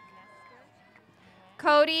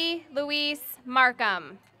 Cody Luis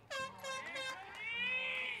Markham.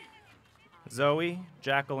 Zoe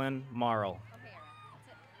Jacqueline Marl.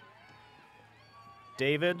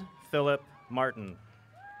 David Philip Martin.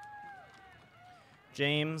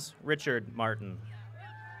 James Richard Martin.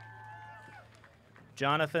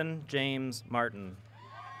 Jonathan James Martin.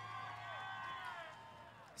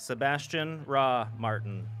 Sebastian Ra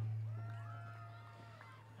Martin.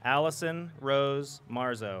 Allison Rose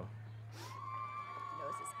Marzo.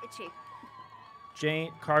 Nose is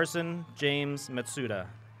itchy. Carson James Matsuda.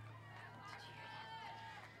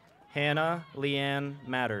 Hannah Leanne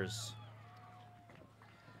Matters.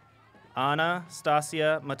 Anna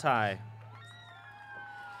Stasia Matai.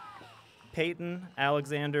 Peyton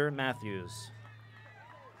Alexander Matthews.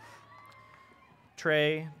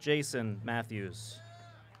 Trey Jason Matthews.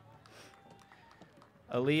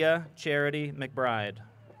 Aaliyah Charity McBride.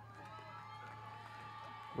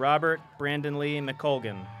 Robert Brandon Lee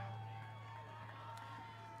McColgan.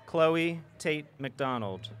 Chloe Tate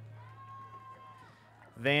McDonald.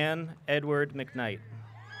 Van Edward McKnight.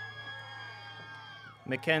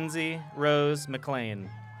 Mackenzie Rose McLean.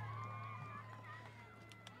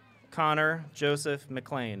 Connor Joseph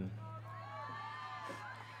McLean.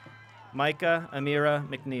 Micah Amira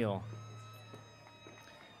McNeil.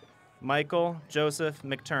 Michael Joseph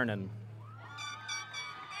McTurnan.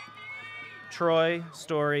 Troy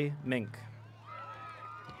Story Mink.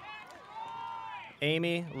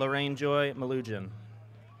 Amy Lorraine Joy Malugin.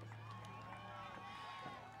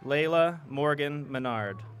 Layla Morgan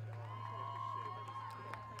Menard.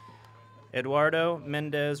 Eduardo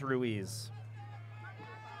Mendez Ruiz.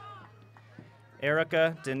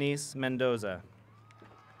 Erica Denise Mendoza.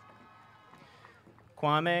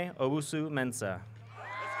 Kwame Owusu Mensah.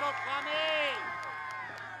 Let's go, Kwame!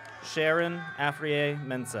 Sharon Afrier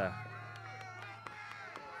Mensah.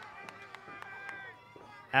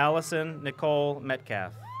 Allison Nicole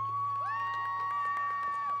Metcalf.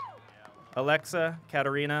 Alexa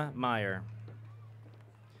Katarina Meyer.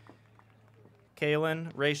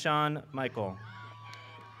 Kaylin Rayshawn Michael.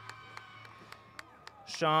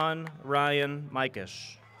 Sean Ryan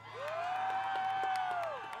Mikish.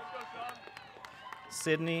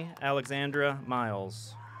 Sydney Alexandra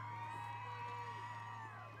Miles.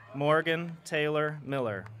 Morgan Taylor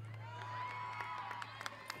Miller.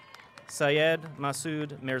 Syed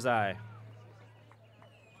Masood Mirzai.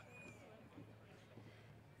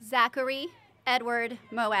 Zachary Edward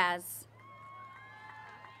Moaz.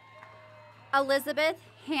 Elizabeth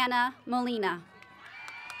Hannah Molina.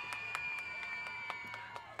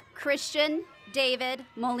 Christian David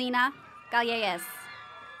Molina Gallegos.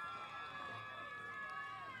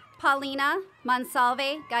 Paulina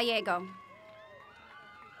Monsalve Gallego.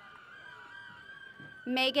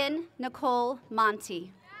 Megan Nicole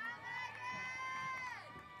Monti.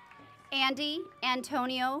 Andy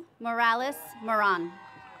Antonio Morales Moran.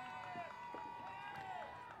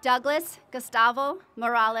 Douglas Gustavo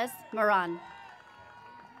Morales Moran.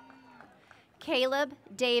 Caleb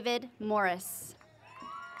David Morris.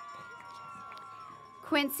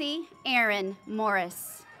 Quincy Aaron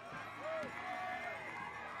Morris.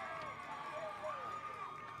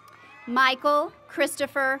 Michael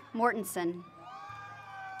Christopher Mortensen.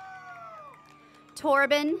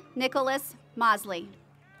 Torben Nicholas Mosley.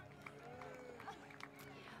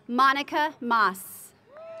 Monica Moss.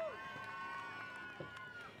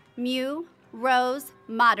 Mew Rose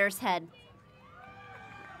Moddershead.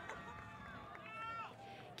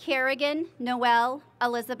 Kerrigan Noel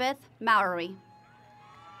Elizabeth Mowry.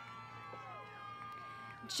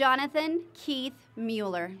 Jonathan Keith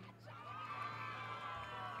Mueller.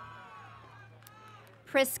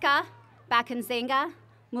 Priska Bakanzenga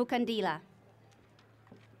Mukandila.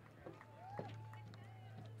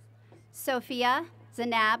 Sophia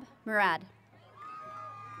Zanab Murad.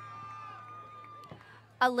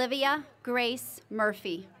 Olivia Grace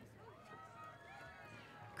Murphy.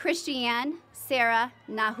 Christiane Sarah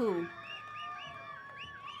Nahu.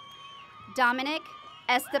 Dominic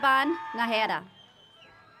Esteban Nahera.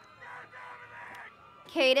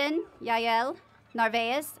 Caden Yael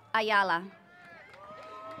Narvaez Ayala.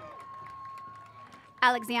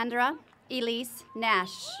 Alexandra Elise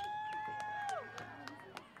Nash.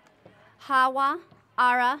 Hawa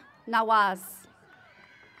Ara Nawaz.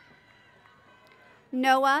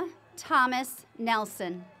 Noah Thomas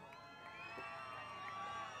Nelson.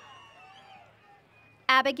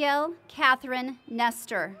 Abigail Catherine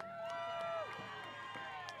Nestor.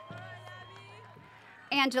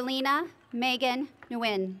 Angelina Megan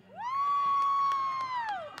Nguyen.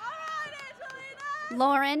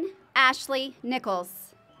 Lauren Ashley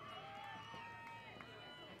Nichols.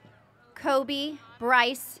 Kobe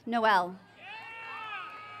Bryce Noel.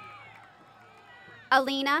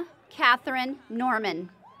 Alina Catherine Norman.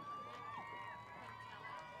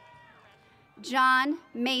 John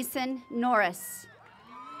Mason Norris.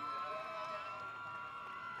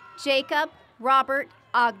 Jacob Robert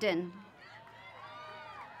Ogden.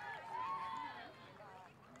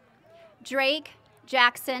 Drake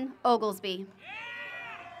Jackson Oglesby.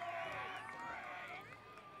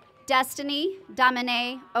 Destiny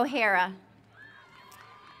Domine O'Hara.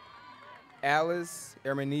 Alice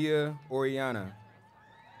Erminia Oriana.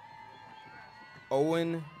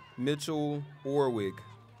 Owen Mitchell Orwig.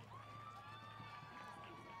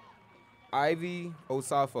 Ivy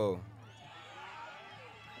Osafo.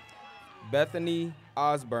 Bethany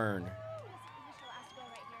Osborne.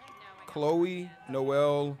 Chloe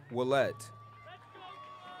Noel Willette.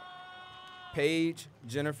 Paige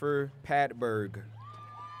Jennifer Patberg.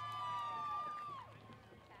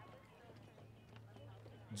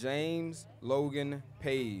 James Logan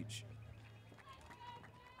Page.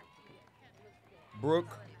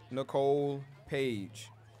 Brooke Nicole Page.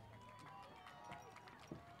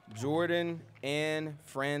 Jordan Ann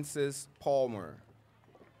Francis Palmer.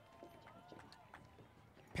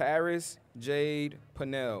 Paris Jade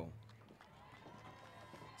Pannell.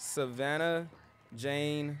 Savannah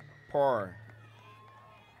Jane Parr.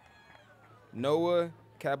 Noah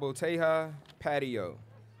Caboteja Patio.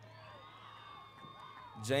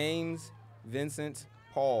 James Vincent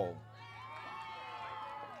Paul.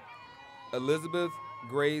 Elizabeth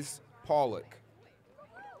Grace Pollock.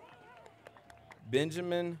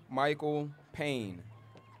 Benjamin Michael Payne.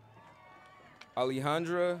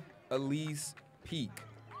 Alejandra Elise Peak.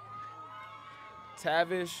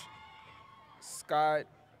 Tavish Scott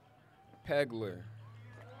Pegler.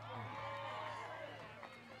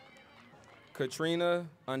 Katrina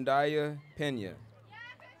Andaya Pena.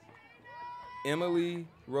 Emily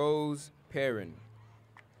Rose Perrin.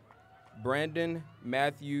 Brandon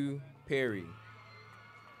Matthew Perry.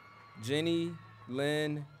 Jenny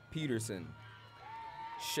Lynn Peterson.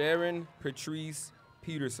 Sharon Patrice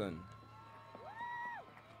Peterson.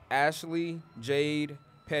 Ashley Jade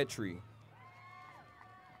Petrie.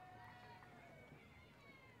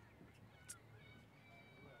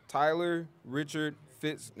 Tyler Richard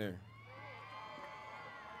Fitzner.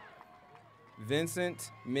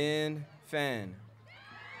 Vincent Min Fan.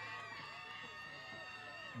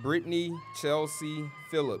 Brittany Chelsea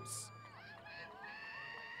Phillips.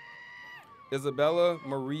 Isabella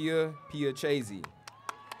Maria Piacese.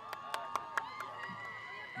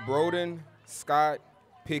 Broden Scott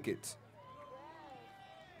Pickett.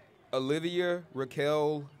 Olivia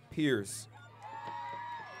Raquel Pierce.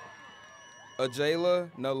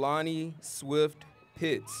 Ajayla Nalani Swift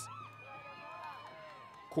Pitts.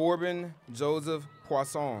 Corbin Joseph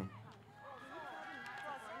Poisson.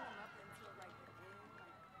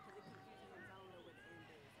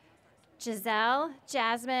 Giselle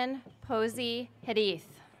Jasmine Posey Hadith.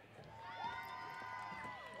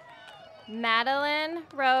 Madeline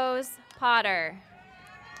Rose Potter.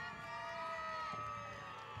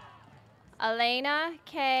 Elena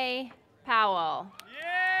K. Powell.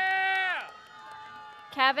 Yeah!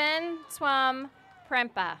 Kevin Twum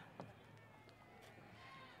Prempa.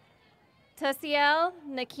 Tussiel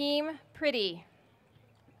Nakeem Pretty.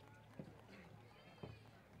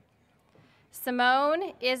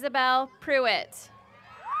 Simone Isabel Pruitt.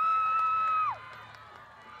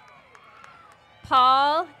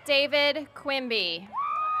 Paul David Quimby.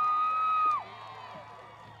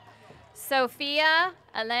 Sophia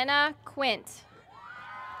Elena Quint.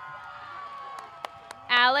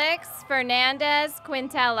 Alex Fernandez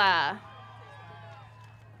Quintella.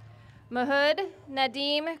 Mahud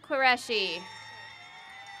Nadim Qureshi.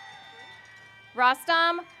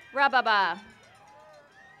 Rostam Rababa.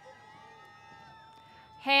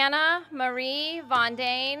 Hannah Marie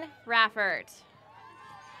Vondane Raffert.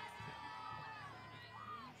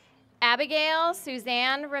 Abigail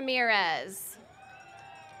Suzanne Ramirez.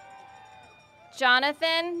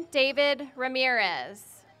 Jonathan David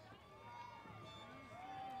Ramirez.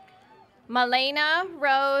 Malena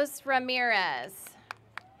Rose Ramirez.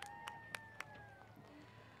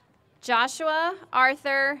 Joshua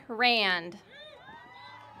Arthur Rand.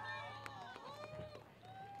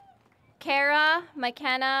 Kara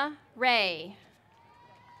McKenna Ray.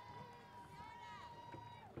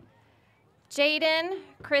 Jaden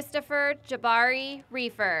Christopher Jabari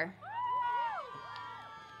Reefer.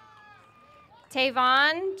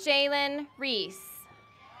 Tavon Jalen Reese.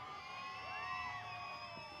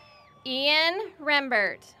 Ian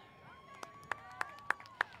Rembert.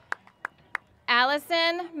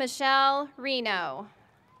 Allison Michelle Reno.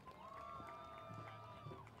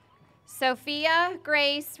 Sophia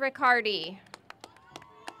Grace Riccardi.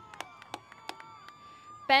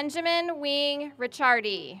 Benjamin Wing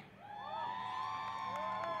Ricciardi.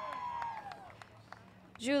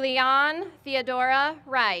 Julianne Theodora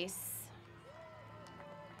Rice.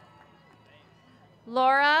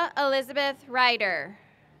 Laura Elizabeth Ryder.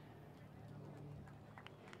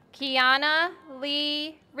 Kiana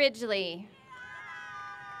Lee Ridgely.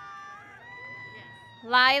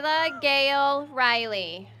 Lila Gale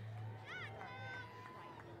Riley.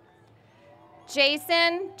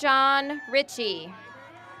 Jason John Ritchie.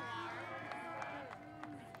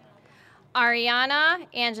 Ariana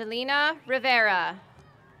Angelina Rivera.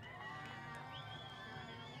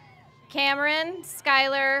 Cameron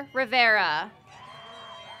Skylar Rivera.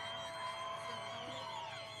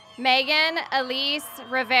 Megan Elise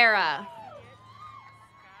Rivera.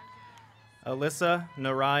 Alyssa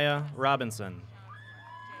Naraya Robinson.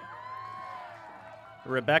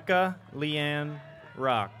 Rebecca Leanne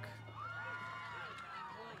Rock.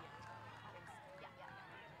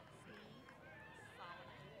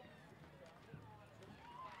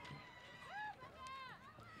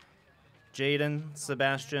 Jaden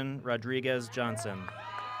Sebastian Rodriguez Johnson.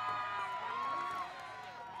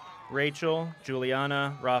 Rachel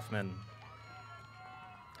Juliana Rothman.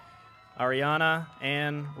 Ariana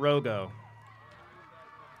Ann Rogo.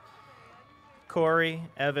 Corey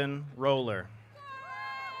Evan Roller.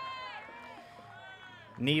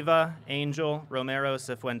 Neva Angel Romero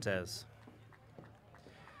Cifuentes.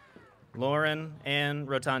 Lauren Ann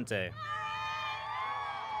Rotante.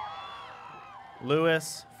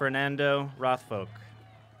 Luis Fernando Rothfolk.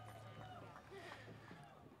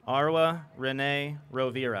 Arwa Renee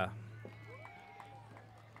Rovira.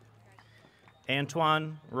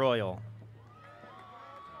 Antoine Royal.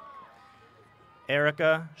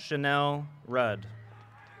 Erica Chanel Rudd.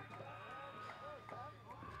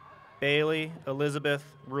 Bailey Elizabeth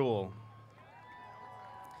Rule.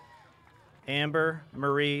 Amber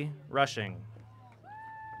Marie Rushing.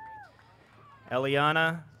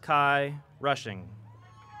 Eliana Kai Rushing.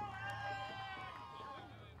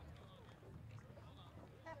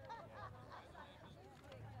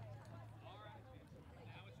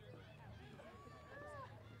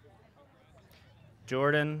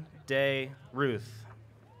 Jordan Day Ruth.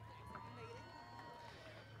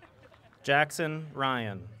 Jackson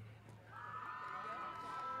Ryan.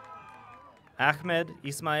 Ahmed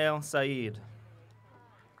Ismail Saeed.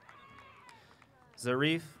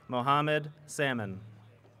 Zarif Mohammed Salmon.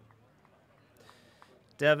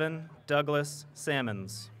 Devin Douglas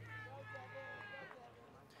Salmons.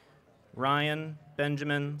 Ryan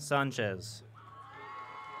Benjamin Sanchez.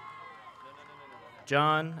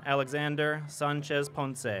 John Alexander Sanchez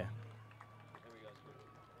Ponce.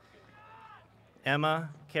 Emma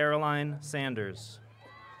Caroline Sanders.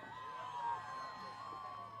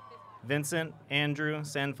 Vincent Andrew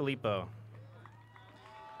Sanfilippo.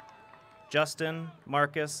 Justin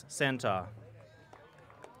Marcus Santa.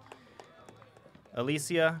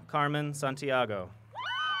 Alicia Carmen Santiago.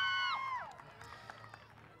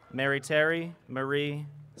 Mary Terry Marie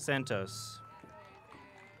Santos.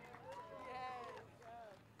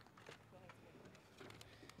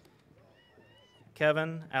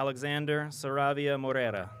 Kevin Alexander Saravia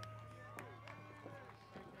Morera.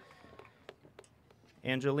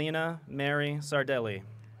 Angelina Mary Sardelli.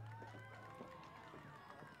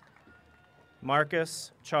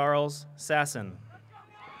 Marcus Charles Sasson.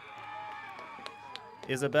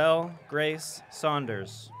 Isabel Grace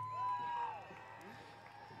Saunders.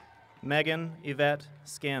 Megan Yvette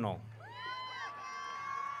Scannell.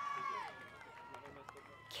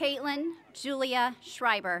 Caitlin Julia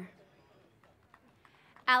Schreiber.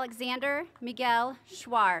 Alexander Miguel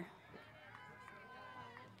Schwar.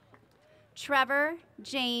 Trevor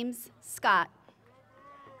James Scott.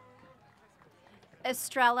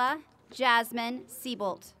 Estrella Jasmine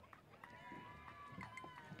Siebolt.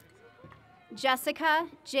 Jessica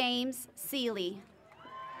James Seeley.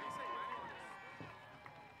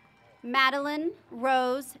 Madeline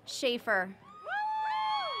Rose Schaefer.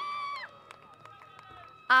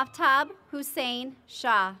 Aftab Hussein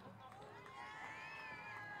Shah.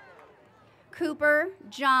 Cooper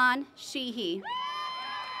John Sheehy.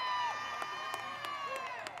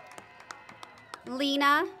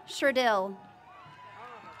 Lena Sherdill.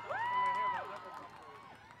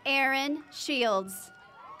 Aaron Shields.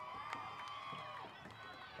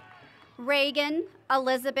 Reagan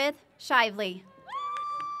Elizabeth Shively.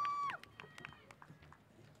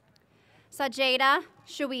 Sajeda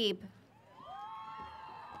Shuib.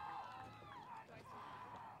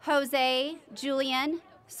 Jose Julian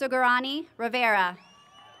Sugarani Rivera.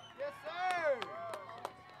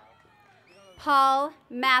 Paul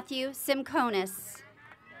Matthew Simconis.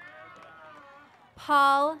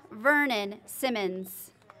 Paul Vernon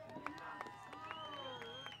Simmons.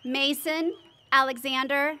 Mason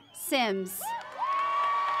Alexander Sims.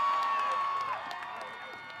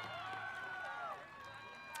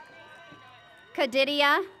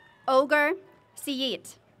 Kadidia Oger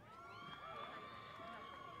Siyit.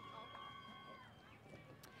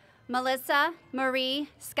 Melissa Marie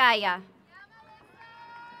Skaya.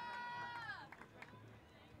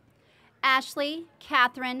 Ashley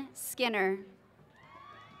Catherine Skinner.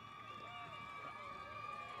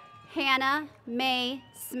 Hannah Mae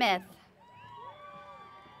Smith.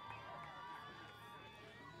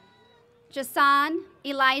 Jason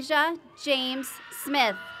Elijah James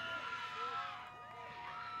Smith.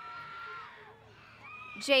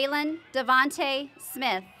 Jalen Devontae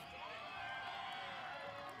Smith.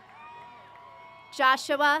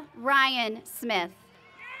 Joshua Ryan Smith.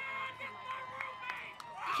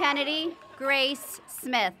 Kennedy Grace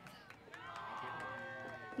Smith.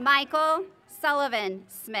 Michael Sullivan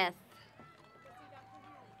Smith.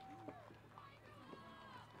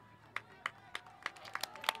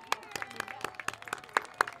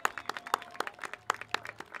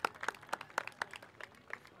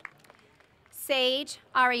 Sage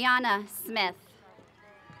Ariana Smith.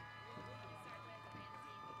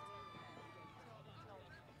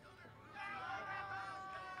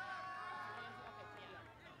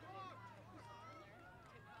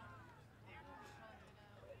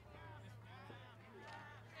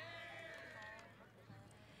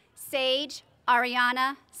 Sage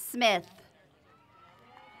Ariana Smith.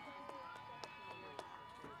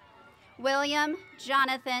 William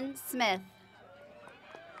Jonathan Smith.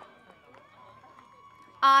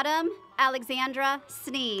 Autumn Alexandra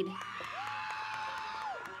Sneed.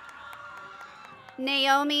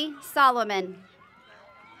 Naomi Solomon.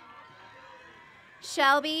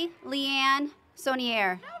 Shelby Leanne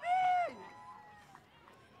Sonier.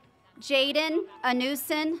 Jaden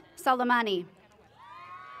Anusin Solomani.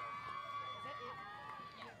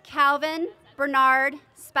 Calvin Bernard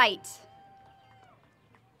Spite.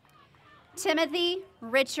 Timothy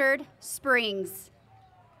Richard Springs.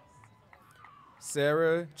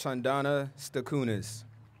 Sarah Chandana Stakunis.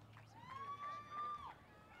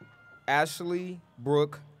 Ashley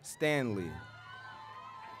Brooke Stanley.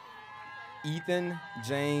 Ethan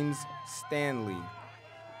James Stanley.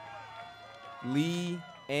 Lee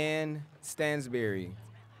Ann Stansberry.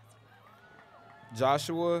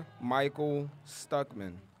 Joshua Michael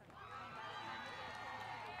Stuckman.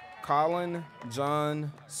 Colin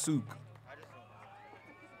John Suk.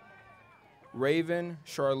 Raven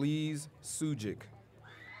Charlize Sujic.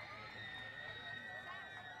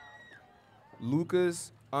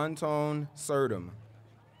 Lucas Anton Surdom.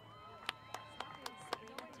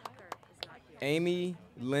 Amy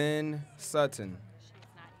Lynn Sutton.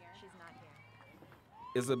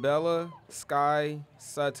 Isabella Sky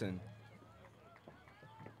Sutton.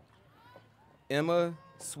 Emma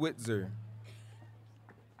Switzer.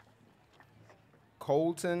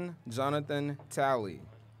 Colton Jonathan Talley.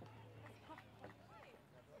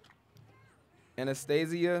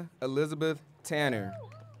 Anastasia Elizabeth Tanner.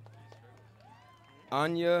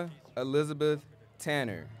 Anya Elizabeth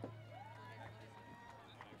Tanner.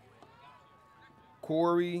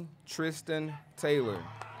 Corey Tristan Taylor.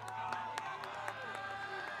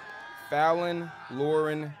 Fallon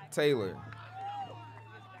Lauren Taylor.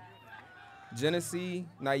 Genesee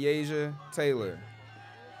Nyasia Taylor.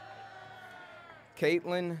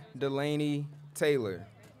 Caitlin Delaney Taylor.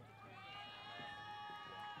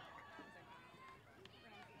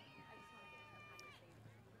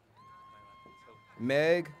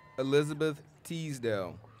 Meg Elizabeth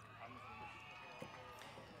Teasdale.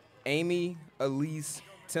 Amy Elise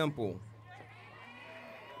Temple.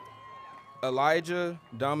 Elijah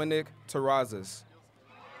Dominic Terrazas.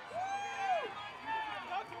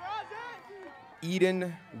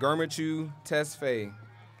 Eden Garmachu Tesfaye.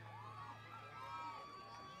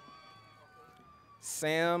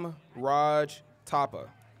 Sam Raj Tapa.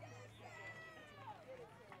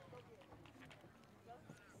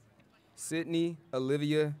 Sydney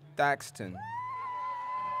Olivia Thaxton.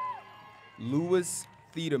 Lewis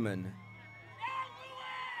Thiedemann.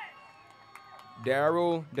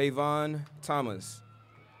 Daryl Davon Thomas.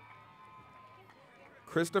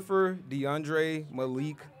 Christopher DeAndre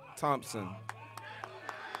Malik Thompson.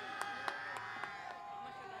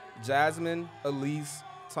 Jasmine Elise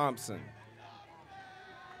Thompson.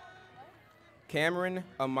 Cameron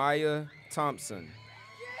Amaya Thompson.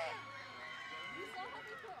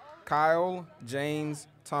 Kyle James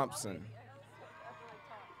Thompson.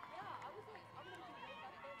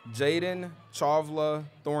 Jaden Chavla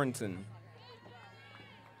Thornton.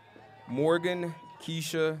 Morgan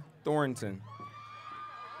Keisha Thornton.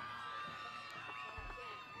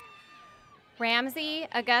 Ramsey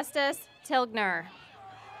Augustus Tilgner.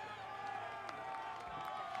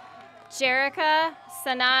 Jerica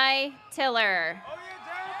Sanai Tiller.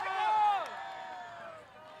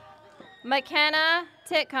 McKenna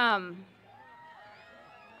Titcomb.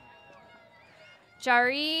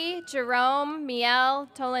 Jari Jerome Miel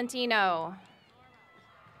Tolentino.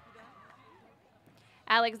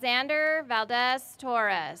 Alexander Valdez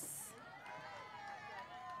Torres.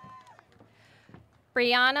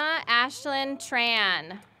 Brianna Ashlyn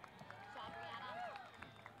Tran.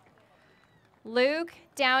 Luke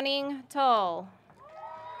Downing Toll.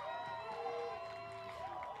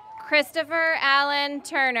 Christopher Allen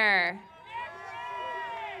Turner.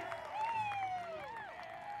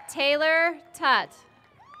 Taylor Tutt.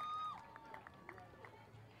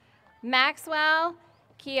 Maxwell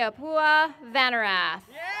Kiapua Vanarath.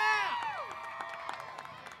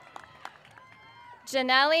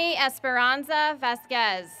 Janelle Esperanza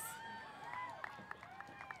Vasquez.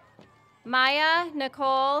 Maya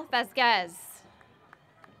Nicole Vasquez.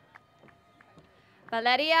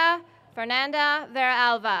 Valeria Fernanda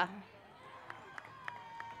Veralva.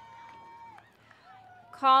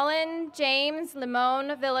 Colin James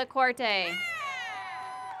Limon Villacorte.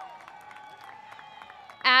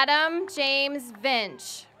 Adam James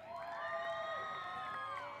Vinch.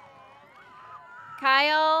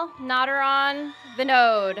 Kyle Nadaron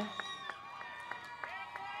Vinod.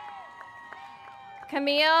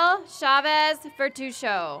 Camille Chavez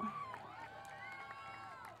Vertucho.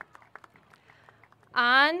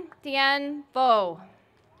 An Tien Vo.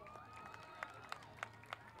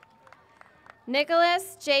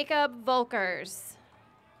 Nicholas Jacob Volkers.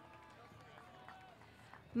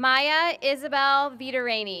 Maya Isabel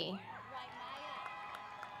Vitorani.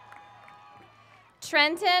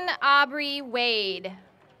 Trenton Aubrey Wade.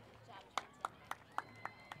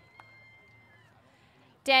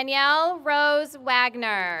 Danielle Rose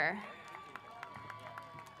Wagner.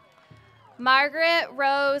 Margaret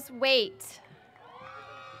Rose Waite.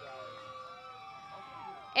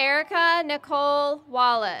 Erica Nicole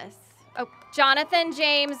Wallace. Oh, Jonathan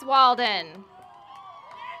James Walden.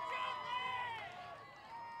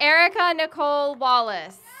 Erica Nicole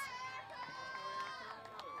Wallace.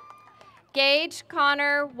 Gage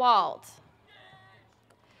Connor Walt.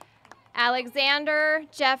 Alexander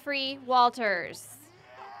Jeffrey Walters.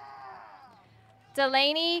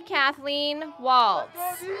 Delaney Kathleen Waltz.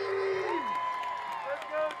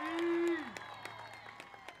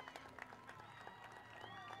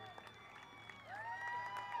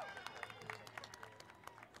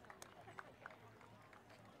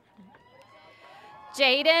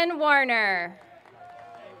 Jaden Warner.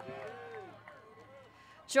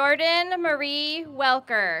 Jordan Marie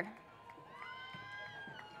Welker.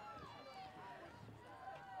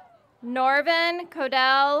 Norvin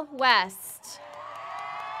Codell West.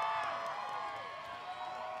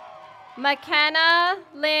 McKenna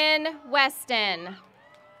Lynn Weston.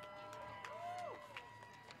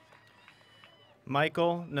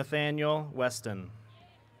 Michael Nathaniel Weston.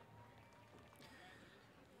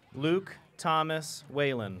 Luke Thomas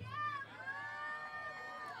Whalen.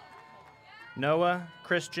 Noah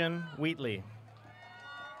Christian Wheatley.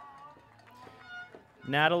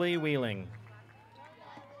 Natalie Wheeling.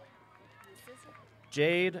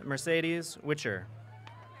 Jade Mercedes Witcher.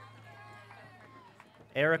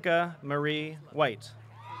 Erica Marie White.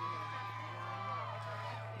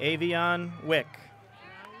 Avion Wick.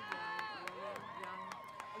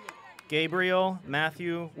 Gabriel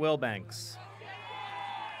Matthew Wilbanks.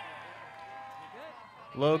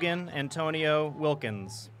 Logan Antonio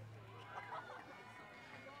Wilkins.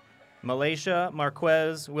 Malaysia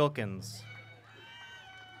Marquez Wilkins.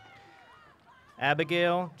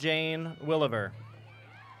 Abigail Jane Williver.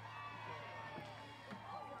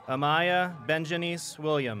 Amaya Benjanice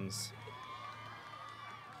Williams.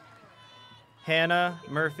 Hannah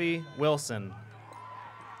Murphy Wilson.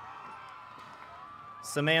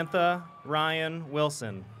 Samantha Ryan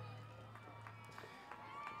Wilson.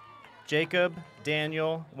 Jacob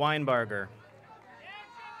Daniel Weinbarger.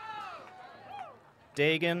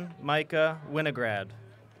 Dagan Micah Winograd.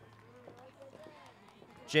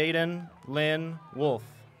 Jaden Lynn Wolf.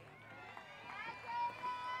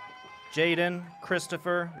 Jaden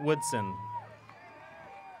Christopher Woodson.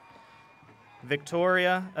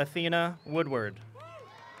 Victoria Athena Woodward.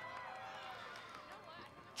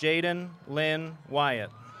 Jaden Lynn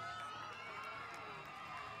Wyatt.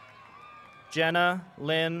 Jenna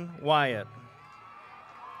Lynn Wyatt.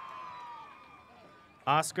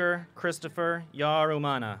 Oscar Christopher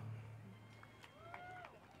Yarumana.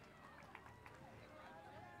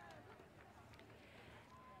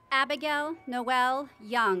 Abigail Noel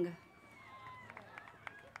Young.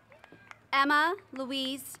 Emma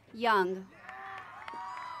Louise Young.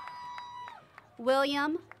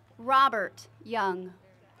 William Robert Young.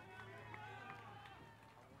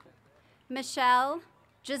 Michelle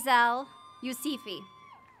Giselle Yusifi.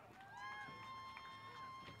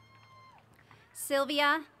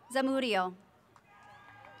 Sylvia Zamudio.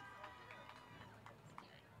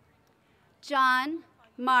 John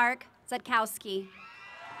Mark Zadkowski.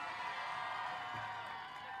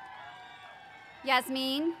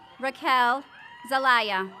 Yasmin Raquel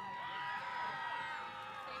Zelaya.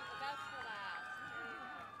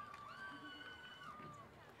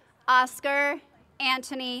 Oscar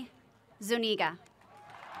Anthony Zuniga.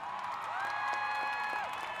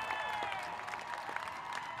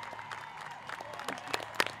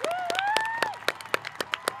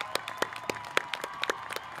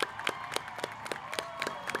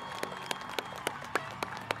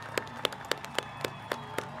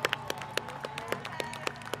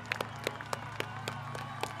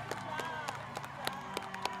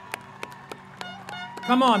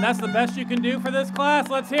 Come on, that's the best you can do for this class.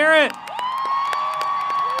 Let's hear it.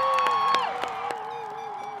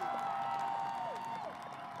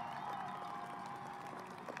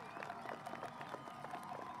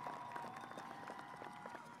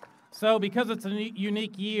 So because it's a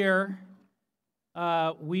unique year,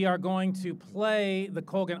 we are going to play the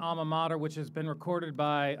Colgan alma mater, which has been recorded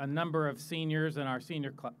by a number of seniors in our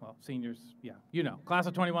senior class. Well, seniors, yeah, you know, class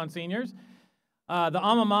of 21 seniors. The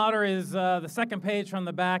alma mater is the second page from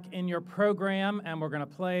the back in your program, and we're going to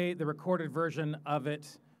play the recorded version of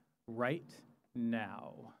it right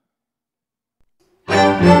now.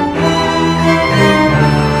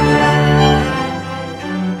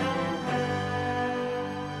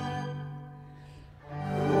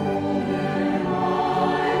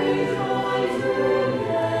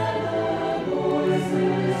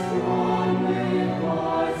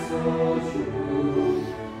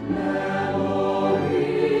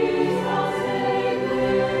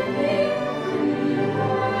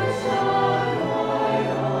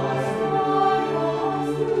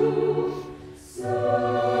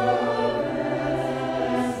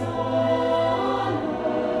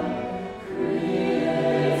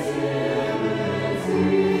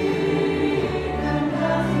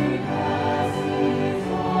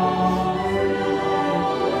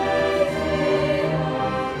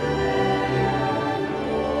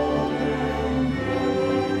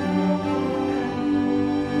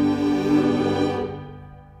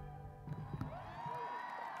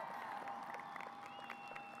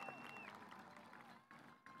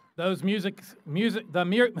 Those I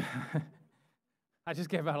just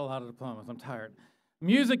gave out a lot of diplomas, I'm tired.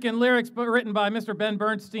 Music and lyrics written by Mr. Ben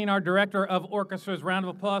Bernstein, our director of orchestras. Round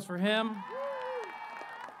of applause for him.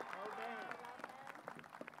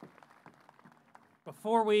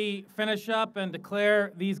 Before we finish up and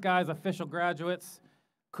declare these guys official graduates,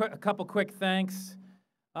 a couple quick thanks.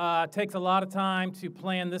 It takes a lot of time to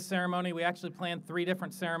plan this ceremony. We actually planned 3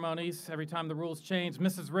 different ceremonies every time the rules change.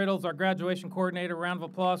 Mrs. Riddle's our graduation coordinator. Round of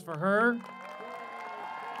applause for her.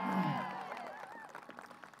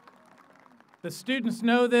 The students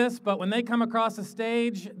know this, but when they come across the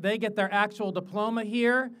stage, they get their actual diploma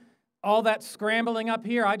here. All that scrambling up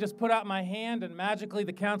here, I just put out my hand and magically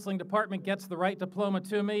the counseling department gets the right diploma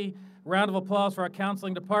to me. Round of applause for our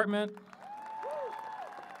counseling department.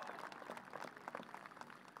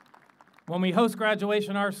 When we host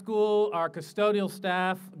graduation in our school, our custodial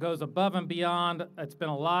staff goes above and beyond. It's been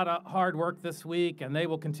a lot of hard work this week, and they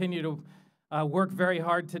will continue to work very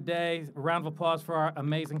hard today. A round of applause for our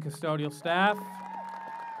amazing custodial staff.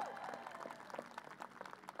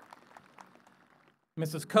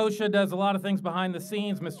 Mrs. Kosha does a lot of things behind the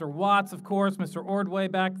scenes. Mr. Watts, of course, Mr. Ordway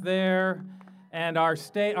back there. And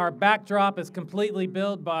our backdrop is completely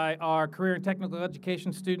built by our career and technical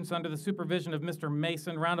education students under the supervision of Mr.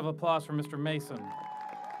 Mason. Round of applause for Mr. Mason.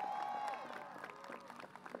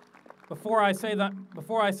 Before I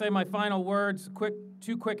say my final words,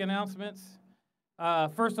 two quick announcements.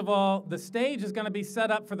 First of all, the stage is going to be set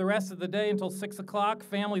up for the rest of the day until 6 o'clock.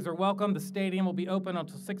 Families are welcome. The stadium will be open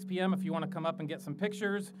until 6 p.m. if you want to come up and get some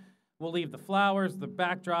pictures. We'll leave the flowers, the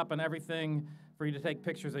backdrop, and everything for you to take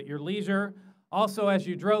pictures at your leisure. Also, as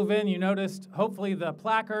you drove in, you noticed, hopefully, the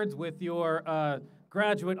placards with your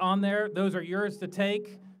graduate on there. Those are yours to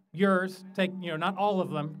take. Yours. Take, not all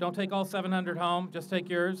of them. Don't take all 700 home. Just take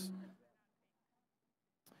yours.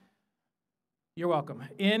 You're welcome.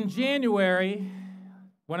 In January,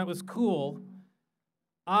 when it was cool,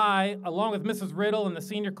 I, along with Mrs. Riddle and the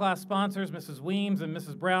senior class sponsors, Mrs. Weems and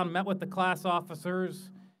Mrs. Brown, met with the class officers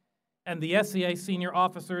and the SCA senior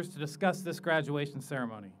officers to discuss this graduation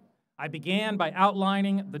ceremony. I began by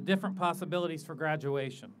outlining the different possibilities for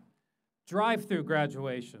graduation. Drive-through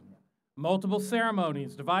graduation, multiple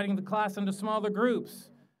ceremonies, dividing the class into smaller groups,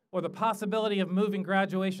 or the possibility of moving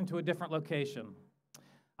graduation to a different location.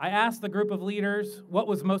 I asked the group of leaders what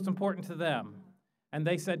was most important to them, and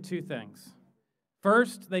they said two things.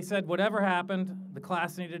 First, they said whatever happened, the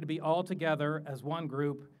class needed to be all together as one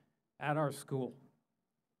group at our school.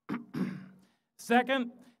 Second,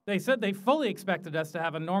 they said they fully expected us to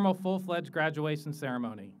have a normal, full-fledged graduation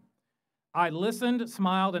ceremony. I listened,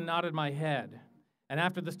 smiled, and nodded my head. And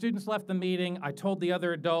after the students left the meeting, I told the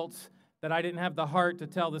other adults that I didn't have the heart to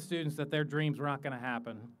tell the students that their dreams were not going to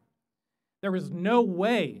happen. There was no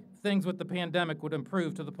way things with the pandemic would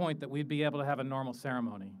improve to the point that we'd be able to have a normal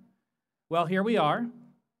ceremony. Well, here we are.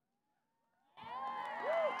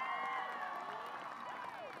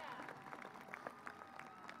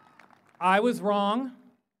 I was wrong.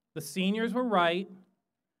 The seniors were right.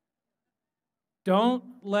 Don't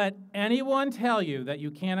let anyone tell you that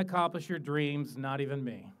you can't accomplish your dreams, not even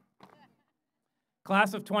me.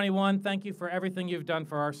 Class of 21, thank you for everything you've done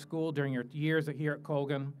for our school during your years here at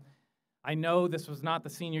Colgan. I know this was not the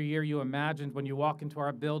senior year you imagined when you walk into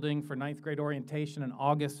our building for 9th grade orientation in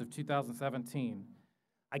August of 2017.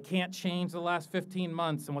 I can't change the last 15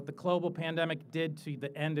 months and what the global pandemic did to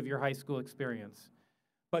the end of your high school experience.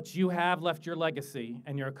 But you have left your legacy,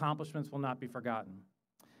 and your accomplishments will not be forgotten.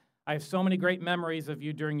 I have so many great memories of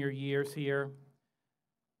you during your years here.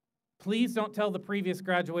 Please don't tell the previous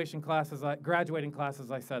graduating classes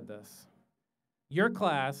I said this. Your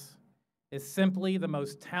class is simply the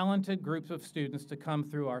most talented group of students to come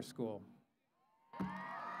through our school.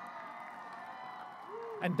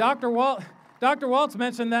 And Dr. Waltz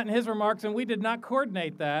mentioned that in his remarks, and we did not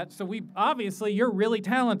coordinate that, so obviously you're really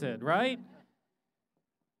talented, right?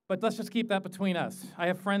 But let's just keep that between us. I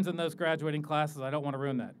have friends in those graduating classes. I don't want to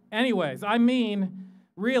ruin that. Anyways, I mean,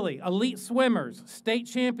 really, elite swimmers, state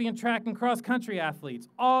champion track and cross-country athletes,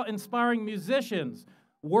 awe-inspiring musicians,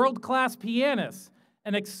 world-class pianists,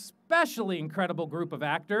 an especially incredible group of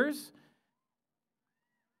actors.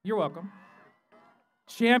 You're welcome.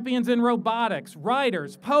 Champions in robotics,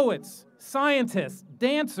 writers, poets, scientists,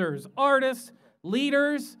 dancers, artists,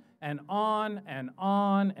 leaders, and on and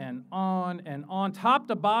on and on and on. Top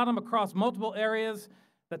to bottom, across multiple areas,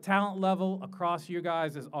 the talent level across you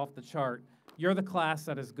guys is off the chart. You're the class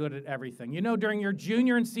that is good at everything. You know, during your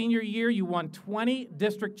junior and senior year, you won 20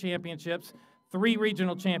 district championships, 3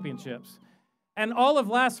 regional championships. And all of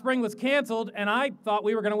last spring was canceled, and I thought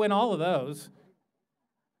we were going to win all of those.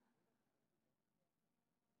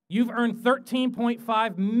 You've earned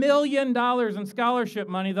 $13.5 million in scholarship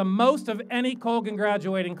money, the most of any Colgan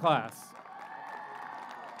graduating class.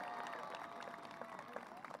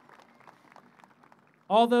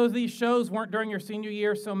 Although these shows weren't during your senior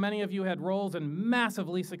year, so many of you had roles in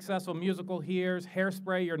massively successful musical years,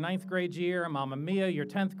 Hairspray your 9th grade year, Mamma Mia your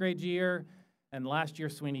 10th grade year, and last year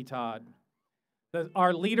Sweeney Todd.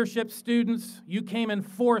 Our leadership students, you came in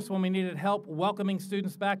force when we needed help welcoming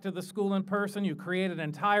students back to the school in person. You created an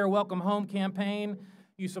entire Welcome Home campaign.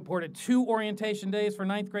 You supported 2 orientation days for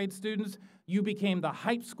 9th grade students. You became the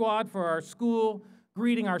hype squad for our school.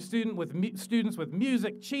 greeting our students with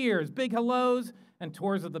music, cheers, big hellos, and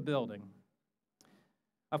tours of the building.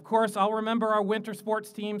 Of course, I'll remember our winter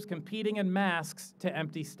sports teams competing in masks to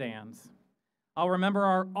empty stands. I'll remember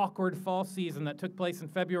our awkward fall season that took place in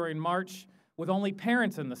February and March with only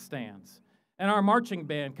parents in the stands, and our marching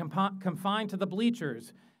band confined to the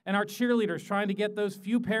bleachers, and our cheerleaders trying to get those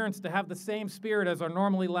few parents to have the same spirit as our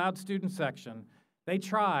normally loud student section. They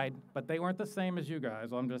tried, but they weren't the same as you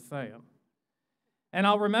guys, I'm just saying. And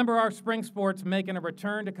I'll remember our spring sports making a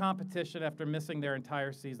return to competition after missing their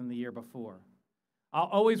entire season the year before. I'll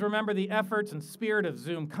always remember the efforts and spirit of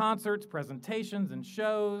Zoom concerts, presentations, and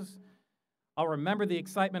shows. I'll remember the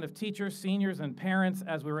excitement of teachers, seniors, and parents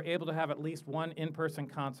as we were able to have at least one in-person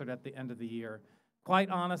concert at the end of the year. Quite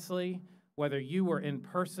honestly, whether you were in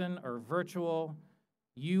person or virtual,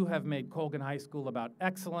 you have made Colgan High School about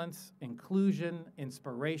excellence, inclusion,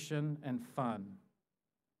 inspiration, and fun.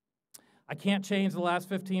 I can't change the last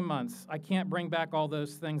 15 months. I can't bring back all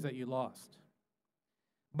those things that you lost.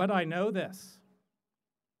 But I know this.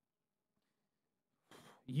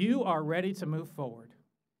 You are ready to move forward.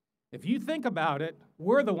 If you think about it,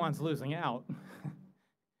 we're the ones losing out.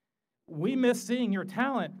 We miss seeing your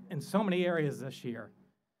talent in so many areas this year.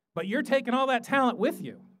 But you're taking all that talent with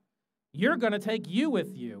you. You're going to take you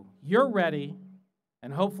with you. You're ready,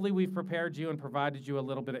 and hopefully we've prepared you and provided you a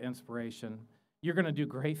little bit of inspiration. You're going to do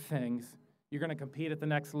great things. You're going to compete at the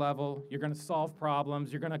next level. You're going to solve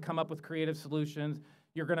problems. You're going to come up with creative solutions.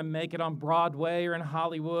 You're going to make it on Broadway or in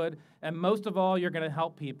Hollywood. And most of all, you're going to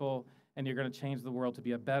help people, and you're going to change the world to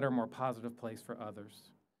be a better, more positive place for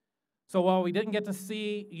others. So while we didn't get to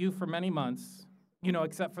see you for many months,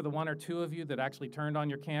 except for the one or two of you that actually turned on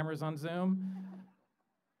your cameras on Zoom,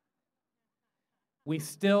 we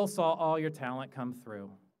still saw all your talent come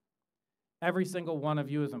through. Every single one of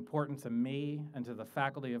you is important to me and to the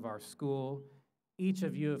faculty of our school. Each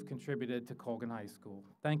of you have contributed to Colgan High School.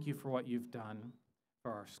 Thank you for what you've done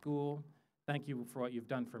for our school. Thank you for what you've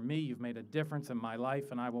done for me. You've made a difference in my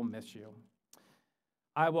life, and I will miss you.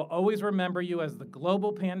 I will always remember you as the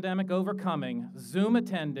global pandemic overcoming, Zoom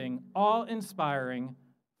attending, awe-inspiring,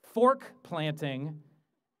 fork planting,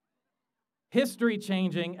 history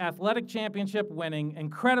changing, athletic championship winning,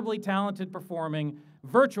 incredibly talented performing,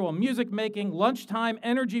 virtual music making, lunchtime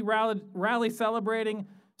energy rally celebrating,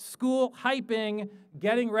 school hyping,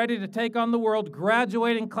 getting ready to take on the world,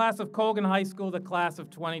 graduating class of Colgan High School, the class of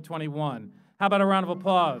 2021. How about a round of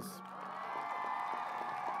applause?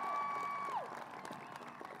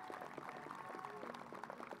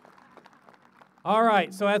 All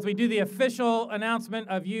right, so as we do the official announcement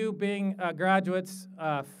of you being graduates,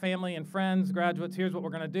 family and friends, graduates, here's what we're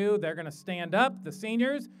going to do. They're going to stand up, the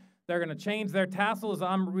seniors. They're going to change their tassels.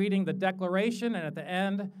 I'm reading the declaration, and at the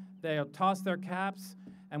end, they'll toss their caps,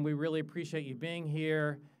 and we really appreciate you being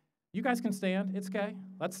here. You guys can stand. It's okay.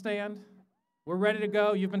 Let's stand. We're ready to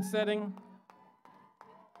go. You've been sitting.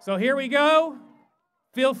 So here we go.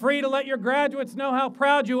 Feel free to let your graduates know how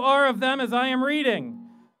proud you are of them as I am reading.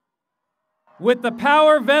 With the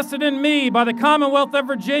power vested in me by the Commonwealth of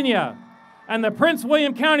Virginia and the Prince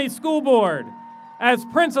William County School Board, as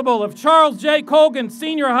principal of Charles J. Colgan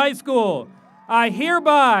Senior High School, I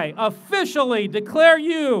hereby officially declare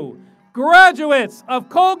you graduates of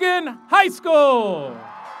Colgan High School.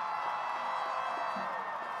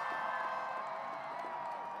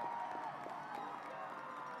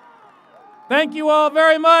 Thank you all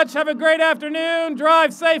very much. Have a great afternoon.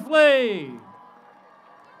 Drive safely.